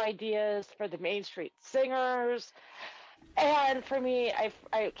show ideas for the Main Street Singers. And for me,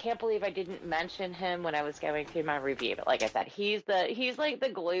 I can't believe I didn't mention him when I was going through my review. But like I said, he's like the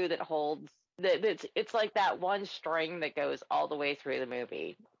glue that holds it's like that one string that goes all the way through the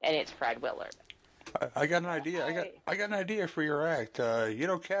movie, and it's Fred Willard. I got an idea. I got an idea for your act.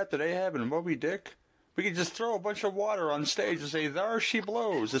 Kat, that Ahab and Moby Dick? We could just throw a bunch of water on stage and say, "There she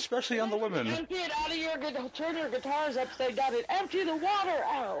blows," especially on the women. Empty it out of turn your guitars upside down and empty the water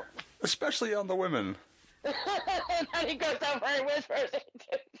out. Especially on the women. And then he goes over and whispers into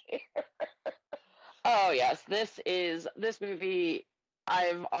his ear. Oh yes, this movie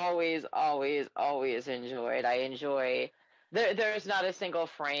I've always enjoyed. I enjoy. There's not a single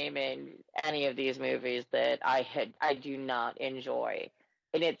frame in any of these movies that I do not enjoy,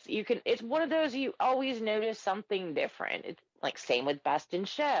 and it's one of those you always notice something different. It's like same with Best in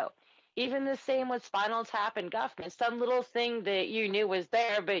Show, even the same with Spinal Tap and Guffman. Some little thing that you knew was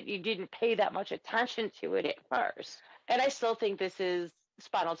there, but you didn't pay that much attention to it at first. And I still think this is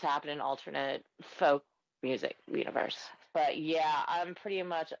Spinal Tap in an alternate folk music universe. But yeah, I'm pretty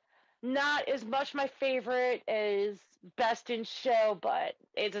much not as much my favorite as Best in Show, but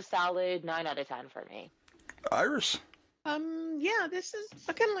it's a solid 9 out of 10 for me. Iris? Yeah, this is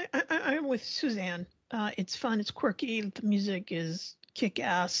kind of like I'm with Suzanne. It's fun, it's quirky, the music is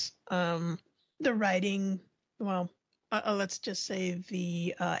kick-ass. The writing, well, let's just say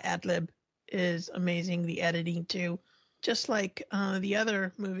the ad-lib is amazing, the editing too, just like the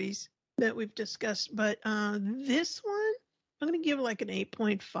other movies that we've discussed. But this one, I'm going to give like an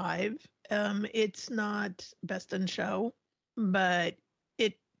 8.5. It's not Best in Show, but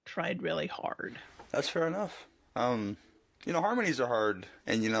it tried really hard. That's fair enough. Harmonies are hard,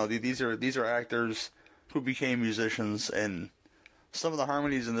 and these are actors who became musicians, and some of the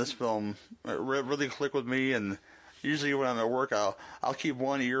harmonies in this film really click with me. And usually when I'm at work, I'll keep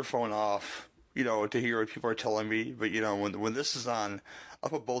one earphone off, to hear what people are telling me. But when this is on, I'll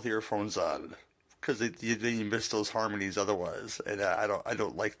put both earphones on, because then you miss those harmonies otherwise, and I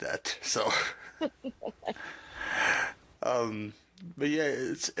don't like that. So, but yeah,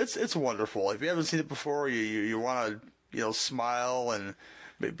 it's wonderful. If you haven't seen it before, you want to smile and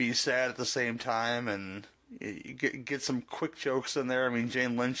be sad at the same time, and you get some quick jokes in there. I mean,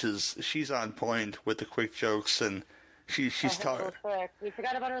 Jane Lynch she's on point with the quick jokes, and she's talking. We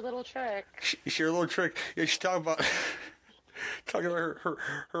forgot about her little trick. Her little trick. Yeah, she's talking about. Talking about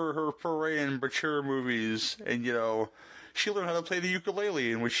her foray in mature movies, and she learned how to play the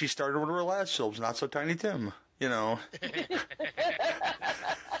ukulele, in which she started one of her last films, Not So Tiny Tim.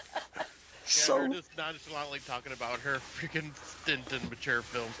 So her just nonchalantly talking about her freaking stint in mature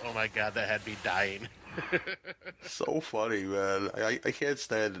films. Oh my god, that had me dying. So funny, man. I can't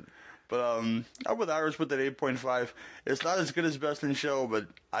stand it. But I'm with Iris with that 8.5. It's not as good as Best in Show, but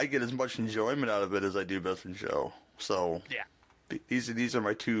I get as much enjoyment out of it as I do Best in Show. So yeah, these are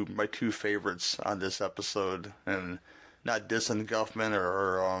my two favorites on this episode, and not dissing Guffman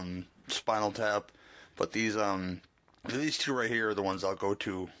or Spinal Tap, but these two right here are the ones I'll go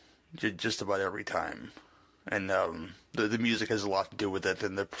to just about every time. And the music has a lot to do with it,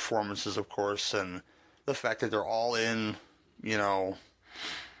 and the performances, of course, and the fact that they're all in, they're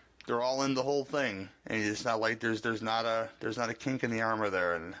all in the whole thing, and it's not like there's not a kink in the armor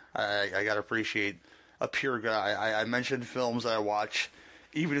there, and I gotta appreciate a pure guy. I mentioned films that I watch,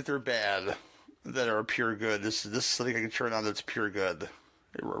 even if they're bad, that are pure good. This is something I can turn on that's pure good.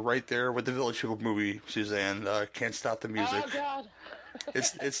 Right there with the Village People movie, Suzanne. Can't Stop the Music. Oh God.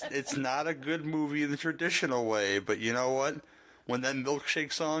 It's not a good movie in the traditional way, but you know what? When that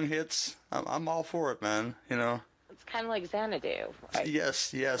milkshake song hits, I'm all for it, man. It's kind of like Xanadu.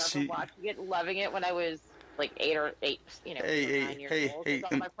 Yes. I remember watching it, loving it when I was like 8 or 9 years old. Hey,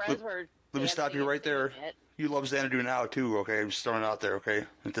 all my friends were. Let me stop you right there. You love Xanadu now too, okay? I'm just throwing it out there, okay?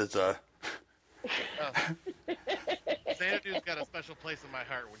 Xanadu's got a special place in my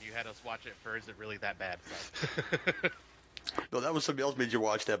heart when you had us watch it for Is It Really That Bad? So. No, that was somebody else made you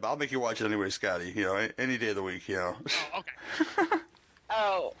watch that, but I'll make you watch it anyway, Scotty. Any day of the week, Oh,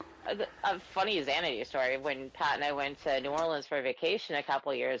 okay. A funny Xanadu story. When Pat and I went to New Orleans for a vacation a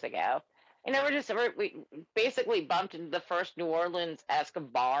couple years ago, we basically bumped into the first New Orleans-esque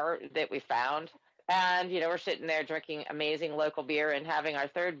bar that we found. And, we're sitting there drinking amazing local beer and having our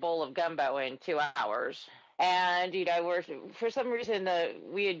third bowl of gumbo in 2 hours. And, for some reason,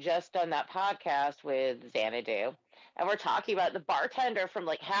 we had just done that podcast with Xanadu. and we're talking about the bartender from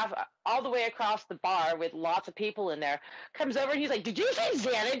like half all the way across the bar with lots of people in there comes over and he's like, "Did you say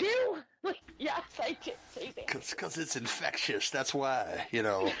Xanadu?" Like, yes, I did say Xanadu. Because it's infectious. That's why, you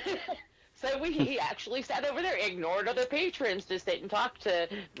know. So he actually sat over there, ignored other patrons to sit and talk to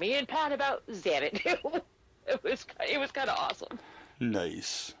me and Pat about Xanadu. It was kind of awesome.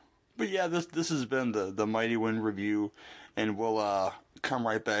 Nice. But yeah, this has been the Mighty Wind review, and we'll come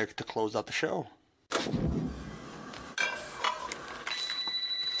right back to close out the show.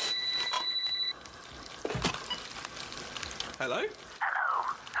 Hello? Hello,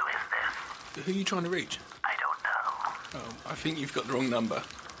 who is this? Who are you trying to reach? I don't know. Oh, I think you've got the wrong number.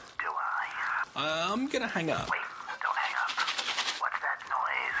 Do I? I'm gonna hang up. Wait, don't hang up. What's that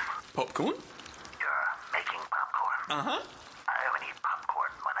noise? Popcorn? You're making popcorn? Uh-huh. I only eat popcorn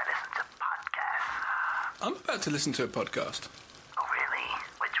when I listen to podcasts. I'm about to listen to a podcast. Oh, really?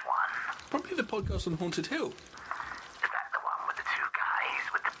 Which one? Probably the podcast on Haunted Hill. Is that the one with the two guys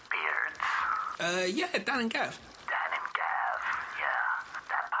with the beards? Yeah, Dan and Gav. Dan and Gav, yeah.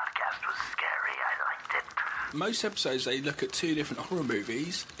 That podcast was scary. I liked it. Most episodes, they look at 2 different horror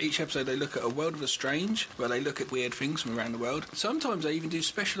movies. Each episode, they look at A World of the Strange, where they look at weird things from around the world. Sometimes they even do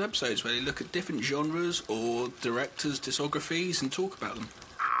special episodes where they look at different genres or directors' discographies and talk about them.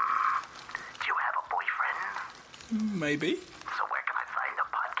 Do you have a boyfriend? Maybe. So where can I find the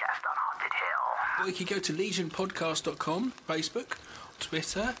podcast on Haunted Hill? Well, you could go to legionpodcast.com, Facebook,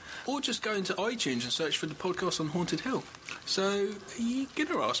 Twitter, or just go into iTunes and search for the podcast on Haunted Hill. So, are you going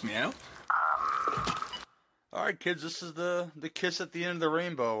to ask me out? All right, kids, this is the kiss at the end of the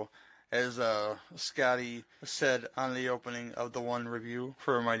rainbow, as Scotty said on the opening of the one review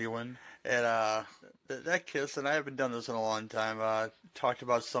for A Mighty Wind. And that kiss, and I haven't done this in a long time, talked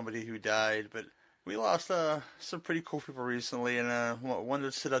about somebody who died, but we lost some pretty cool people recently, and one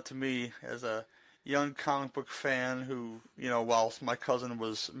that stood out to me as a young comic book fan who, you know, whilst my cousin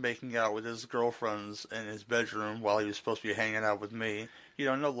was making out with his girlfriends in his bedroom while he was supposed to be hanging out with me, you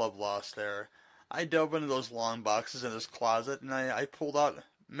know, no love lost there. I dove into those long boxes in his closet, and I pulled out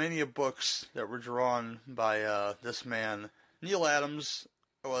many of books that were drawn by this man. Neil Adams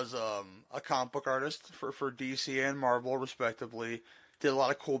was a comic book artist for DC and Marvel, respectively. Did a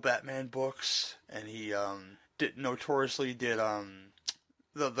lot of cool Batman books, and he notoriously did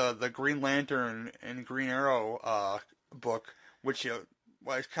the Green Lantern and Green Arrow book, which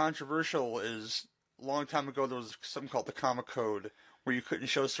why it's controversial is a long time ago there was something called the Comic Code, where you couldn't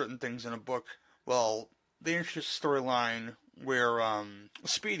show certain things in a book. Well, they introduced a storyline where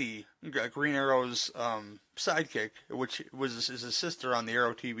Speedy, Green Arrow's sidekick, which is his sister on the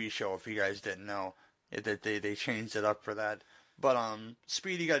Arrow TV show, if you guys didn't know, that they changed it up for that. But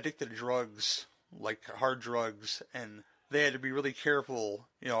Speedy got addicted to drugs, like hard drugs, and they had to be really careful,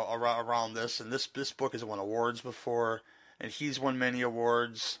 you know, around this. And this book has won awards before, and he's won many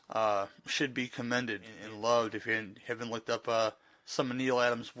awards. Should be commended and loved. If you haven't looked up some of Neil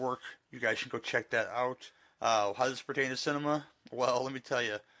Adams' work, you guys should go check that out. How does this pertain to cinema? Well, let me tell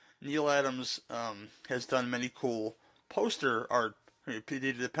you, Neil Adams has done many cool poster art. He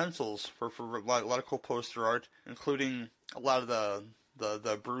did the pencils for a lot of cool poster art, including a lot of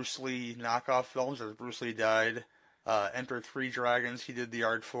the Bruce Lee knockoff films as Bruce Lee died. Enter Three Dragons, he did the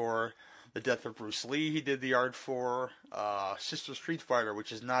art for. The Death of Bruce Lee, he did the art for. Sister Street Fighter,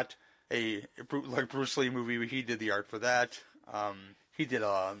 which is not a like Bruce Lee movie, but he did the art for that. He did,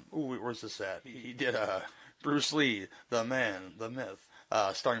 where's this at? He did, Bruce Lee, the man, the myth,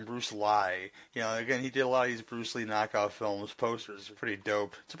 starring Bruce Lee. You know, again, he did a lot of these Bruce Lee knockoff films, posters, pretty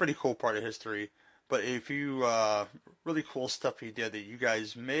dope. It's a pretty cool part of history. But if you, really cool stuff he did that you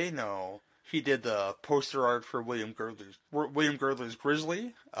guys may know, he did the poster art for William Girdler's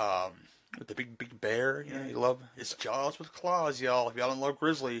Grizzly, with the big bear, you know, you love. It's Jaws with claws, y'all. If y'all don't love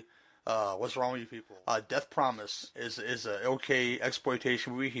Grizzly, what's wrong with you people? Death Promise is a okay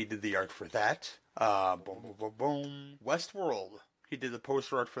exploitation movie. He did the art for that. Boom. Westworld. He did the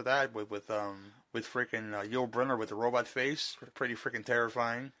poster art for that with freaking Yul Brynner with the robot face. Pretty freaking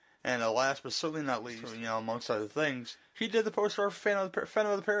terrifying. And last but certainly not least, you know, amongst other things, he did the poster art for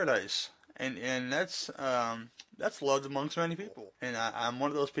Phantom of the Paradise. And that's loved amongst many people. And I'm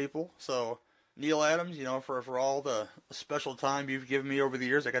one of those people. So Neil Adams, you know, for all the special time you've given me over the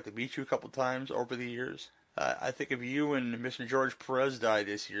years, I got to meet you a couple times over the years. I think if you and Mr. George Perez died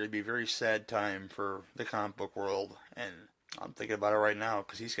this year, it'd be a very sad time for the comic book world. And I'm thinking about it right now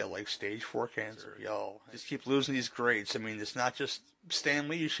because he's got like stage 4 cancer, y'all. Just keep losing these greats. I mean, it's not just Stan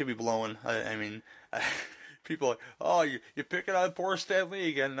Lee you should be blowing. I mean, people are like, oh, you're picking on poor Stan Lee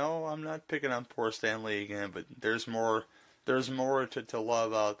again. No, I'm not picking on poor Stan Lee again, but there's more there's more to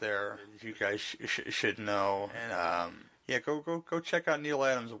love out there. You guys should know. And yeah, go check out Neil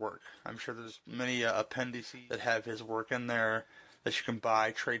Adams' work. I'm sure there's many appendices that have his work in there that you can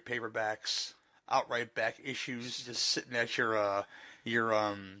buy, trade paperbacks, outright back issues, just sitting at your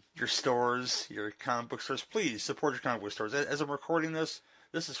stores, your comic book stores. Please support your comic book stores. As I'm recording this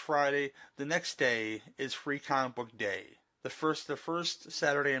is Friday. The next day is Free Comic Book Day. The first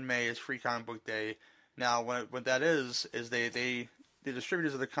Saturday in May is Free Comic Book Day. Now, what that is the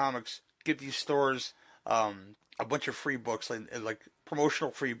distributors of the comics give these stores a bunch of free books, like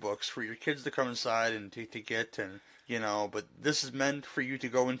promotional free books for your kids to come inside and to get, and but this is meant for you to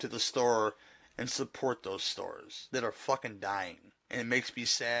go into the store and support those stores that are fucking dying. And it makes me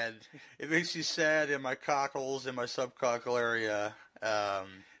sad. It makes me sad in my cockles, in my subcockle area,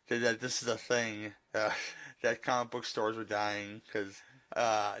 that this is a thing, that comic book stores are dying, because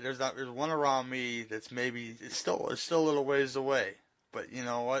there's one around me that's it's still a little ways away. But you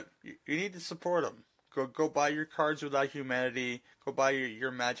know what? You need to support them. Go buy your Cards Without Humanity. Go buy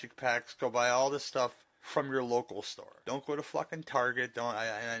your Magic Packs. Go buy all this stuff from your local store. Don't go to fucking Target.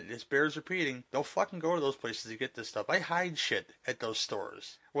 This bears repeating. Don't fucking go to those places to get this stuff. I hide shit at those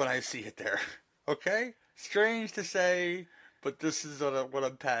stores when I see it there. Okay? Strange to say, but this is what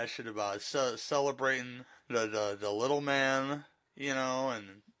I'm passionate about. Celebrating the little man,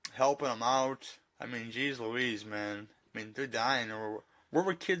 and helping them out. I mean, geez Louise, man. I mean, they're dying. Where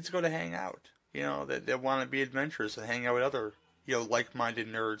would kids go to hang out? They want to be adventurous and hang out with other, like-minded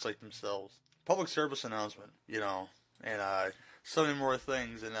nerds like themselves. Public service announcement, and so many more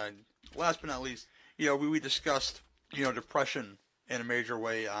things. And last but not least, we discussed, depression in a major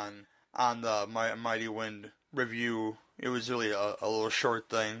way on the Mighty Wind review. It was really a little short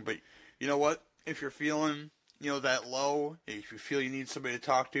thing, but you know what? If you're feeling, that low, if you feel you need somebody to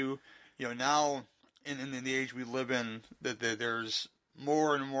talk to, now in the age we live in, that there's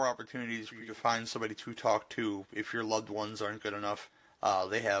more and more opportunities for you to find somebody to talk to if your loved ones aren't good enough.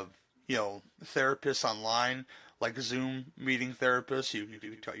 They have, therapists online, like Zoom meeting therapists you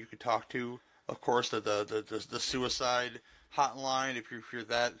could talk to. Of course, the suicide hotline, if you're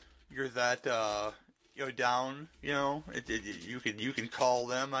that down, you can call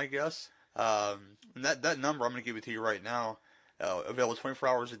them, I guess. And that number, I'm going to give it to you right now. Available 24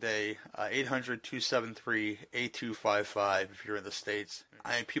 hours a day, 800-273-8255 if you're in the States.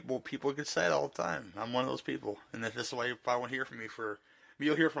 People get sad all the time. I'm one of those people. And this is why you probably won't hear from me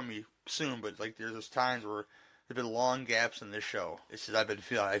you'll hear from me soon, but like there's times where there's been long gaps in this show. It's just I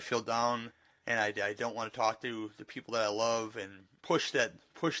feel down, and I don't want to talk to the people that I love and push that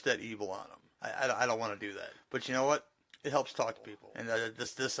evil on them. I don't want to do that. But you know what? It helps talk to people. And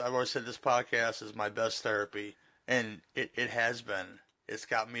this I've always said this podcast is my best therapy. And it has been. It's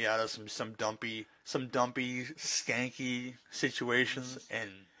got me out of some dumpy, skanky situations.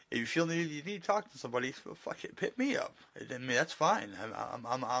 And if you feel you need to talk to somebody, fuck it, hit me up. I mean, that's fine.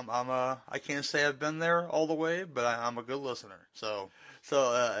 I can't say I've been there all the way, but I'm a good listener. So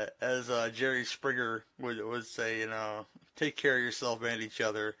as Jerry Springer would say, take care of yourself and each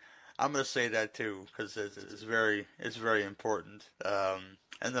other. I'm gonna say that too, because it's very important.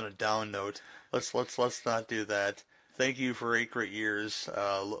 And then a down note. Let's not do that. Thank you for 8 great years.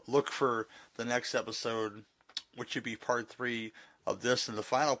 Look for the next episode, which should be part 3 of this and the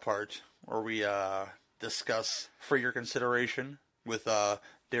final part, where we discuss For Your Consideration with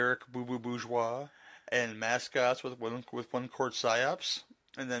Derek Boo Boo Bourgeois and Mascots with one Court Psyops.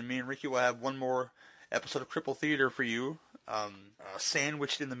 And then me and Ricky will have one more episode of Crippled Theater for you,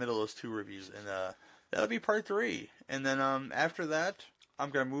 sandwiched in the middle of those 2 reviews. And that'll be part 3. And then after that, I'm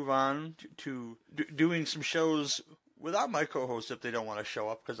going to move on to doing some shows without my co-hosts if they don't want to show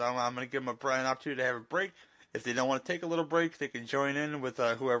up, because I'm going to give them an opportunity to have a break. If they don't want to take a little break, they can join in with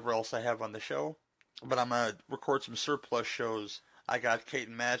whoever else I have on the show. But I'm going to record some surplus shows. I got Kate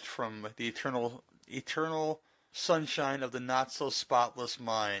and Matt from the Eternal Sunshine of the Not-So-Spotless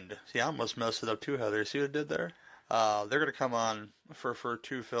Mind. See, I almost messed it up too, Heather. See what I did there? They're going to come on for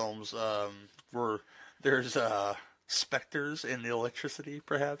 2 films where there's Spectres and Electricity,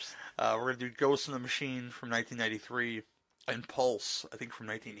 perhaps. We're going to do Ghost in the Machine from 1993 and Pulse, I think, from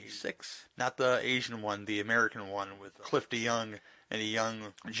 1986. Not the Asian one, the American one with Cliff DeYoung and a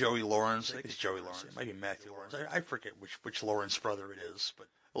young Joey Lawrence. I think it's Joey Lawrence. It might be Matthew Lawrence. I forget which Lawrence brother it is, but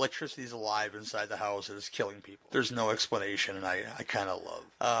electricity's alive inside the house and is killing people. There's no explanation, and I kind of love.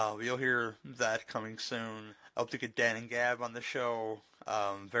 You'll hear that coming soon. I hope to get Dan and Gab on the show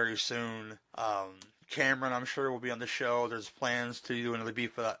very soon. Cameron, I'm sure, will be on the show. There's plans to do another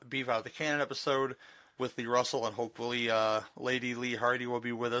Beef Out of the Cannon episode with Lee Russell, and hopefully Lady Lee Hardy will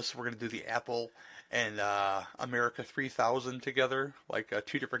be with us. We're going to do the Apple and America 3000 together, like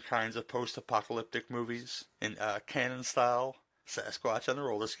two different kinds of post-apocalyptic movies in canon style. Sasquatch on the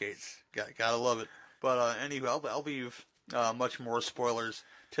roller skates. Gotta love it. But anyway, I'll leave much more spoilers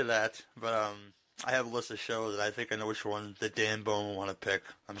to that. But I have a list of shows, and I think I know which one that Dan Bone will want to pick.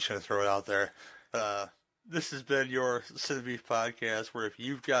 I'm just going to throw it out there. This has been your Cine Beef Podcast, where if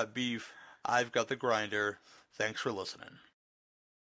you've got beef, I've got the grinder. Thanks for listening.